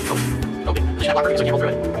 Oh, okay. There's a shot blocker, so I can't roll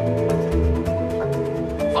through it.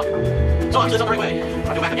 Fuck. So I'm still on the right way.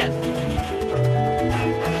 I'll go back again.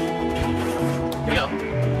 Here we go.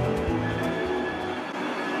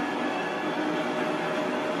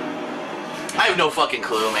 I have no fucking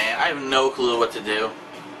clue, man. I have no clue what to do.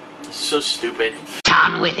 It's so stupid.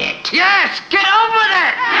 On with it. Yes, get on with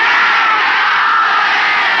it!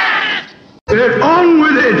 Get on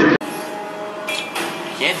with it!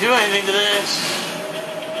 Can't do anything to this.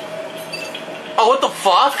 Oh, what the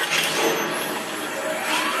fuck?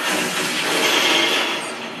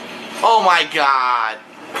 Oh my god.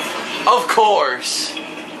 Of course.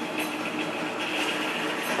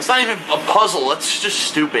 It's not even a puzzle. That's just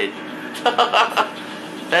stupid.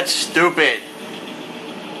 That's stupid.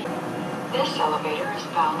 This elevator is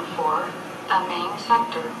bound for the main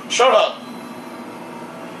sector. Shut up.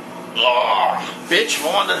 Ugh. Bitch, if I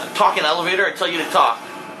want to talk in an elevator, I tell you to talk.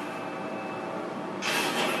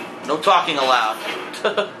 No talking allowed.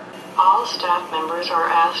 All staff members are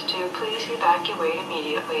asked to please evacuate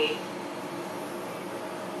immediately.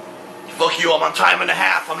 Fuck you, I'm on time and a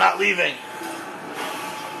half. I'm not leaving.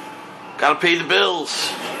 Gotta pay the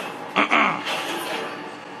bills.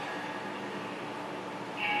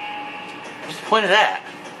 What's the point of that?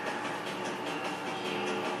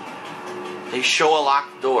 They show a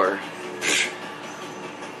locked door.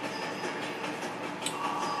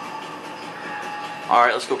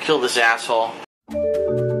 Alright, let's go kill this asshole.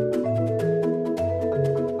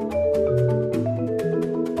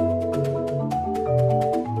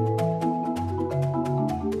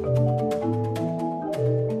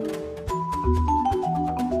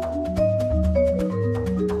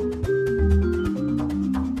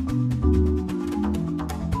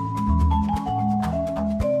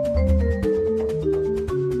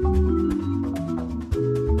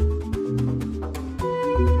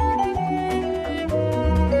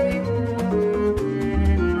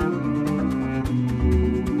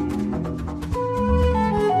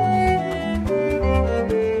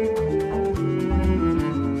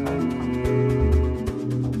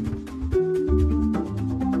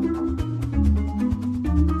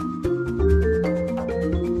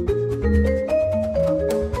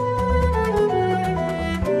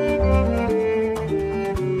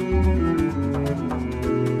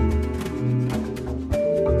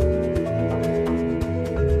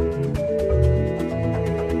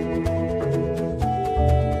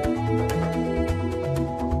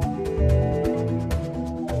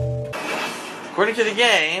 According to the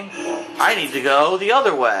game, I need to go the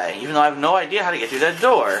other way, even though I have no idea how to get through that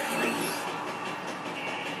door.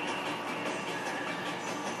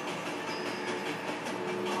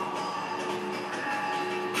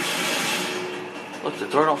 Look, the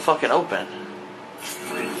door don't fucking open.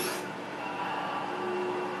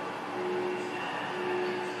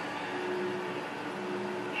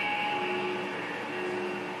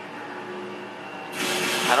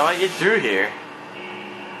 How do I get through here?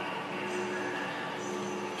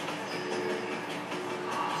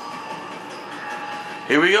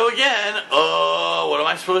 Here we go again. Oh, what am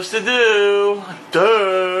I supposed to do?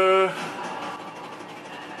 Duh.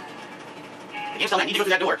 The game's telling me I need to go through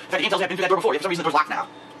that door. In fact, the game tells me I've been through that door before. For some reason, the door's locked now.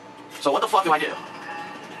 So what the fuck do I do?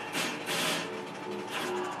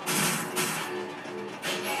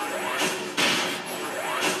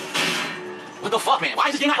 What the fuck, man? Why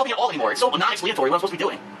is this game not helping at all anymore? It's so non-explanatory what I'm supposed to be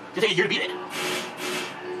doing. It's gonna take a year to beat it.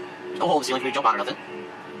 There's no hole in the ceiling for me to jump on or nothing.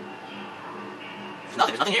 There's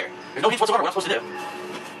nothing. There's nothing here. There's no hints whatsoever what I'm supposed to do.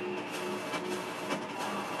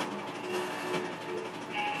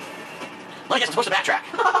 Well, I guess I'm supposed to backtrack.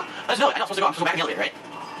 I just know it. I know I'm supposed to go. I'm supposed to go back in the elevator, right?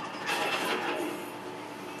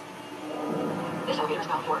 This elevator is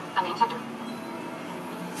bound for a main sector.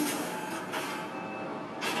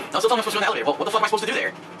 No, still telling me I'm supposed to go in the elevator. Well, what the fuck am I supposed to do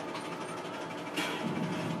there?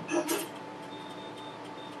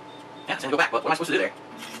 Yeah, it's gonna go back, but what am I supposed to do there?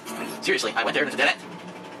 Seriously, I went there and it's a dead end.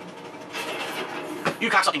 You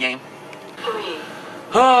cocksucking game. 3.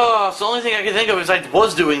 Oh, so the only thing I can think of is I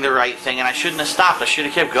was doing the right thing and I shouldn't have stopped. I should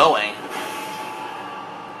have kept going.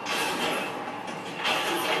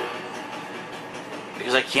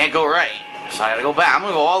 Because I can't go right. So I gotta go back. I'm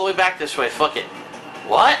gonna go all the way back this way. Fuck it.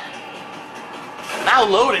 What? Now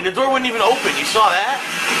loading. The door wouldn't even open. You saw that?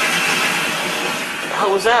 What the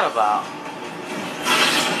hell was that about?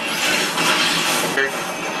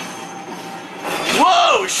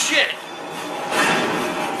 Whoa, shit!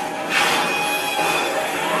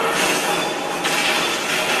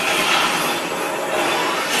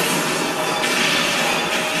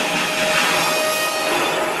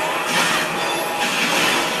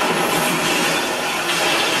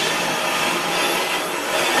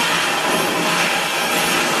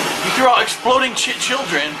 You threw out exploding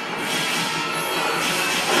children.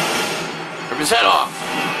 Rip his head off.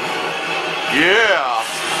 Yeah.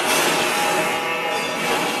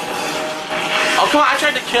 Oh, come on, I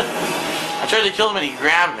tried to kill him and he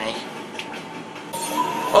grabbed me.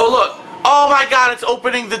 Oh, look. Oh my god, it's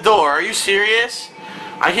opening the door. Are you serious?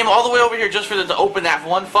 I came all the way over here just for them to open that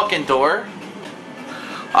one fucking door.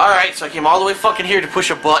 Alright, so I came all the way fucking here to push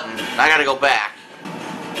a button. I gotta go back.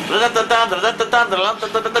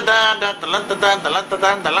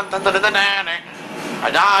 I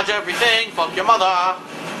dodge everything, fuck your mother.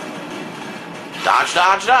 Dodge,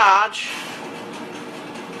 dodge, dodge.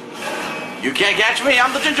 You can't catch me,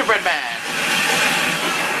 I'm the gingerbread man.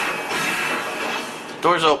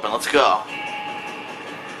 Door's open, let's go.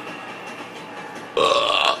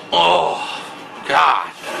 Oh, God.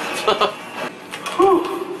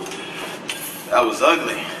 That was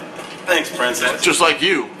ugly. Thanks, princess. Just like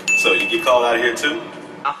you. So you get called out of here too?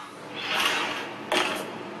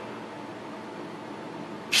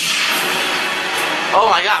 Oh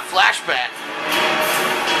my god, flashback.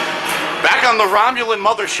 Back on the Romulan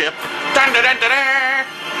mothership. Dun, dun, dun, dun, dun.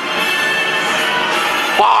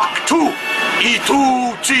 Bach 2.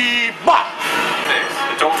 E2G-Bach.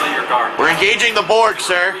 Don't let your guard. We're engaging the Borg,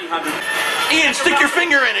 sir. Ian, stick your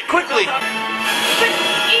finger in it, quickly. But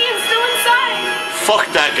Ian's still inside. Fuck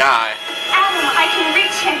that guy. Adam, I can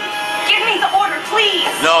reach him. Give me the order, please.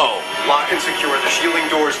 No. Lock and secure the shielding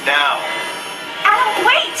doors now. Adam,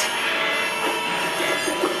 wait!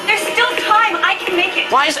 There's still time. I can make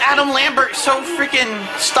it. Why is Adam Lambert so freaking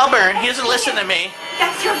stubborn? He doesn't listen to me.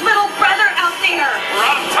 That's your little brother out there. We're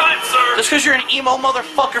out of time, sir. Just because you're an emo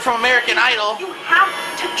motherfucker from American Idol. You have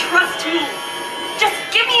to trust me. Just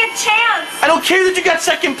give me a chance. I don't care that you got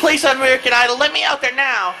second place on American Idol. Let me out there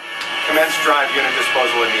now. Commence drive unit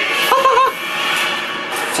disposal immediately.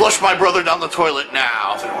 Flush my brother down the toilet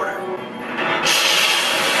now. That's an order.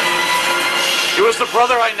 He was the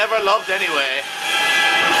brother I never loved anyway.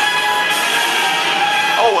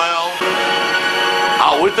 Oh well.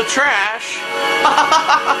 Out with the trash.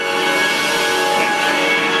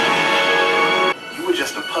 You were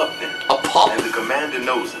just a pup then. A pup? And the commander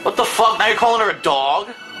knows it. What the fuck? Now you're calling her a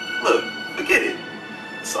dog? Look, forget it.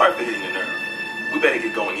 Sorry for hitting your nerve. We better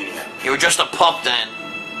get going anyhow. You were just a pup then.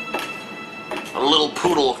 A little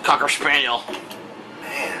poodle cocker spaniel.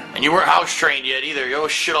 Man. And you weren't house trained yet either. You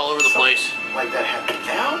always shit all over the place. Like that happened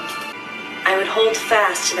now? I would hold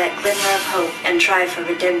fast to that glimmer of hope and try for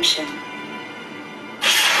redemption.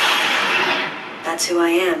 That's who I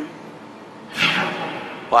am.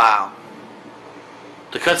 Wow.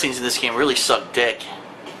 The cutscenes in this game really suck dick.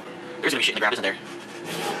 There's gonna be shit in the ground, isn't there?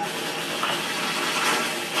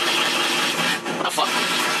 What the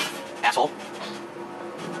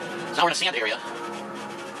now we're in a sand area.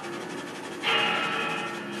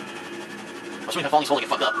 I'm assuming if all these holes get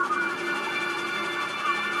fucked up.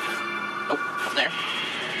 Nope, nothing there.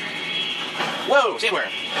 Whoa, sandworm!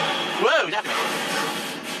 Whoa, he's after me.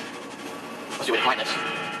 Let's see a way to climb this.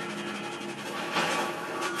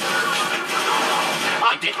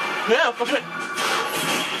 Ah, you dick! No, don't do it!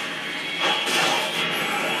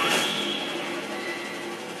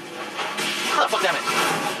 How the fuck damn it?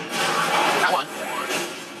 Got one.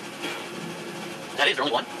 That is there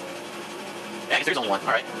only one? Yeah, I guess there's only one.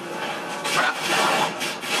 Alright. Run out.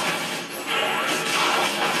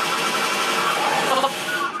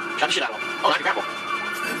 Shot the shit out of him. Oh, now I can grapple.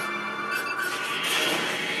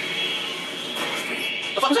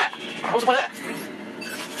 The fuck was that? What was the point of that?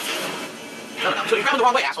 No. So you're grabbing the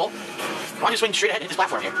wrong way, asshole. Why don't you swing straight ahead and hit this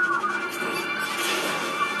platform here?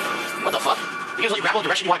 What the fuck? You guys let you grapple in the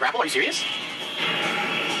direction you want to grapple? Are you serious?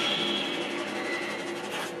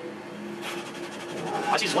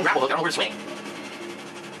 I see this one grapple hook. I don't know where to swing.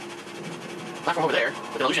 Platform over there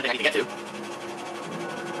with an illusion thing I need to get to.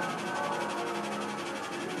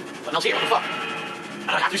 Nothing else here. What the fuck? I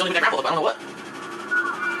have to do something with that grapple hook, but I don't know what.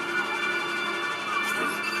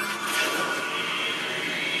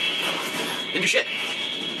 Didn't do shit.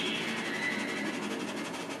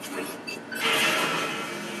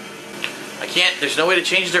 I can't. There's no way to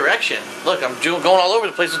change direction. Look, I'm going all over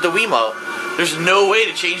the place with the Wiimote. There's no way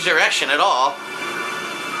to change direction at all.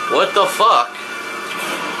 What the fuck?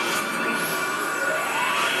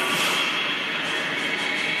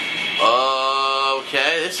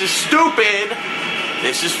 Okay, this is stupid.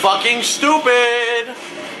 This is fucking stupid.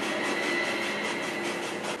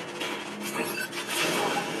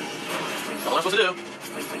 That's what I'm supposed to do.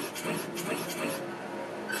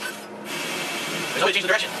 There's no way to change the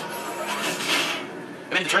direction.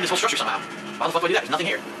 I meant to turn this whole structure somehow. How the fuck do I do that? There's nothing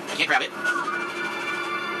here. I can't grab it.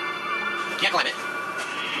 Can't climb it.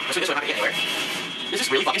 Let's go this way, I'm not gonna get anywhere. This is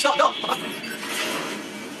really fucking dumb.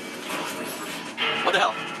 What the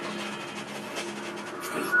hell?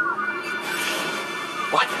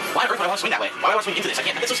 Why? Why on earth would I want to swing that way? Why would I want to swing into this? I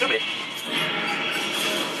can't. That's so stupid.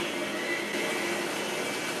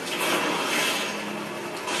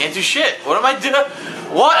 Can't do shit. What am I doing?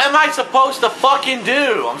 What am I supposed to fucking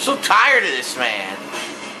do? I'm so tired of this, man.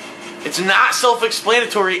 It's not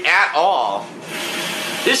self-explanatory at all.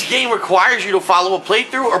 This game requires you to follow a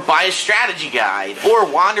playthrough or buy a strategy guide or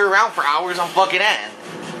wander around for hours on fucking end.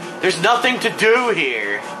 There's nothing to do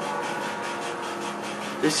here.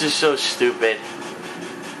 This is so stupid.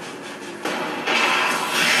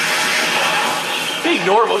 You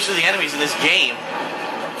ignore most of the enemies in this game.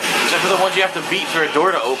 Except for the ones you have to beat for a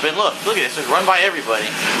door to open. Look at this. It's run by everybody.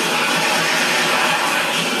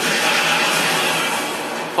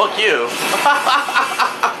 Fuck you.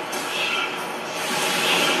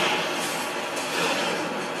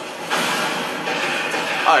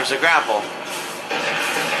 Oh, there's a grapple.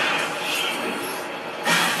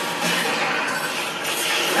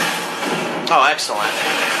 Oh, excellent.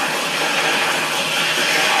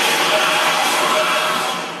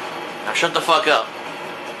 Now shut the fuck up.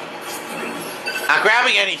 Not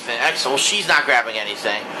grabbing anything. Excellent. Well, she's not grabbing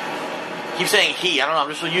anything. Keep saying he. I don't know. I'm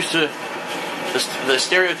just so used to the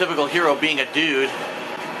stereotypical hero being a dude.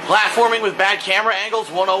 Platforming with bad camera angles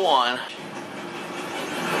 101.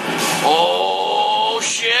 Oh,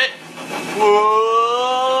 shit. Whoa.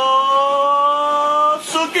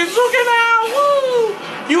 Suck it now.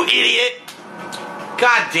 Woo. You idiot.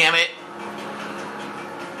 God damn it.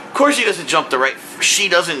 Of course she doesn't jump the right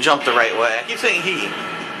way. I keep saying he.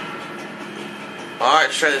 Alright,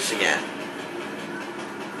 let's try this again.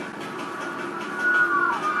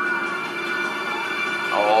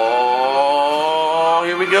 Oh,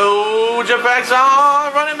 here we go. Jetpack's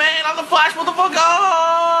on. Running man on the flash, motherfucker.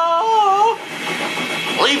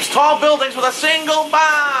 Leaps tall buildings with a single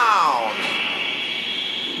bound.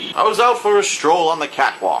 I was out for a stroll on the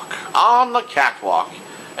catwalk.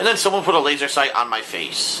 And then someone put a laser sight on my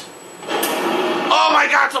face. Oh my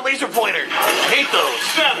god, it's a laser pointer. I hate those.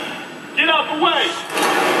 7, get out the way.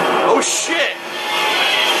 Oh shit.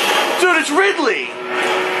 Dude, it's Ridley.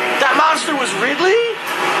 That monster was Ridley?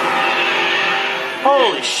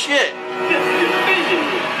 Holy shit.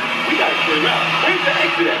 We gotta clear him out. Where's the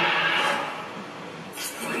exit at?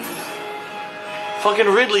 Fucking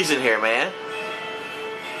Ridley's in here, man.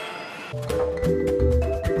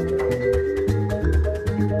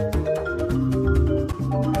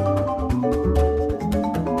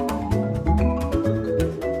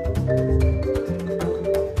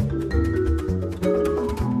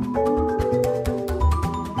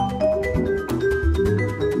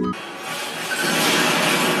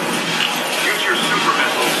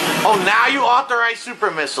 Oh, now you authorize super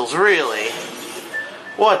missiles, really?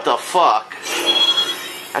 What the fuck?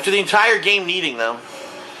 After the entire game needing them.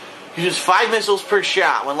 Uses 5 missiles per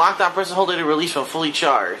shot. When locked on, press and hold it to release when fully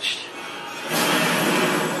charged.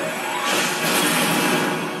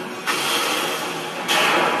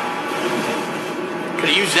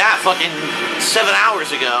 Could've used that fucking 7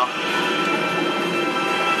 hours ago.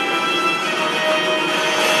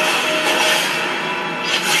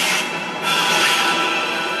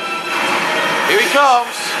 Here he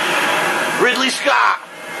comes. Ridley Scott.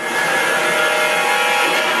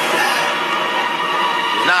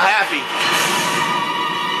 He's not happy.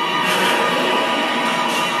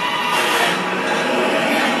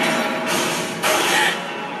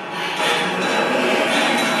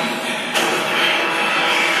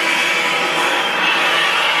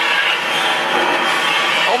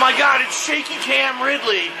 Oh my God, it's Shaky Cam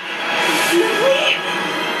Ridley.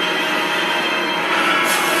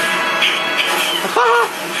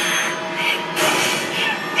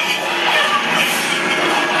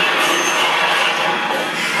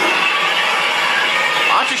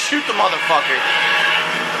 Why don't you shoot the motherfucker?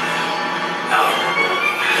 No.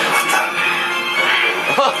 What the?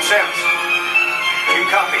 Samus. You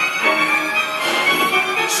copy?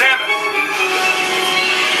 Samus.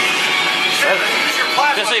 Samus, use your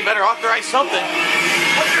plasma. Just say you better authorize something.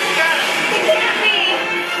 What's your status? It can't be.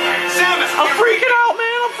 Samus, I'm freaking out,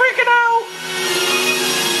 man. I'm freaking out.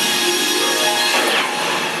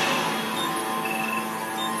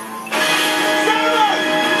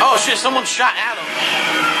 Oh shit, someone shot Adam.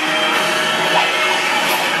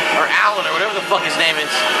 Or Alan, or whatever the fuck his name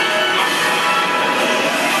is.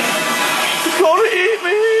 He's gonna eat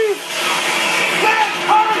me!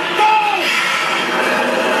 let her go!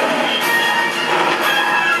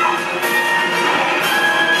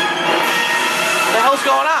 What the hell's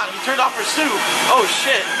going on? He turned off her suit. Oh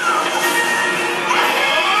shit.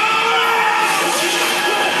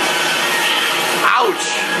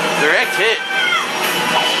 Ouch. Direct hit.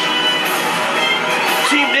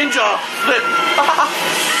 Team Ninja flip.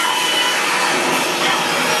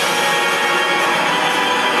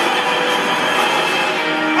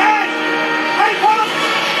 Hey, Pop!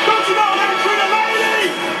 Don't you know how to treat a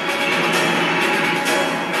lady?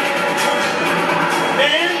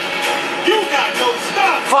 Man, you got no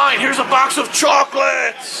stuff! Fine, here's a box of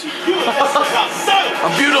chocolates. A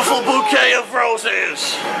beautiful bouquet of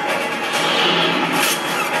roses.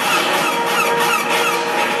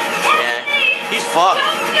 Yeah, he's fucked.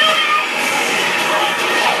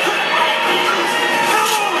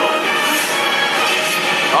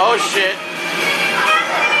 Oh shit.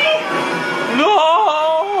 No!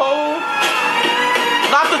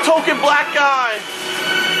 Not the token black guy.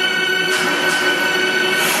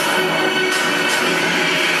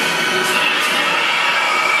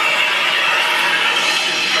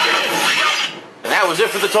 And that was it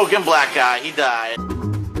for the token black guy. He died.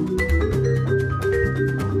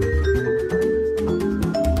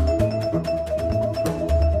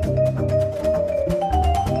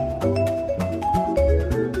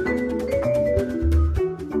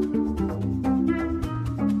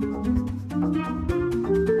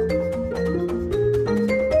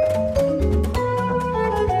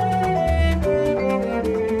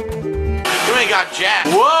 Got jacked.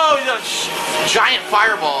 Whoa, he's got a giant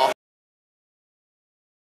fireball.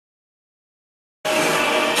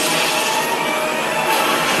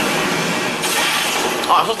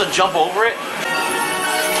 Oh, I'm supposed to jump over it?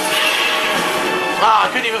 Oh, I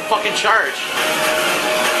couldn't even fucking charge.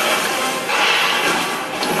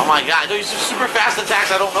 Oh my god, these super fast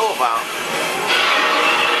attacks I don't know about.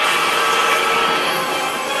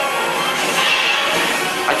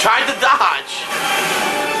 I tried to dodge.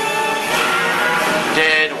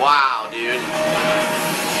 Dead. Wow, dude.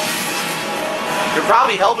 It'd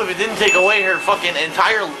probably help if it didn't take away her fucking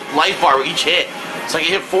entire life bar with each hit. It's like I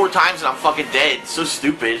hit 4 times and I'm fucking dead. It's so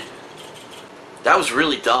stupid. That was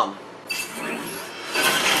really dumb.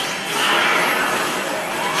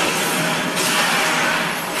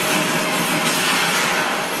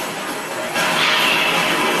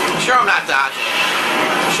 Sure I'm not dodging.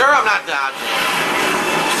 Sure I'm not dodging.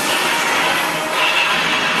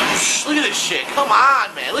 Look at this shit. Come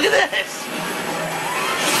on, man. Look at this.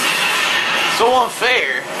 So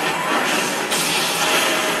unfair.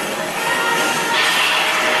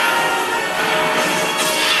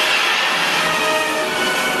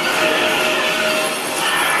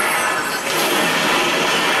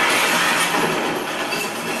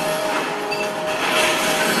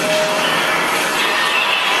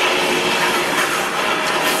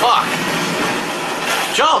 Fuck.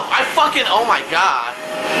 Jump. I fucking... Oh my god.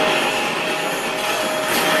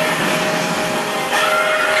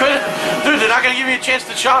 Dude, they're not gonna give me a chance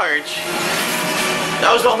to charge.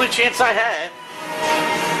 That was the only chance I had.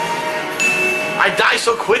 I die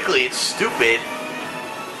so quickly, it's stupid.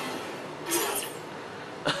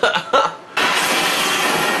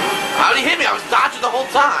 How'd he hit me? I was dodging the whole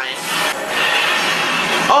time.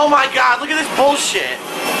 Oh my god, look at this bullshit.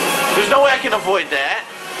 There's no way I can avoid that.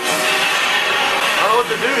 I don't know what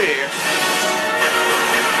to do here.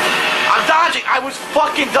 I'm dodging. I was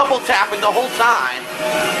fucking double tapping the whole time.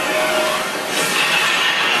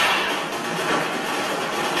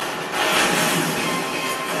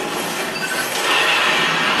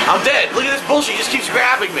 I'm dead. Look at this bullshit. He just keeps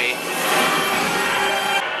grabbing me.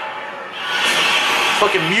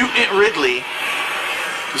 Fucking mutant Ridley.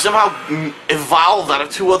 He somehow evolved out of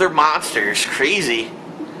 2 other monsters. Crazy.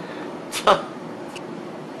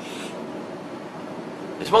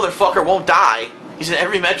 This motherfucker won't die. He's in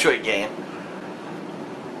every Metroid game.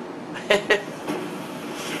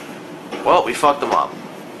 Well, we fucked him up.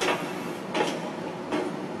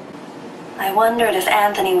 I wondered if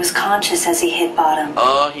Anthony was conscious as he hit bottom.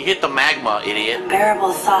 He hit the magma, idiot.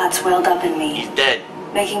 Unbearable thoughts welled up in me. He's dead.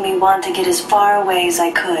 Making me want to get as far away as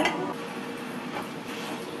I could.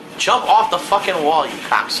 Jump off the fucking wall, you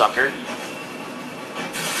cocksucker.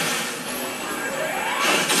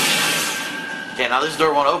 Okay, now this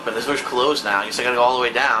door won't open. This door's closed now. I guess I gotta go all the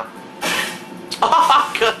way down.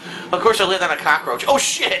 Of course I landed on a cockroach. Oh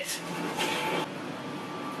shit!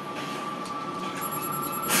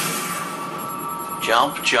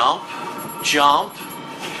 Jump, jump, jump.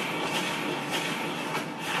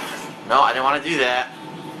 No, I didn't want to do that.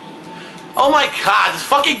 Oh my god, this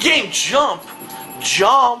fucking game! Jump!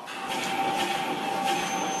 Jump!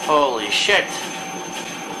 Holy shit.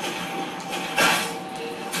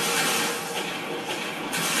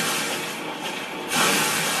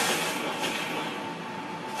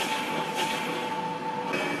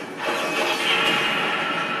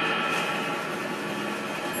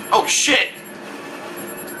 Oh shit!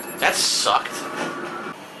 That sucked.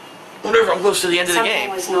 I wonder if I'm close to the end of the game.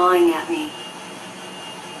 Something was gnawing at me.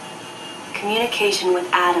 Communication with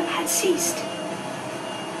Adam had ceased.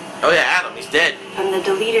 Oh yeah, Adam, he's dead. From the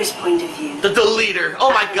deleter's point of view. The deleter!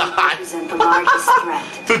 Oh my god! Represent the largest threat.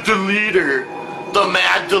 The deleter! The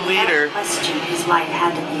mad deleter! Without question, his life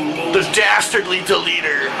had to be in danger. The dastardly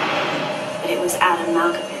deleter! But it was Adam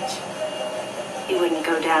Malkovich. He wouldn't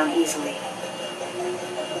go down easily.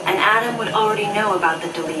 And Adam would already know about the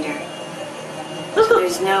deleter. So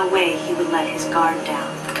there's no way he would let his guard down.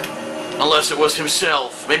 Unless it was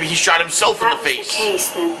himself. Maybe he shot himself in the face. If that was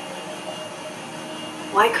the case, then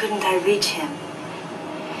why couldn't I reach him?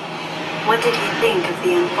 What did he think of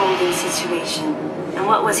the unfolding situation? And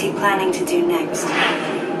what was he planning to do next?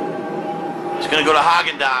 He's gonna go to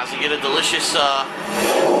Haagen-Dazs and get a delicious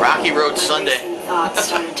Rocky Road sundae. Thoughts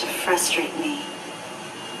started to frustrate me.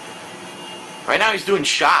 Right now he's doing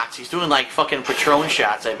shots. He's doing like fucking Patron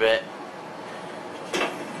shots, I bet.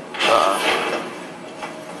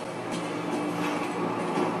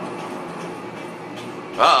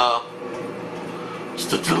 Uh-oh. It's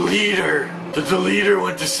the deleter. The deleter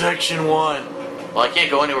went to section 1. Well, I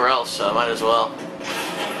can't go anywhere else, so I might as well.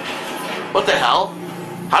 What the hell?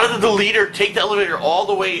 How did the deleter take the elevator all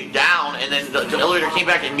the way down and then the elevator came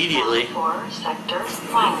back immediately? Sector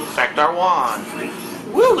 1. Sector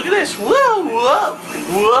 1. Woo, look at this. Whoa, whoa,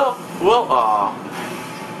 whoa, whoa. Aw.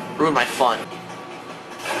 Ruined my fun.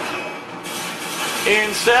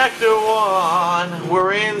 In Sector 1.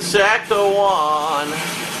 We're in Sector 1.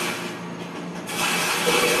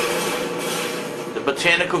 The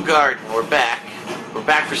Botanical Garden. We're back. We're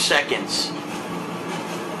back for seconds.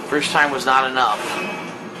 First time was not enough.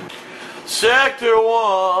 Sector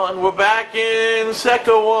 1. We're back in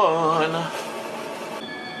Sector 1.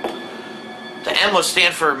 The M must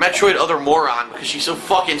stand for Metroid Other Moron because she's so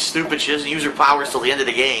fucking stupid she doesn't use her powers till the end of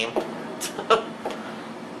the game.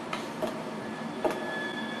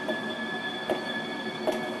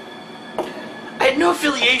 I had no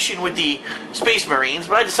affiliation with the Space Marines,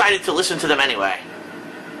 but I decided to listen to them anyway.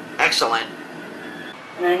 Excellent.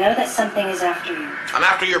 And I know that something is after you. I'm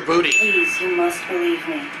after your booty. Please, you must believe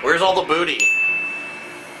me. Where's all the booty?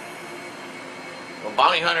 A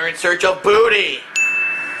bounty hunter in search of booty.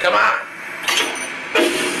 Come on.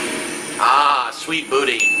 Ah, sweet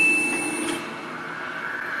booty.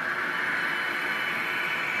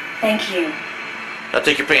 Thank you. Now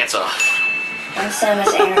take your pants off. I'm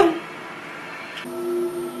Samus Aran.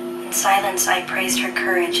 In silence, I praised her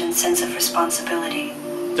courage and sense of responsibility.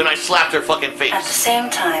 Then I slapped her fucking face. At the same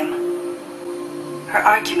time, her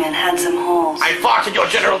argument had some holes. I fought in your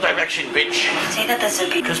general direction, bitch. Say that the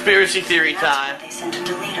Zabi... Conspiracy theory time. They sent a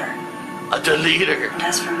deleter. A deleter. And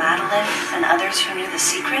as for Madeline and others who knew the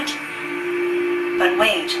secret? But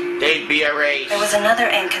wait. They'd be erased. There was another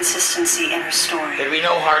inconsistency in her story. There'd be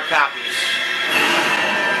no hard copies.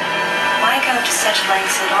 Why go to such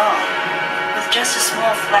lengths at all? With just a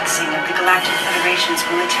small flexing of the Galactic Federation's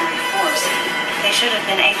military force, they should have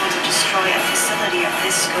been able to destroy a facility of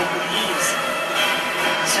this scope with ease.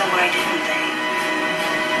 So why didn't they?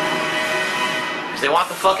 Because they want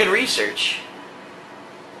the fucking research.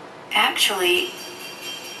 Actually,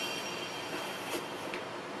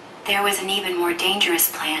 there was an even more dangerous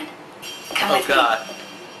plan. Come with God. me.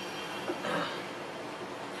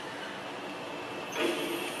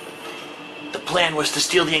 The plan was to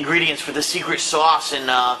steal the ingredients for the secret sauce in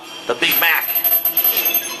the Big Mac.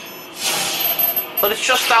 But it's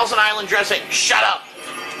just Thousand Island dressing. Shut up!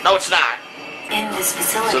 No, it's not. In this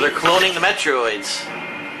facility. So they're cloning the Metroids.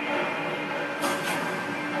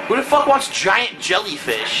 Who the fuck wants giant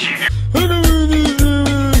jellyfish? Your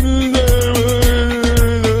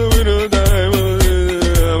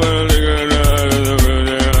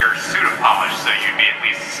suit of polish, so you'd be at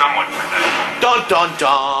least somewhat presentable. Dun dun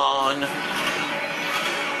dun!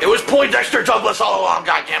 It was Poindexter Douglas all along,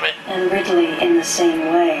 goddammit! And Ridley in the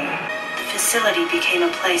same way. The facility became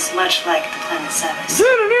a place much like the Planet Sevis.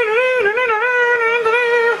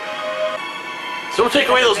 So don't take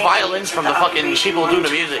away those violins from the fucking people doing the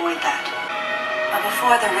music. But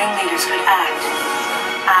before the ringleaders could act,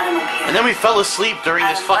 Adam appeared. And then we fell asleep during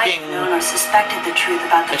this fucking known or suspected the truth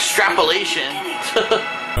about the extrapolation.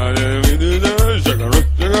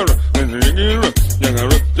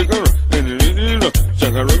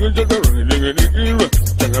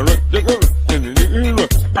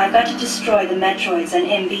 I've got to destroy the Metroids and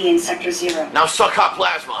MB in Sector 0. Now suck hot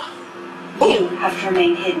plasma. You have to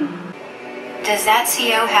remain hidden. Does that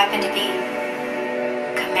CO happen to be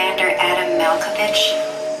Commander Adam Malkovich?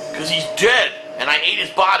 Because he's dead, and I ate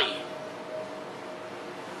his body.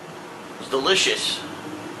 It was delicious.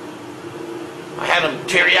 I had him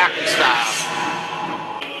teriyaki style.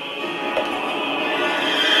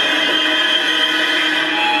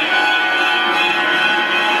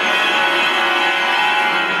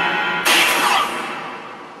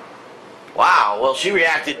 Wow, well, she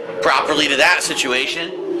reacted properly to that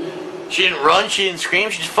situation. She didn't run, she didn't scream,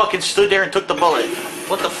 she just fucking stood there and took the bullet.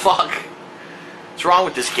 What the fuck? What's wrong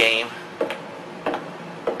with this game?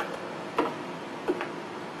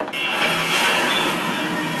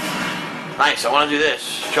 Nice, I want to do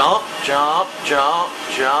this. Jump, jump, jump,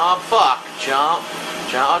 jump, fuck, jump,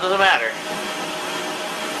 jump, doesn't matter.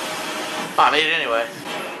 Oh, I made it anyway.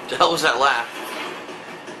 What the hell was that laugh?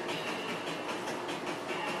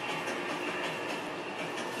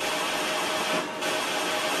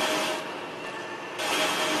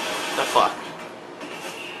 The fuck?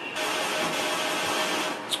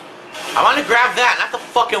 I want to grab that, not the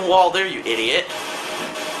fucking wall there, you idiot.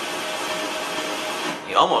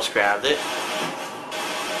 You almost grabbed it.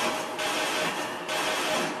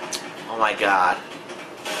 Oh my god.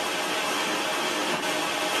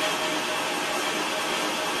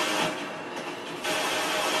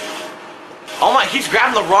 Oh my, he's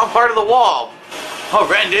grabbing the wrong part of the wall.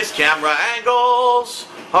 Horrendous camera angles.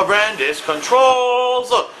 Horrendous controls.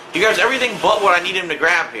 Look, he grabs everything but what I need him to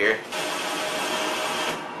grab here.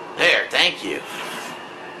 There, thank you.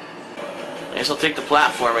 I guess I'll take the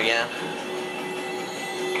platform again.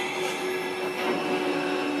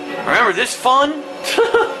 Remember this fun?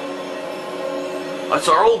 That's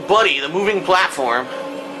our old buddy, the moving platform.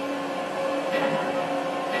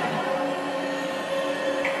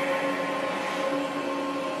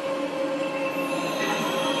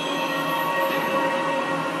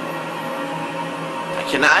 I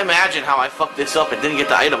cannot imagine how I fucked this up and didn't get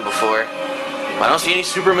the item before. I don't see any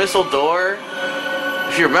super missile door.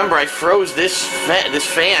 If you remember, I froze this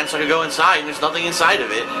fan so I could go inside, and there's nothing inside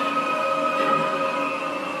of it.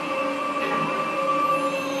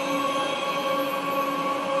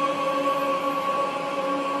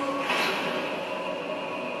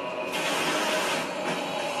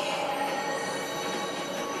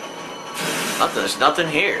 There's nothing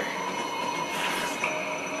here.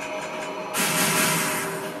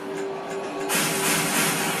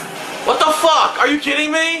 What the fuck? Are you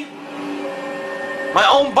kidding me? My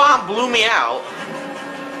own bomb blew me out.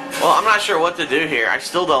 Well, I'm not sure what to do here. I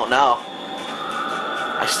still don't know.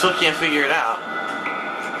 I still can't figure it out.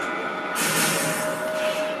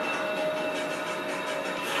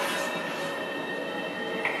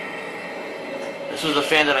 This was the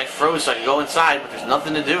fan that I froze so I could go inside, but there's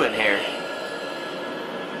nothing to do in here.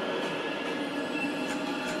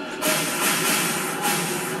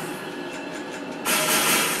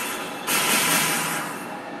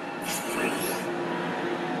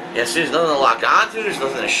 Yes, there's nothing to lock onto, there's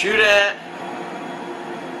nothing to shoot at.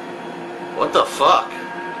 What the fuck?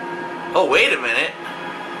 Oh, wait a minute.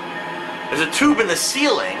 There's a tube in the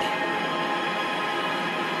ceiling.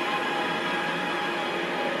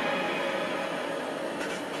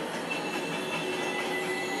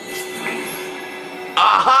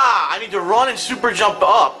 Aha! I need to run and super jump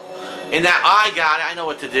up. And that, I got it. I know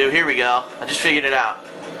what to do. Here we go. I just figured it out.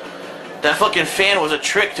 That fucking fan was a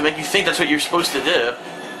trick to make you think that's what you're supposed to do.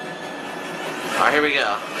 Alright, here we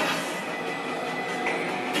go.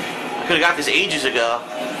 I could have got this ages ago.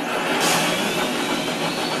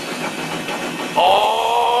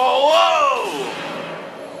 Oh, whoa!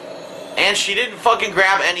 And she didn't fucking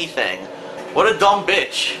grab anything. What a dumb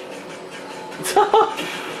bitch. Let's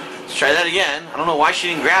try that again. I don't know why she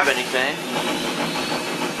didn't grab anything.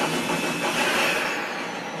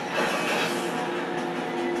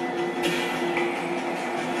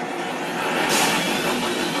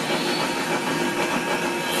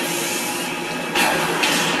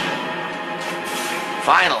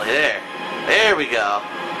 Finally, there. There we go.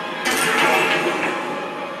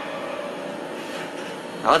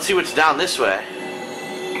 Now let's see what's down this way.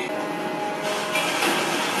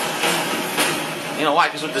 You know why?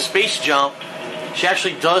 Because with the space jump, she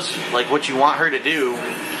actually does like what you want her to do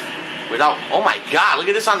without... Oh my god, look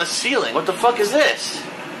at this on the ceiling. What the fuck is this?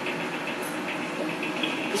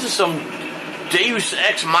 This is some Deus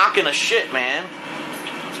Ex Machina shit, man.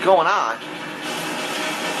 What's going on?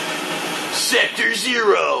 Sector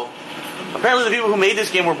 0. Apparently the people who made this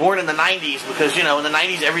game were born in the 90s because, you know, in the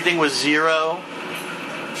 90s everything was 0.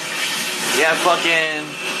 You had fucking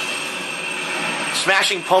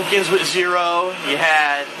Smashing Pumpkins with 0. You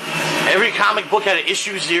had... Every comic book had an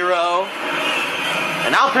issue 0.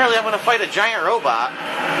 And now apparently I'm going to fight a giant robot.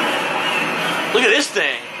 Look at this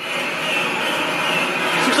thing.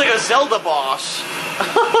 Looks like a Zelda boss.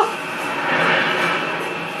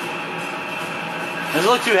 Doesn't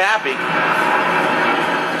look too happy.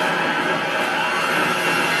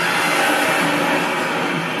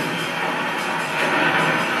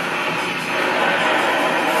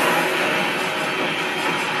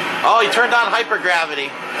 Oh, he turned on hypergravity.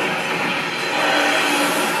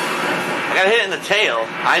 I got hit in the tail.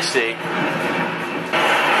 I see.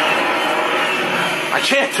 I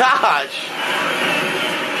can't dodge.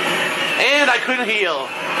 And I couldn't heal.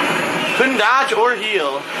 Couldn't dodge or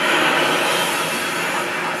heal.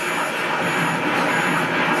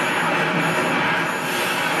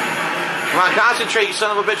 Come on, concentrate, you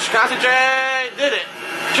son of a bitch. Concentrate! Did it.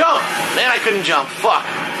 Jump! Man, I couldn't jump. Fuck.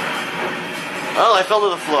 Well, I fell to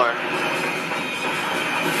the floor.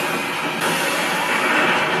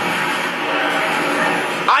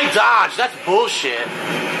 I dodged. That's bullshit.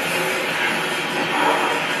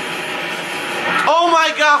 Oh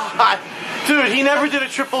my god! Dude, he never did a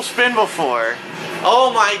triple spin before.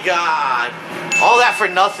 Oh my god. All that for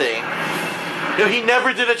nothing. Yo, he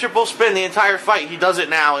never did a triple spin the entire fight. He does it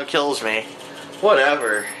now and kills me.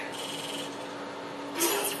 Whatever.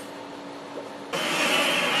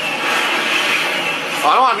 Oh,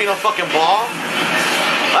 I don't want to be no fucking ball.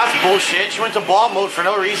 That's bullshit. She went to ball mode for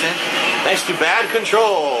no reason. Thanks to bad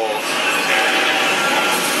controls.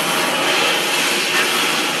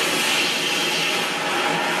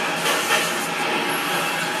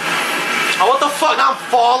 Oh, what the fuck? I'm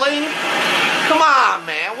falling? Come on,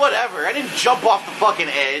 man. Whatever. I didn't jump off the fucking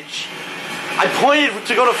edge. I pointed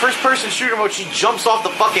to go to first-person shooter mode. She jumps off the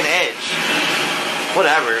fucking edge.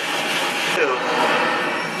 Whatever. Ew.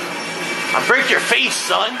 I break your face,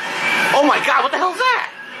 son. Oh my god, what the hell is that?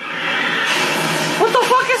 What the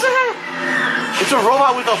fuck is that? It's a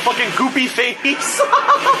robot with a fucking goopy face. It's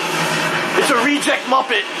a reject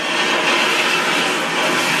Muppet.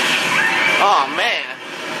 Oh man.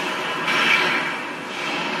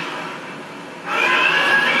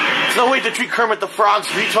 There's no way to treat Kermit the Frog's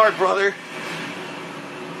retard brother.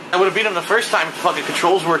 I would have beat him the first time if the fucking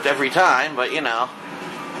controls worked every time, but you know.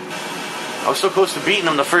 I was so close to beating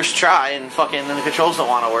him the first try, and fucking then the controls don't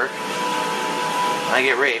want to work. And I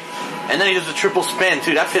get raped. And then he does the triple spin,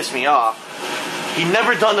 too. That pissed me off. He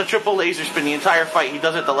never done the triple laser spin the entire fight. He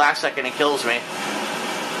does it the last second and kills me.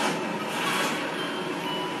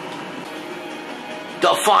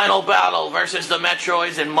 The final battle versus the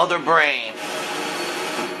Metroids and Mother Brain.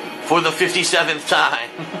 For the 57th time.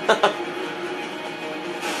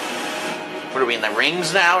 What are we, in the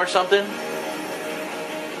rings now or something?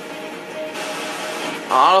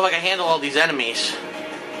 I don't know if I can handle all these enemies.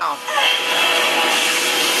 Oh.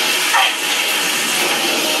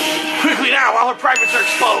 Quickly now, while her privates are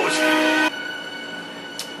exposed!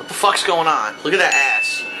 What the fuck's going on? Look at that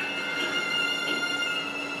ass.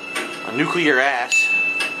 A nuclear ass.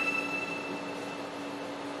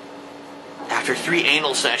 After 3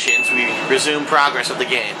 anal sessions, we resume progress of the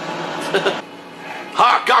game.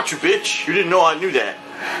 Ha! Got you, bitch! You didn't know I knew that.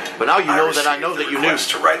 But now you know that I know that you knew. I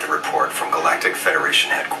received the request to write the report from Galactic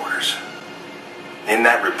Federation headquarters. In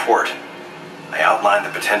that report, I outlined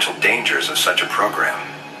the potential dangers of such a program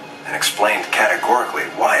and explained categorically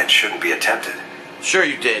why it shouldn't be attempted. Sure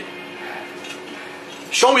you did.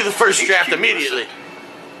 Show me the first draft immediately.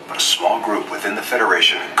 But a small group within the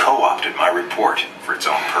Federation co-opted my report for its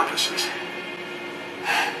own purposes.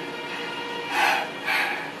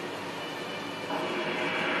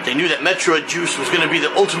 They knew that Metroid juice was going to be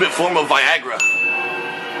the ultimate form of Viagra.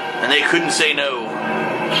 And they couldn't say no.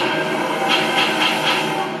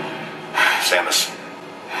 Samus,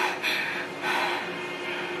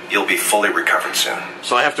 you'll be fully recovered soon.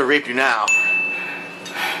 So I have to rape you now.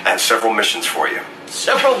 And several missions for you.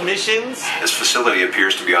 Several missions? This facility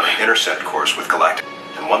appears to be on an intercept course with Galactic.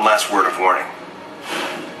 And one last word of warning.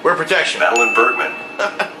 We're protection. Madeline Bergman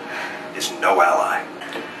is no ally.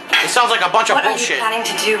 It sounds like a bunch of bullshit. What are you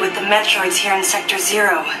planning to do with the Metroids here in Sector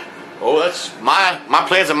 0? Oh, that's my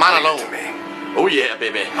plans and mine alone. To me. Oh yeah,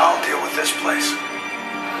 baby. I'll deal with this place.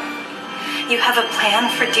 You have a plan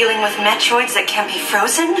for dealing with Metroids that can't be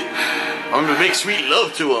frozen? I'm gonna make sweet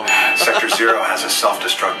love to them. Sector 0 has a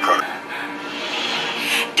self-destruct protocol.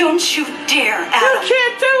 Don't you dare, Adam. You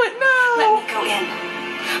can't do it, no! Let me go in.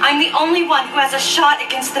 I'm the only one who has a shot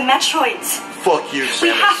against the Metroids. Fuck you, Samus. We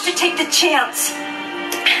have to take the chance.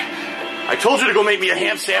 I told you to go make me a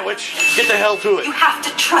ham sandwich. Get the hell to it. You have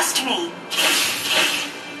to trust me.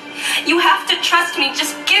 You have to trust me.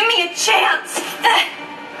 Just give me a chance.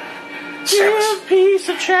 Samus, give a piece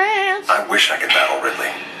of chance. I wish I could battle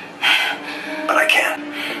Ridley. But I can't.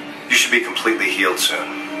 You should be completely healed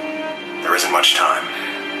soon. There isn't much time.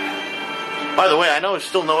 By the way, I know there's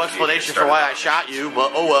still no explanation for why I shot you,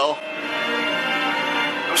 but oh well.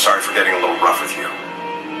 I'm sorry for getting a little rough with you.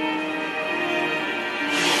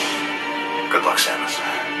 Good luck, Samus.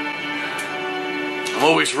 I'm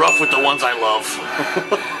always rough with the ones I love.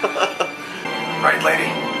 Right,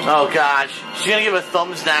 lady? Oh gosh. She's gonna give a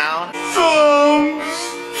thumbs down. Thumbs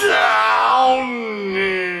down,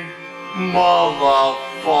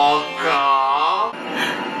 motherfucker.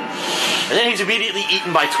 And then he's immediately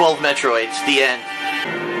eaten by 12 Metroids. The end.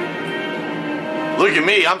 Look at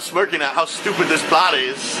me, I'm smirking at how stupid this plot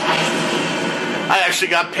is. I actually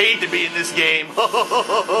got paid to be in this game.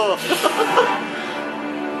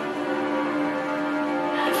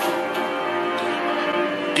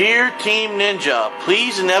 Dear Team Ninja,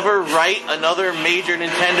 please never write another major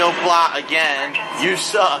Nintendo plot again. You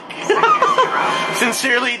suck.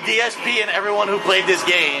 Sincerely, DSP and everyone who played this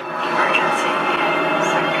game.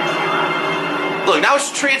 Look, now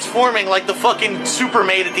it's transforming like the fucking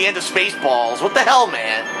Supermaid at the end of Spaceballs. What the hell,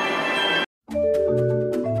 man?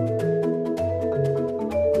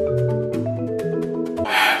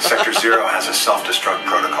 Sector 0 has a self-destruct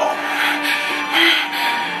protocol.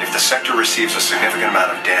 If the sector receives a significant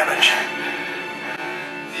amount of damage,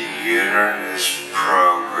 the unit is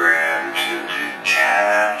programmed to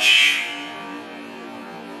detach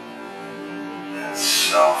and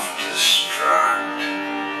self-destruct.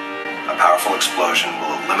 A powerful explosion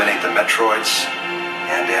will eliminate the Metroids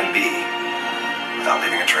and MB without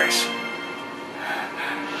leaving a trace.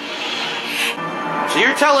 So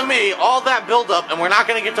you're telling me all that buildup and we're not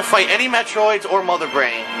going to get to fight any Metroids or Mother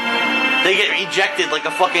Brain? They get ejected like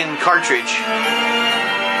a fucking cartridge.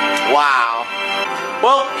 Wow.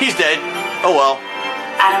 Well, he's dead. Oh well.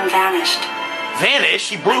 Adam vanished. Vanished?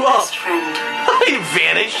 He blew My up. best friend. He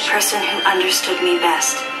vanished. The person who understood me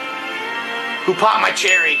best. Who popped my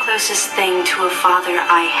cherry. Closest thing to a father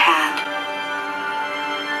I had.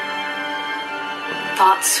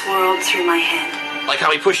 Thoughts swirled through my head. Like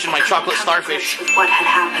how he pushed in my chocolate starfish. With what had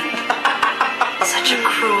happened. Such a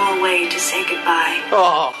cruel way to say goodbye.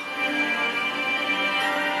 Oh.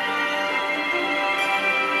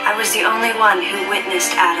 I was the only one who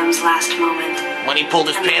witnessed Adam's last moment. When he pulled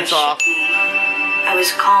his pants off. I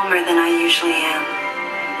was calmer than I usually am.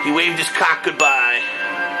 He waved his cock goodbye.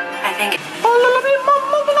 I think...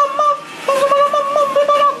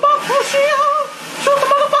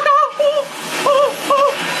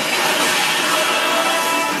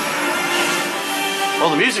 Well,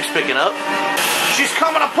 the music's picking up. She's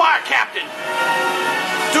coming apart, Captain!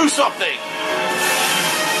 Do something!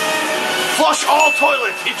 Flush all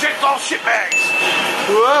toilets! Eject all shitbags!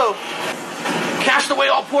 Whoa! Cast away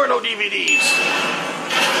all porno DVDs!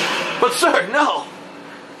 But sir, no!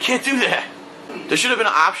 Can't do that. There should have been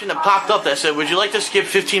an option that popped up that said, would you like to skip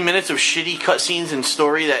 15 minutes of shitty cutscenes and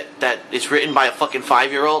story that is written by a fucking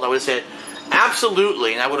 5-year-old? I would have said,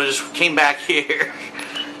 absolutely, and I would have just came back here.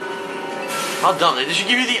 How dumb. They should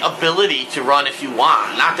give you the ability to run if you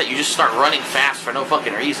want. Not that you just start running fast for no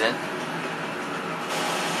fucking reason.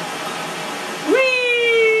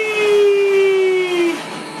 Whee!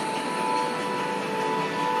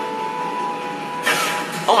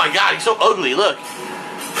 Oh my god, he's so ugly, look.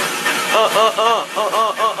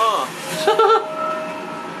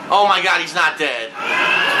 Oh my god, he's not dead.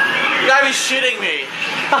 You gotta be shitting me.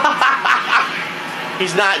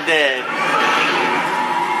 He's not dead.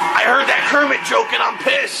 I heard that Kermit joke and I'm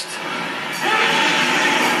pissed.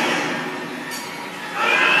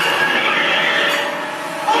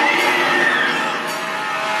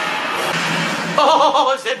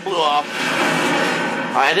 Oh, his head blew off.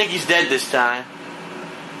 I think he's dead this time.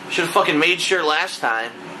 Should have fucking made sure last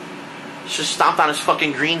time. Should have stomped on his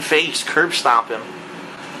fucking green face. Curb stomp him.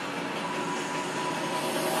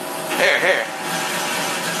 Here.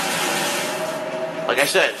 Like I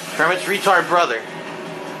said, Kermit's retard brother.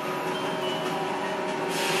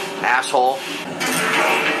 Asshole.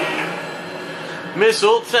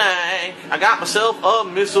 Missile tank. I got myself a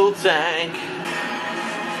missile tank.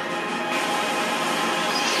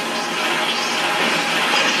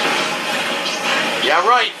 Yeah,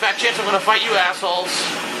 right. Fat chance I'm gonna fight you assholes.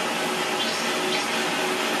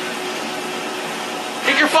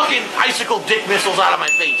 Get your fucking icicle dick missiles out of my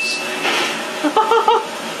face.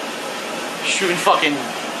 Shooting fucking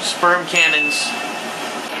sperm cannons.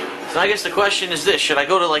 So I guess the question is this. Should I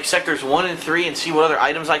go to like sectors 1 and 3 and see what other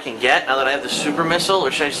items I can get now that I have the super missile?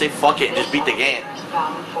 Or should I say fuck it and just beat the game?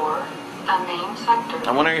 I'm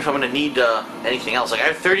wondering if I'm going to need anything else. Like I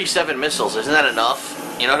have 37 missiles. Isn't that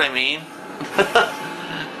enough? You know what I mean?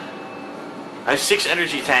 I have 6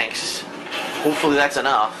 energy tanks. Hopefully that's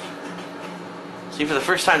enough. See, for the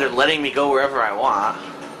first time they're letting me go wherever I want.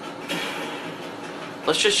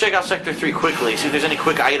 Let's just check out Sector 3 quickly, see if there's any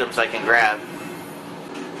quick items I can grab.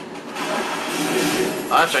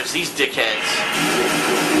 Oh, that's right, it's these dickheads.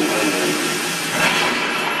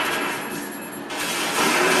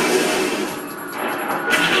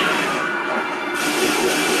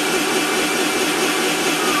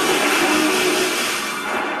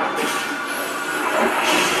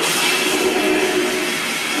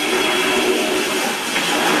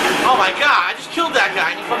 Oh my god, I just killed that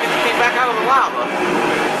guy and he fucking came back out of the lava.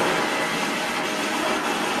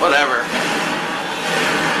 Whatever.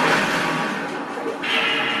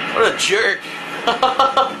 What a jerk.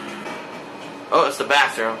 Oh, it's the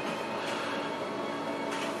bathroom.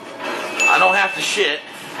 I don't have to shit,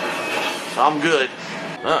 so I'm good.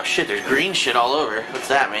 Oh shit, there's green shit all over. What's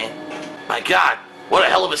that mean? My god, what a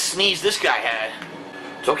hell of a sneeze this guy had.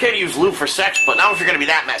 It's okay to use lube for sex, but not if you're gonna be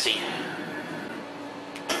that messy.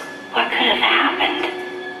 What could have happened?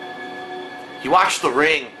 He watched The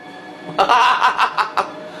Ring.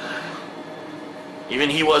 Even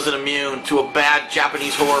he wasn't immune to a bad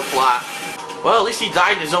Japanese horror plot. Well, at least he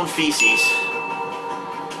died in his own feces.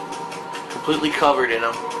 Completely covered in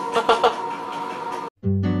them.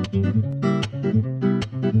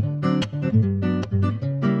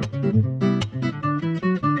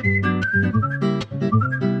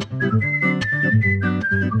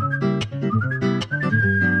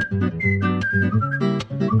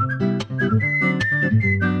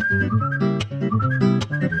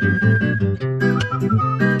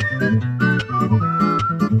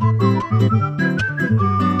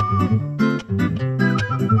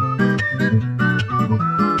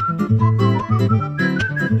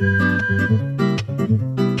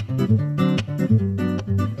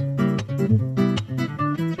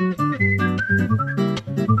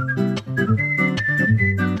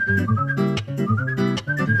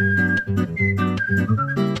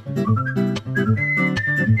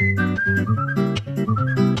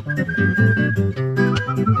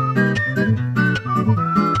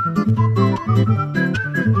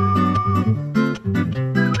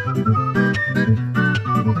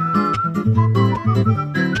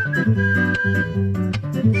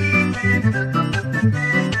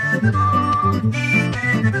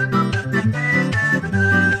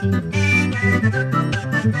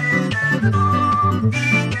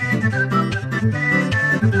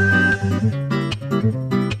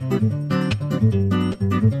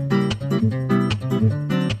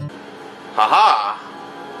 Haha!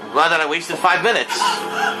 I'm glad that I wasted 5 minutes.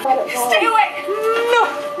 Stay away! No!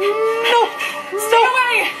 No! Stay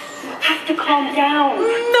away! You have to calm down.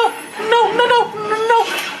 No! No! No! No! No!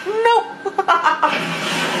 No!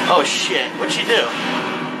 Oh shit! What'd she do?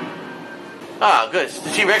 Ah, good. It's the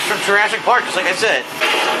T-Rex from Jurassic Park, just like I said.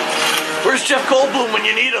 Where's Jeff Goldblum when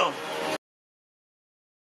you need him?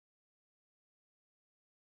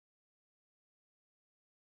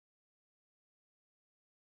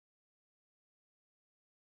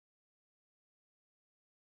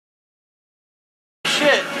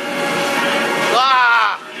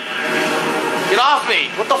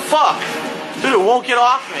 What the fuck? Dude, it won't get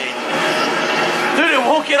off me. Dude, it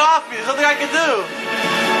won't get off me. There's nothing I can do.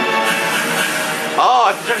 Oh,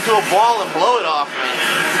 I have to turn it into a ball and blow it off me.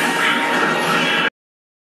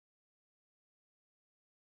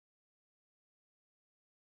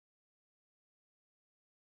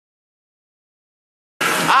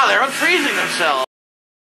 Ah, they're unfreezing themselves.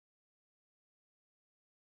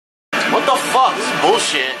 What the fuck? This is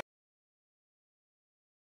bullshit.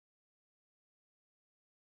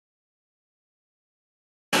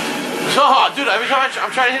 Oh, dude, every time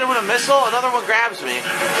I'm trying to hit him with a missile, another one grabs me.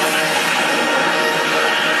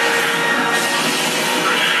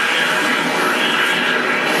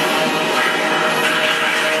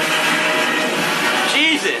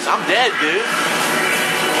 Jesus, I'm dead, dude.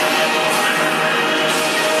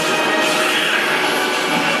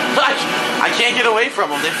 I can't get away from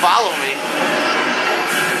them. They follow me.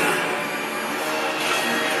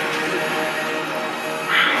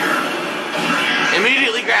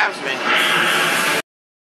 Immediately grabs me.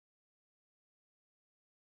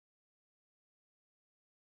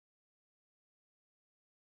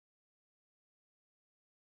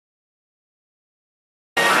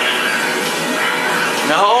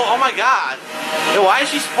 No, oh my god. Yo, why is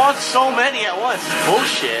she spawned so many at once?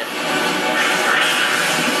 Bullshit.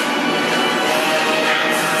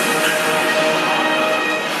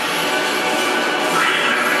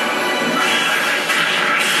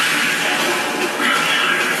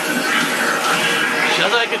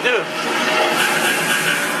 Nothing I can do.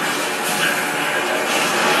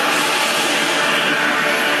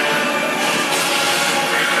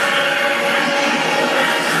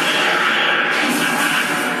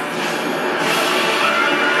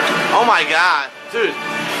 Oh my god, dude.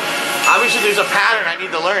 Obviously there's a pattern I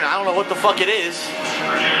need to learn. I don't know what the fuck it is.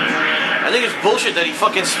 I think it's bullshit that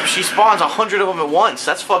she spawns 100 of them at once.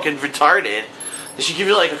 That's fucking retarded. They should give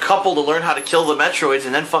you like a couple to learn how to kill the Metroids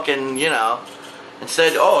and then fucking, you know.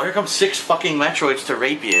 Instead, oh, here comes 6 fucking Metroids to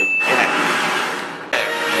rape you. Yeah.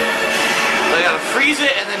 So I gotta freeze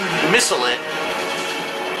it and then missile it.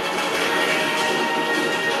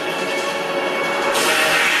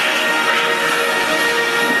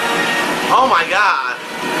 Oh my god.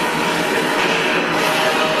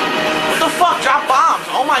 What the fuck? Drop bombs.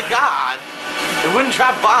 Oh my god. It wouldn't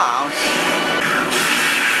drop bombs.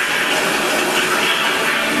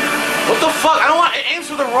 What the fuck? I don't want it aims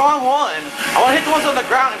for the wrong one. I want to hit the ones on the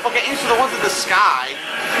ground and fucking aims for the ones in the sky.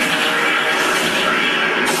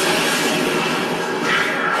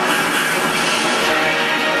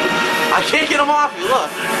 I can't get them off me,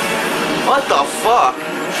 look. What the fuck?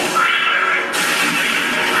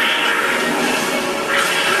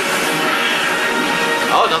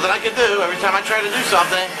 Oh, nothing I can do. Every time I try to do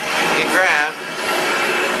something, I get grabbed.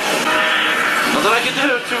 Nothing I can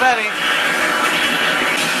do. Too many.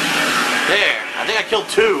 There. I think I killed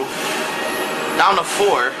 2. Down to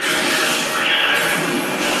 4.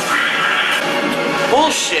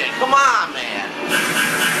 Bullshit. Come on, man.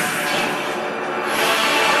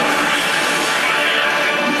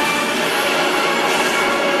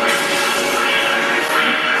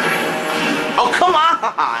 Oh, come on.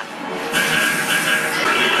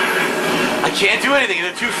 I can't do anything.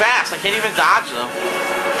 They're too fast. I can't even dodge them.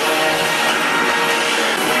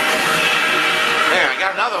 There, I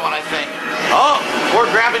got another one, I think. Oh,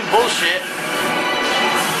 we're grabbing bullshit.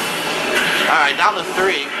 Alright, down to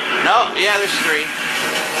 3. No, yeah, there's 3.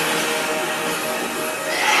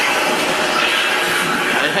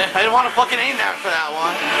 I didn't want to fucking aim that for that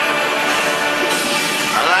one.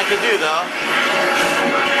 Nothing I could do, though.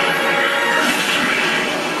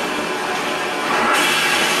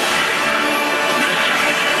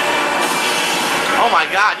 Oh my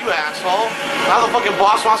god, you asshole. Now the fucking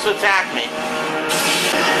boss wants to attack me.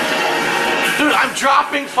 Dude, I'm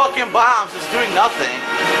dropping fucking bombs. It's doing nothing.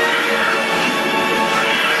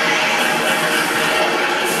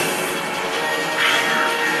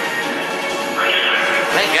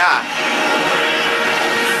 Thank God.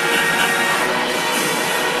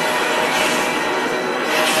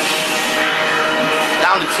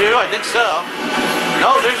 Down to 2? I think so.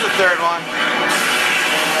 No, there's the 3rd one.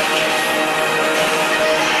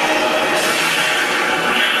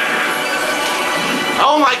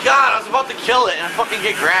 Oh my god, I was about to kill it and I fucking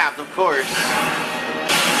get grabbed, of course.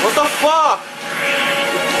 What the fuck?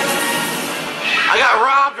 I got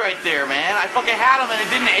robbed right there, man. I fucking had him and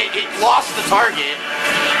it lost the target.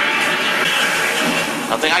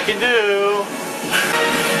 Nothing I can do.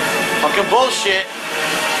 Fucking bullshit.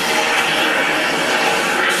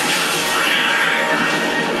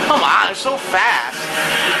 Come on, they're so fast.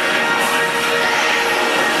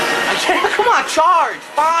 I Come on, charge!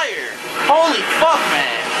 Fire! Holy fuck,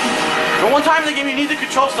 man! The one time in the game you need the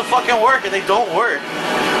controls to fucking work and they don't work.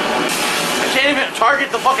 I can't even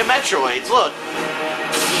target the fucking Metroids, look.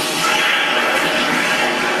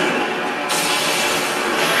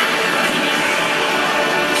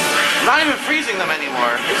 I'm not even freezing them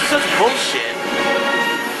anymore. This is such bullshit.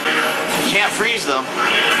 You can't freeze them.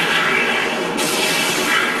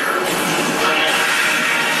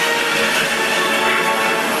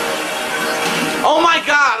 Oh my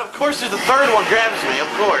god, of course there's the third one grabs me, of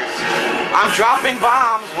course. I'm dropping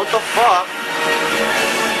bombs, what the fuck?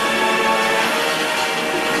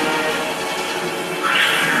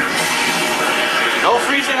 No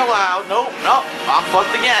freezing allowed, nope, nope, I'm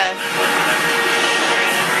fucked again.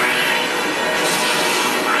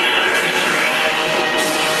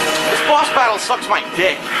 This boss battle sucks my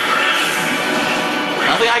dick.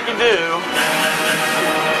 Nothing I can do.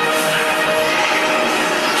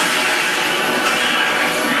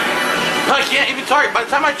 I can't even target. By the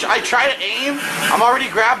time I try to aim, I'm already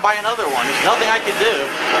grabbed by another one. There's nothing I can do.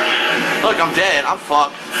 Look, I'm dead. I'm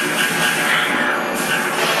fucked.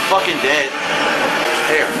 I'm fucking dead.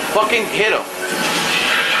 Here, fucking hit him.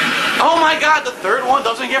 Oh my god, the third one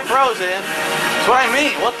doesn't get frozen. That's what I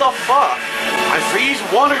mean. What the fuck? I freeze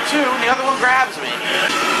one or two, and the other one grabs me.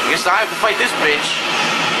 I guess I have to fight this bitch.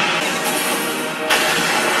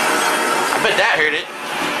 I bet that hurt it.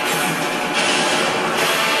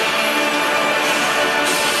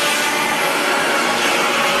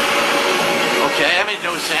 Okay, that made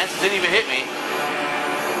no sense. It didn't even hit me.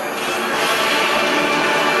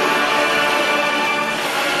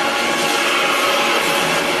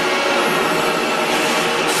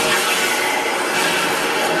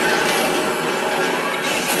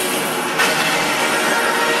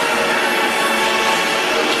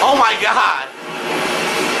 Oh my god!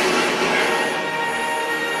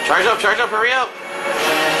 Charge up, hurry up!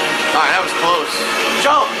 Alright, that was close.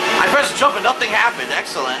 Jump! I pressed jump and nothing happened.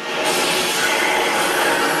 Excellent.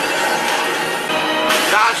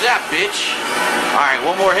 Dodge that, bitch. Alright,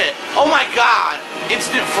 one more hit. Oh my god!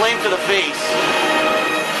 Instant flame to the face.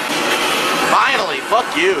 Finally,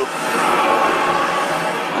 fuck you.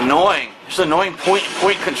 Annoying. Just annoying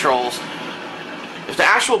point controls. If the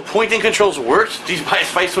actual pointing controls worked, these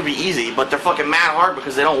fights would be easy, but they're fucking mad hard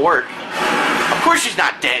because they don't work. Of course she's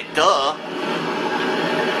not dead, duh.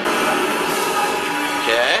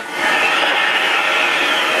 Okay.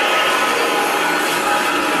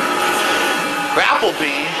 Grapple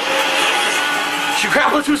beam? She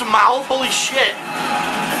grappled to his mouth? Holy shit.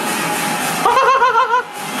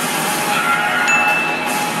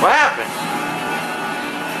 What happened?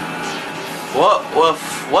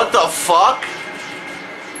 What the fuck?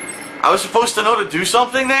 I was supposed to know to do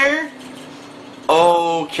something there?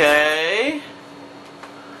 Okay.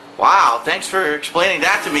 Wow, thanks for explaining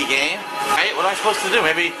that to me, game. Alright, what am I supposed to do?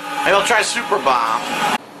 Maybe I'll try Super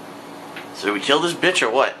Bomb. So do we kill this bitch or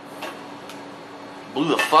what? Blew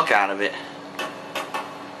the fuck out of it.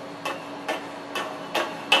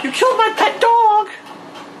 You killed my pet dog!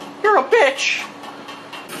 You're a bitch!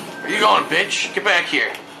 Where you going, bitch? Get back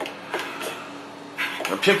here. I'm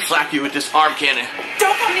gonna pimp slap you with this arm cannon.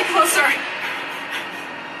 Don't come any closer!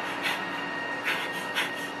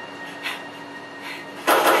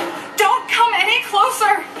 Don't come any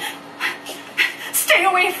closer! Stay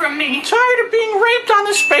away from me! I'm tired of being raped on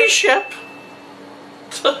the spaceship!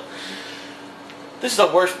 This is the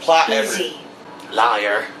worst plot ever.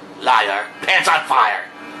 Liar. Liar. Pants on fire.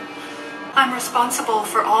 I'm responsible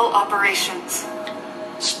for all operations.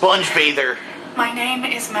 Sponge bather. My name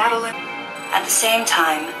is Madeline. At the same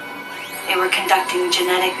time, they were conducting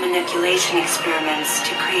genetic manipulation experiments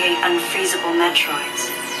to create unfreezable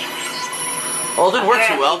Metroids. Well, it didn't work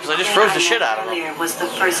too well because I just froze the shit out of them. Earlier was the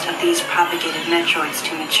first of these propagated Metroids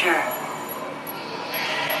to mature.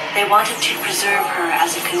 They wanted to preserve her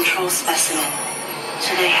as a control specimen,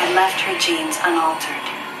 so they had left her genes unaltered.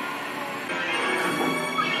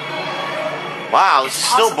 Wow, this is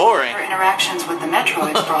still boring. Her interactions with the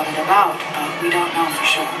Metroids brought it about, but we don't know for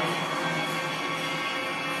sure.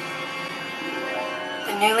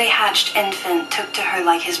 The newly hatched infant took to her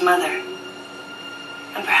like his mother.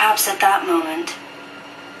 And perhaps at that moment,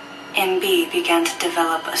 MB began to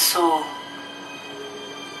develop a soul.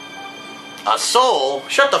 A soul?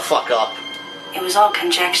 Shut the fuck up. It was all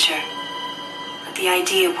conjecture, but the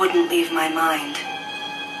idea wouldn't leave my mind.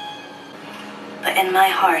 But in my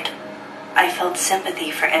heart, I felt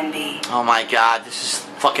sympathy for MB. Oh my god, this is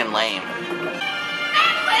fucking lame.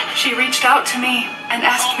 She reached out to me and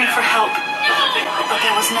asked me for help, but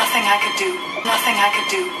there was nothing I could do. Nothing I could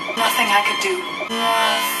do. Nothing I could do.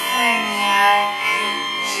 Nothing I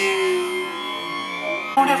could do.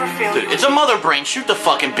 Won't ever fail Dude, you. it's a mother brain. Shoot the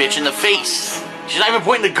fucking bitch in the face. She's not even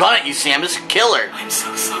pointing the gun at you, Sam. Just kill her. I'm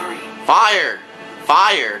so sorry. Fire.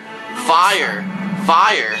 Fire. Fire.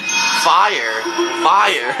 Fire. Fire.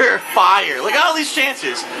 Fire. Fire. Look at all these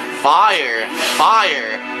chances. Fire.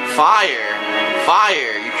 Fire. Fire.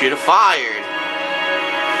 Fire. You could have fired.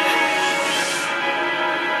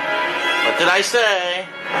 What did I say?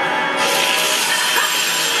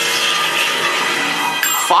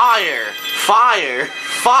 Fire. Fire.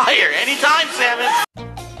 Fire. Anytime, Salmon.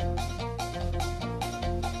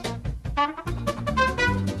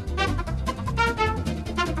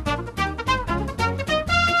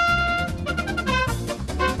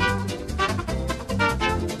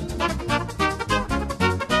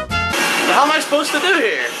 What the hell am I supposed to do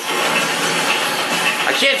here?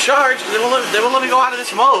 I can't charge because they won't let me go out of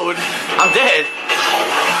this mode. I'm dead.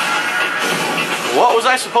 What was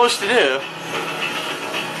I supposed to do?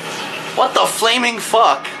 What the flaming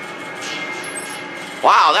fuck?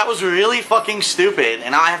 Wow, that was really fucking stupid,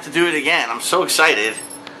 and now I have to do it again. I'm so excited.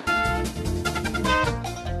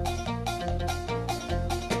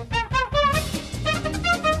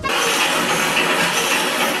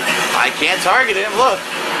 I can't target him, look.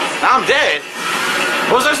 Now I'm dead.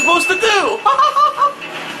 What was I supposed to do?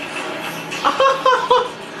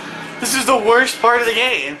 This is the worst part of the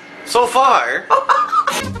game so far.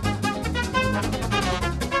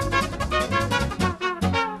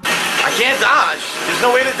 I can't dodge. There's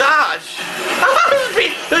no way to dodge.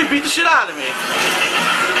 They beat the shit out of me.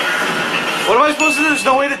 What am I supposed to do? There's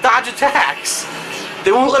no way to dodge attacks.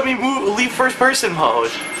 They won't let me leave first person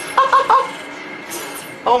mode.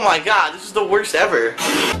 Oh my god, this is the worst ever.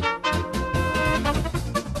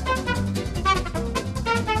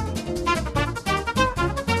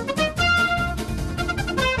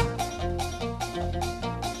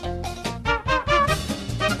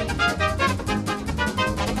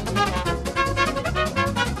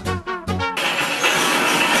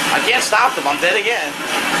 I can't stop them, I'm dead again.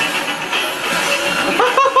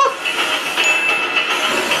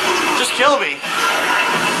 Just kill me.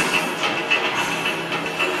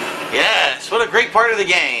 Yes, what a great part of the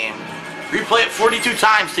game. Replay it 42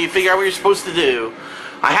 times till you figure out what you're supposed to do.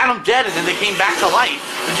 I had them dead and then they came back to life,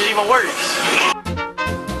 which is even worse.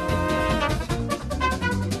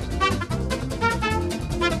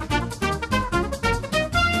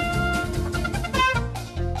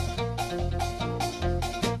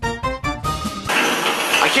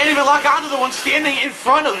 I can't even lock onto the one standing in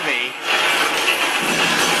front of me.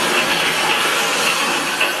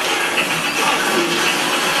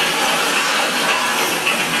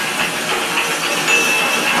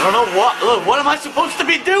 I don't know what am I supposed to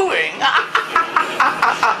be doing?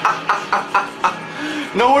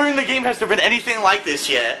 Nowhere in the game has there been anything like this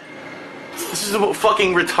yet. This is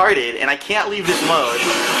fucking retarded, and I can't leave this mode.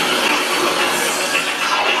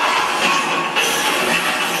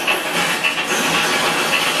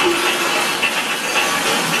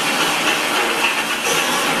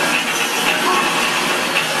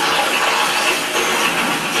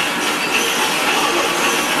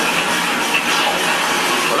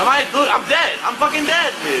 Dude, I'm dead. I'm fucking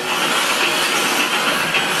dead, dude.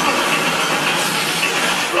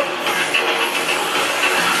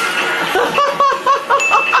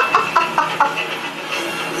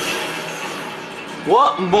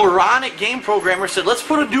 What moronic game programmer said, let's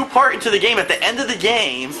put a new part into the game at the end of the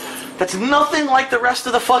game that's nothing like the rest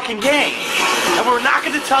of the fucking game. And we're not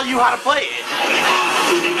going to tell you how to play it.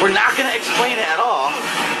 We're not going to explain it at all.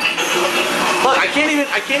 Look, I can't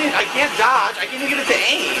dodge. I can't even get it to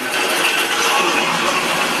aim.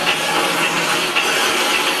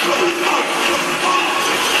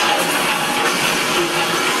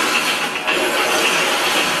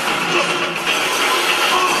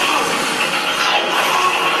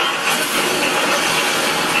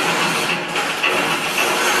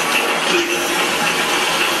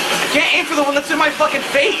 I can't aim for the one that's in my fucking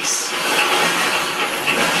face.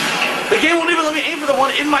 The game won't even let me aim for the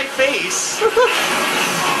one in my face. Look,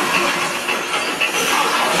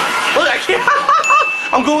 I can't.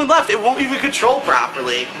 I'm going left. It won't even control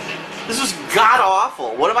properly. This is god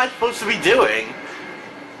awful. What am I supposed to be doing?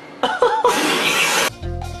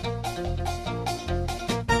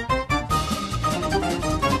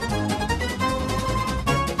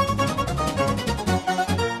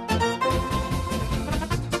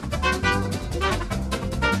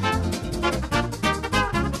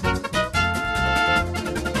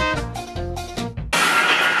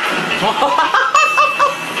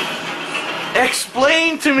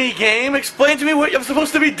 Explain to me, game. Explain to me what I'm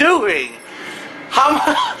supposed to be doing.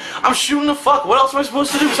 I'm shooting the fuck. What else am I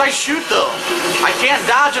supposed to do besides shoot them? I can't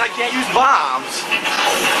dodge and I can't use bombs.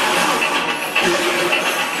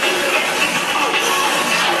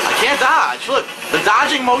 The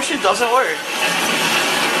dodging motion doesn't work.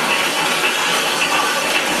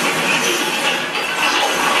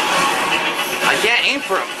 I can't aim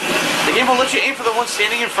for him. The game will let you aim for the one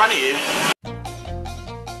standing in front of you.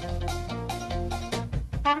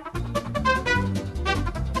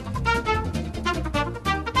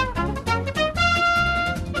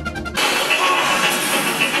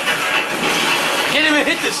 Can't even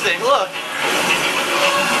hit this thing, look.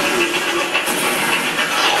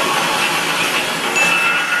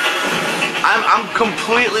 I'm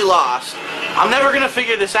completely lost. I'm never gonna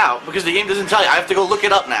figure this out because the game doesn't tell you. I have to go look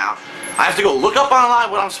it up now. I have to go look up online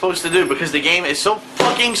what I'm supposed to do because the game is so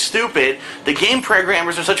fucking stupid. The game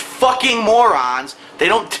programmers are such fucking morons. They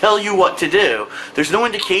don't tell you what to do. There's no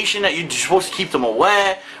indication that you're supposed to keep them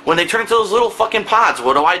away. When they turn into those little fucking pods,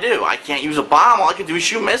 what do? I can't use a bomb. All I can do is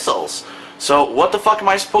shoot missiles. So what the fuck am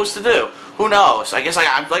I supposed to do? Who knows? I guess like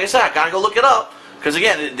I said, I gotta go look it up. Because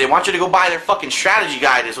again, they want you to go buy their fucking strategy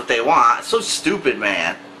guide is what they want. It's so stupid,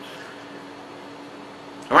 man.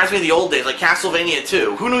 It reminds me of the old days, like Castlevania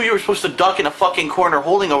 2. Who knew you were supposed to duck in a fucking corner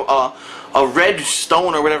holding a red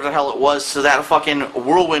stone or whatever the hell it was so that a fucking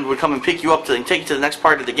whirlwind would come and pick you up and take you to the next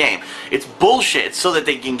part of the game? It's bullshit. It's so that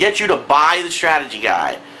they can get you to buy the strategy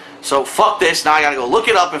guide. So fuck this, now I gotta go look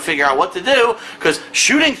it up and figure out what to do, because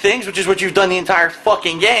shooting things, which is what you've done the entire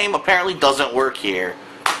fucking game, apparently doesn't work here.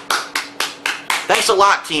 Thanks a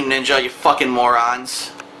lot, Team Ninja, you fucking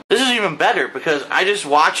morons. This is even better, because I just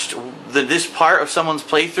watched this part of someone's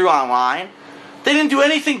playthrough online. They didn't do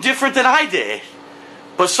anything different than I did.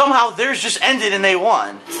 But somehow theirs just ended and they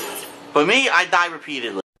won. But me, I die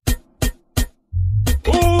repeatedly.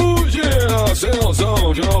 Oh yeah, sales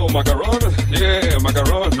zone, you know, macaron, yeah,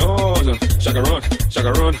 macaron, no, chacaron,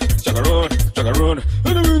 chacaron, chacaron, chacaron.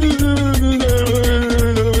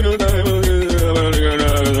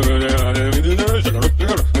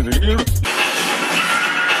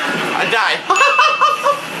 I died.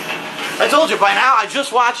 I told you by now. I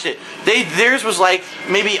just watched it. Theirs was like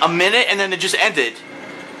maybe a minute, and then it just ended.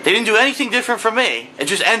 They didn't do anything different from me. It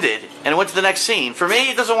just ended, and it went to the next scene. For me,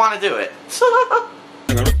 it doesn't want to do it.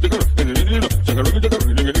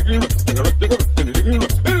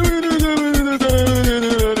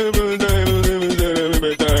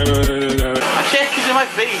 I can't get in my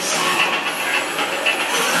face.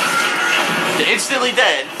 They're instantly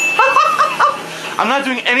dead. I'm not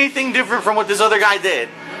doing anything different from what this other guy did.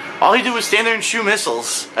 All he did was stand there and shoot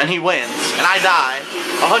missiles, and he wins, and I die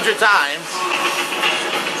 100 times.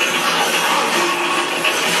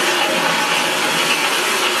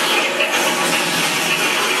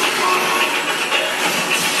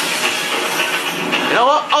 You know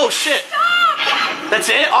what? Oh shit! That's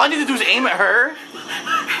it? All I need to do is aim at her?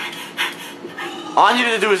 All I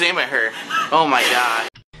needed to do was aim at her. Oh my god.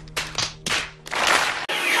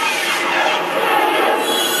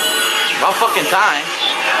 About fucking time.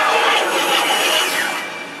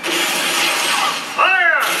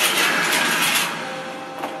 Fire!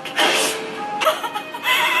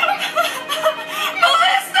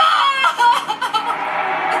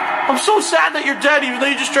 I'm so sad that you're dead, even though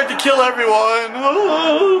you just tried to kill everyone.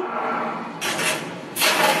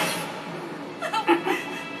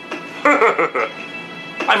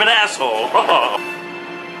 I'm an asshole.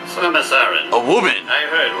 So, Miss Aaron. A woman? I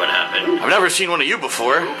heard what happened. I've never seen one of you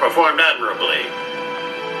before. You performed admirably.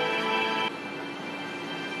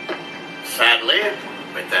 Sadly,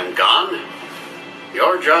 with them gone,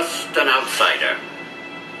 you're just an outsider.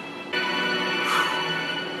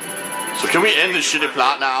 So can we end this shitty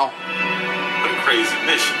plot now? What a crazy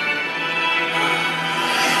mission.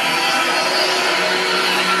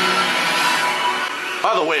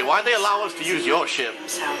 By the way, why'd they allow us to use your ship?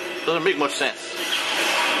 Doesn't make much sense.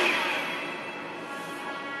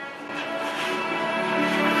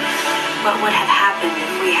 What would have happened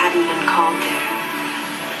if we hadn't been called there?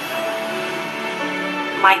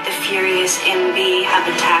 Might the furious MB have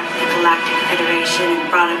attacked the Galactic Federation and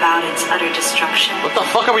brought about its utter destruction? What the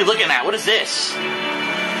fuck are we looking at? What is this?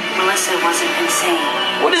 Melissa wasn't insane.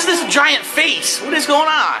 What is this giant face? What is going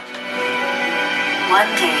on? One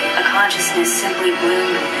day, a consciousness simply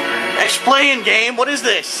bloomed within her. Explain, game. What is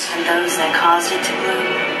this? And those that caused it to bloom,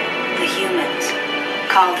 the humans,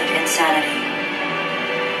 called it insanity.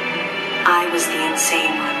 I was the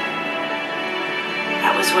insane one.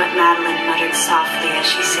 That was what Madeline muttered softly as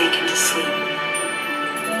she sank into sleep.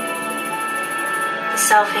 The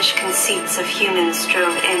selfish conceits of humans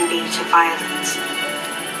drove envy to violence.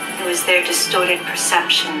 It was their distorted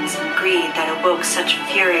perceptions and greed that awoke such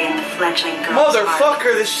fury in the fledgling girl's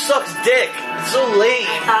Motherfucker, this sucks dick. It's so lame.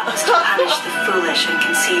 My thought was to punish the foolish and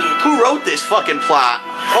conceited. Who wrote this fucking plot?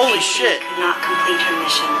 Holy shit. Could not complete her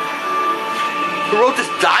mission. Who wrote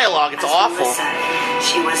this dialogue? It's awful. Melissa,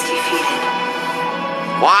 she was defeated.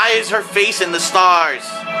 Why is her face in the stars?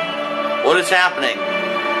 What is happening?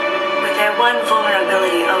 With their one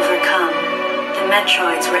vulnerability overcome, the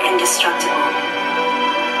Metroids were indestructible.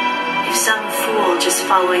 If some fool just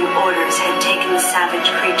following orders had taken the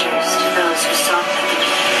savage creatures to those who sought them.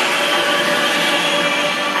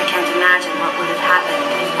 I can't imagine what would have happened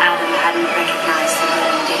if Adam hadn't recognized the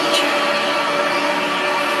imminent danger.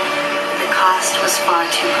 The cost was far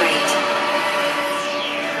too great.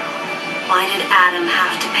 Why did Adam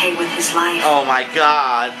have to pay with his life? Oh my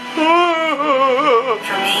God.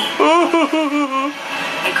 For me,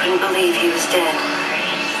 I couldn't believe he was dead.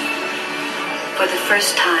 For the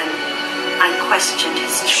first time, I questioned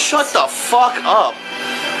his choice. Shut the fuck up.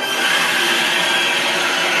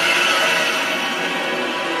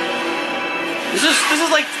 This is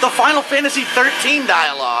like the Final Fantasy 13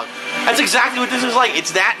 dialogue. That's exactly what this is like.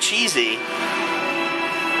 It's that cheesy.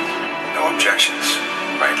 No objections,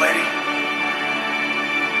 right, lady?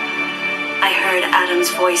 I heard Adam's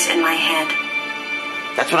voice in my head.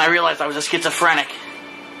 That's when I realized I was a schizophrenic.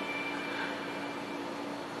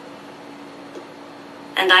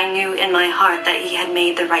 And I knew in my heart that he had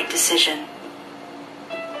made the right decision.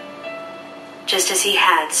 Just as he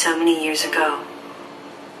had so many years ago.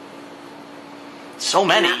 So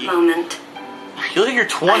many? In that moment, you look like you're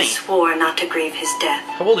 20. I swore not to grieve his death.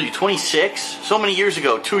 How old are you, 26? So many years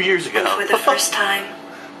ago, 2 years ago. And for the first time,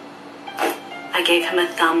 I gave him a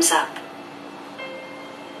thumbs up.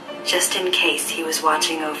 Just in case he was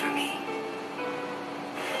watching over me.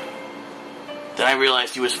 Then I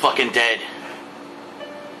realized he was fucking dead.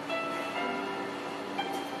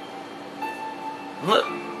 Look,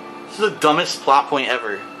 this is the dumbest plot point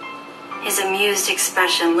ever. His amused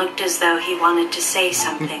expression looked as though he wanted to say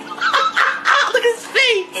something. Look at his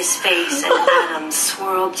face! His face and Adam's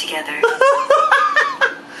swirled together.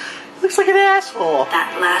 Looks like an asshole.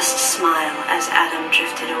 That last smile as Adam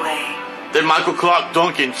drifted away. Then Michael Clark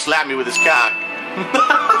Duncan slapped me with his cock.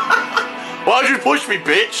 Why'd you push me,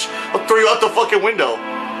 bitch? I'll throw you out the fucking window.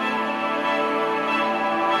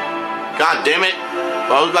 God damn it.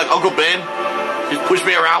 I look like Uncle Ben. Just push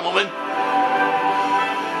me around, woman.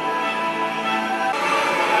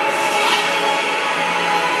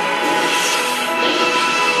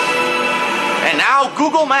 And now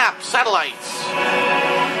Google Maps satellites.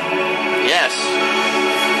 Yes.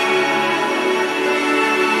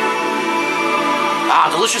 Ah,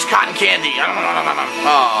 delicious cotton candy.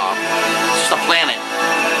 Oh, it's just a planet.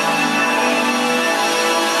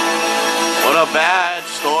 What a bad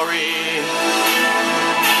story.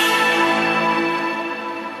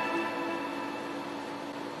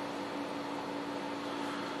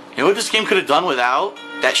 You know what this game could have done without?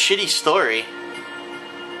 That shitty story.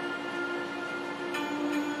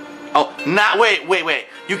 Oh, wait.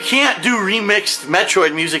 You can't do remixed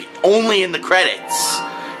Metroid music only in the credits.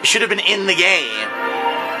 It should have been in the game.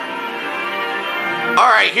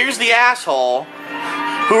 Alright, here's the asshole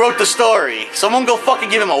who wrote the story. Someone go fucking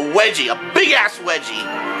give him a wedgie. A big ass wedgie.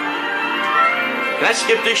 Can I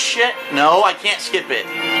skip this shit? No, I can't skip it.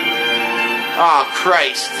 Oh,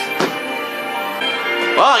 Christ.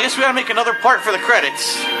 Well, I guess we gotta make another part for the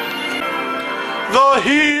credits. The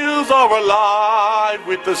hills are alive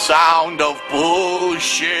with the sound of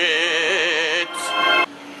bullshit.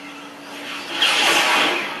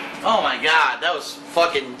 Oh my God, that was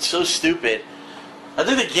fucking so stupid. I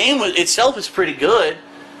think the game itself is pretty good.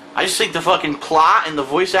 I just think the fucking plot and the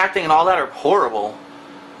voice acting and all that are horrible.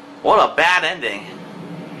 What a bad ending.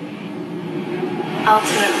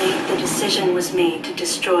 Ultimately, the decision was made to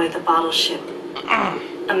destroy the bottle ship.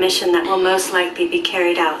 A mission that will most likely be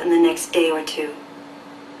carried out in the next day or two.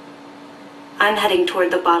 I'm heading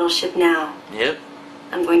toward the bottle ship now. Yep.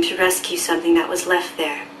 I'm going to rescue something that was left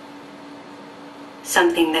there.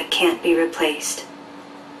 Something that can't be replaced.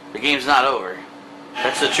 The game's not over.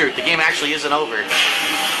 That's the truth. The game actually isn't over.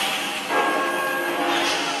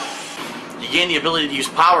 You gain the ability to use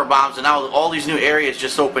power bombs, and now all these new areas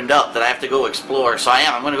just opened up that I have to go explore. So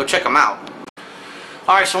I'm going to go check them out.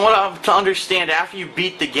 Alright, so what I have to understand, after you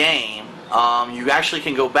beat the game, you actually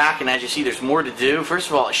can go back, and as you see, there's more to do. First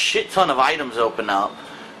of all, a shit ton of items open up.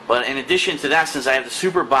 But in addition to that, since I have the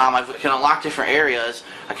super bomb, I can unlock different areas.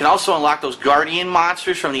 I can also unlock those guardian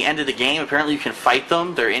monsters from the end of the game. Apparently you can fight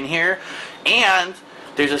them. They're in here. And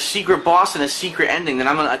there's a secret boss and a secret ending that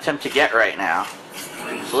I'm going to attempt to get right now.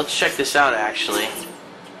 So let's check this out, actually.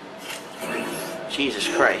 Jesus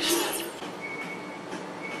Christ.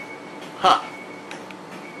 Huh.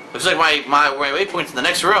 Looks like my waypoint's in the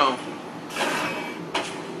next room.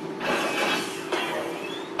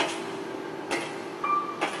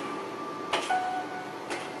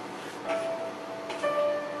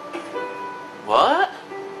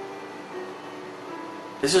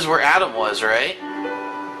 This is where Adam was, right?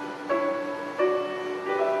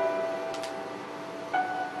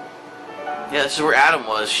 Yeah, this is where Adam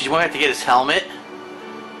was. She went to get his helmet.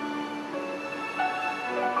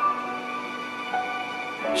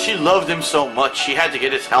 She loved him so much, she had to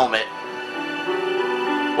get his helmet.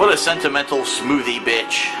 What a sentimental smoothie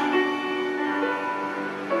bitch.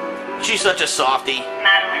 She's such a softie.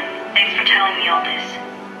 Madeline, thanks for telling me all this.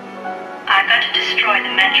 I've got to destroy the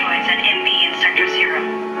Metroids at MB in Sector 0.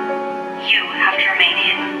 You have to remain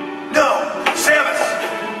hidden. No! Samus!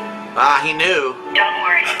 Ah, he knew. Don't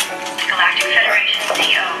worry. Galactic Federation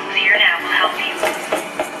TO who's here now will help you.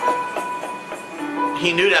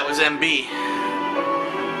 He knew that was MB.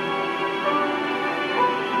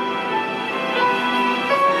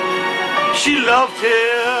 She loved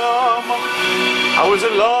him. I was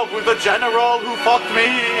in love with the general who fucked me.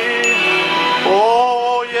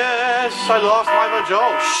 Oh yes, I lost my vajo.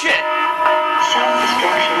 Shit.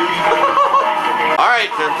 Alright,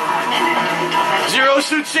 Zero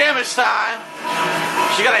Suit Samus time.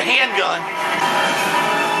 She got a handgun.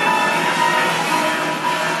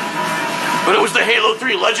 But it was the Halo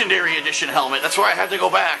 3 Legendary Edition helmet. That's where I had to go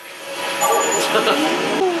back.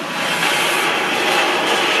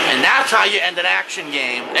 And that's how you end an action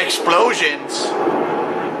game. Explosions.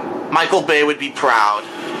 Michael Bay would be proud.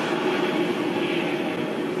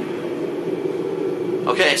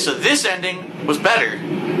 Okay, so this ending was better. You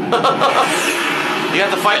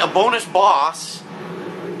have to fight a bonus boss.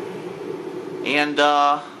 And,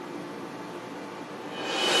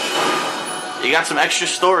 you got some extra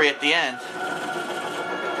story at the end.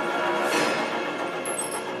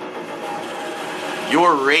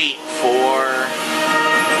 Your rate for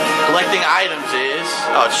collecting items is...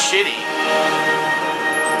 Oh, it's shitty.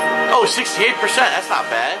 Oh, 68%. That's not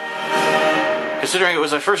bad. Considering it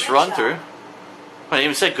was our first run through. I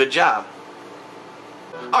even said good job.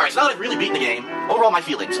 Alright, so now that I've really beaten the game, overall my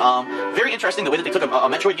feelings. Very interesting the way that they took a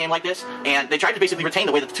Metroid game like this, and they tried to basically retain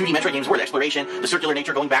the way that the 2D Metroid games were, the exploration, the circular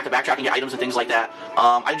nature, going back to backtracking your items and things like that.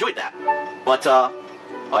 I enjoyed that. But, oh,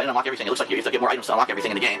 I didn't unlock everything. It looks like you have to get more items to unlock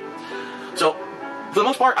everything in the game. So, for the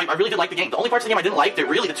most part, I really did like the game. The only parts of the game I didn't like,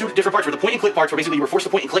 really the two different parts were the point and click parts where basically you were forced to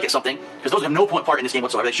point and click at something, because those have no part in this game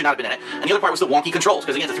whatsoever. They should not have been in it. And the other part was the wonky controls,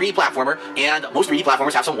 because again, it's a 3D platformer, and most 3D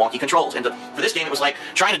platformers have some wonky controls. And for this game, it was like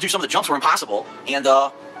trying to do some of the jumps were impossible, and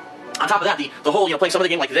on top of that, the whole, playing some of the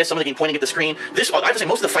game like this, some of the game pointing at the screen, I have to say,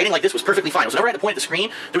 most of the fighting like this was perfectly fine. Whenever I had to point at the screen,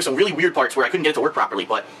 there were some really weird parts where I couldn't get it to work properly,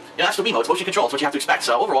 but, that's the Wiimote, it's motion control, it's what you have to expect.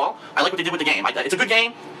 So, overall, I like what they did with the game. It's a good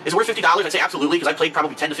game. Is it worth $50? I'd say absolutely, because I played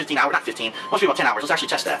probably 10 to 15 hours, not 15, must be about 10 hours. Let's actually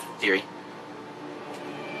test that theory.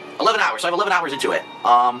 11 hours, so I have 11 hours into it.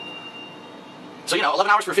 So, 11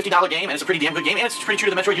 hours for a $50 game, and it's a pretty damn good game, and it's pretty true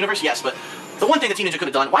to the Metroid universe, yes, but the one thing that Teenager could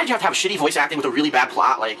have done, why did you have to have shitty voice acting with a really bad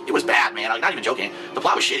plot? Like, it was bad, man. I'm not even joking. The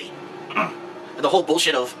plot was shitty. The whole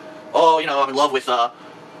bullshit of, I'm in love with the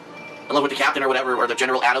captain or whatever, or the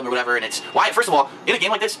General Adam or whatever, and it's, why, first of all, in a game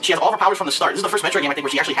like this, she has all of her powers from the start. This is the first Metroid game, I think,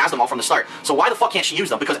 where she actually has them all from the start. So why the fuck can't she use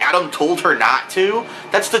them? Because Adam told her not to?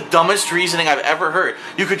 That's the dumbest reasoning I've ever heard.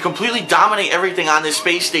 You could completely dominate everything on this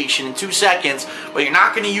space station in 2 seconds, but you're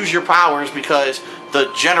not going to use your powers because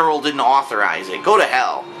the General didn't authorize it. Go to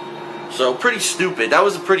hell. So, pretty stupid. That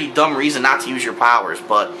was a pretty dumb reason not to use your powers,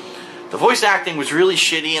 but the voice acting was really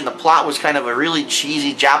shitty, and the plot was kind of a really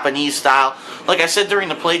cheesy Japanese style. Like I said during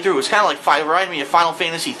the playthrough, it was kind of like reminded me of Final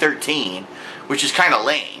Fantasy 13, which is kind of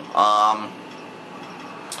lame.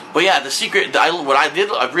 But yeah, the secret, what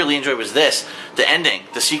I really enjoyed was this, the ending,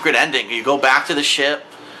 the secret ending. You go back to the ship,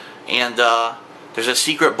 and there's a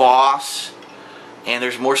secret boss, and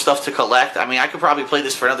there's more stuff to collect. I mean, I could probably play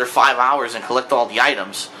this for another 5 hours and collect all the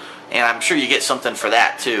items, and I'm sure you get something for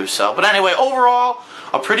that too. So, but anyway, overall,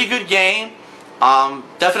 a pretty good game.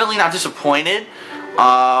 Definitely not disappointed,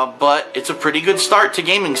 but it's a pretty good start to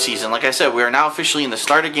gaming season. Like I said, we are now officially in the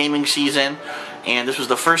start of gaming season, and this was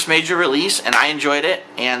the first major release, and I enjoyed it,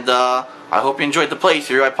 and I hope you enjoyed the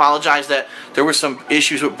playthrough. I apologize that there were some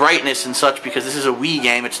issues with brightness and such, because this is a Wii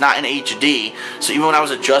game, it's not in HD, so even when I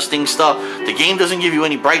was adjusting stuff, the game doesn't give you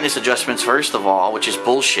any brightness adjustments, first of all, which is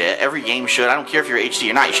bullshit. Every game should. I don't care if you're HD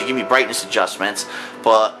or not, you should give me brightness adjustments,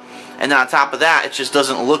 but... And then on top of that, it just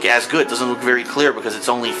doesn't look as good. It doesn't look very clear because it's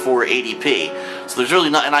only 480p. So there's really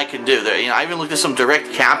nothing I can do. There, I even looked at some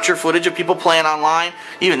direct capture footage of people playing online.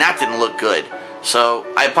 Even that didn't look good.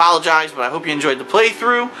 So I apologize, but I hope you enjoyed the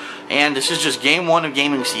playthrough. And this is just game 1 of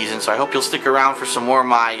gaming season, so I hope you'll stick around for some more of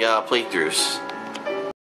my playthroughs.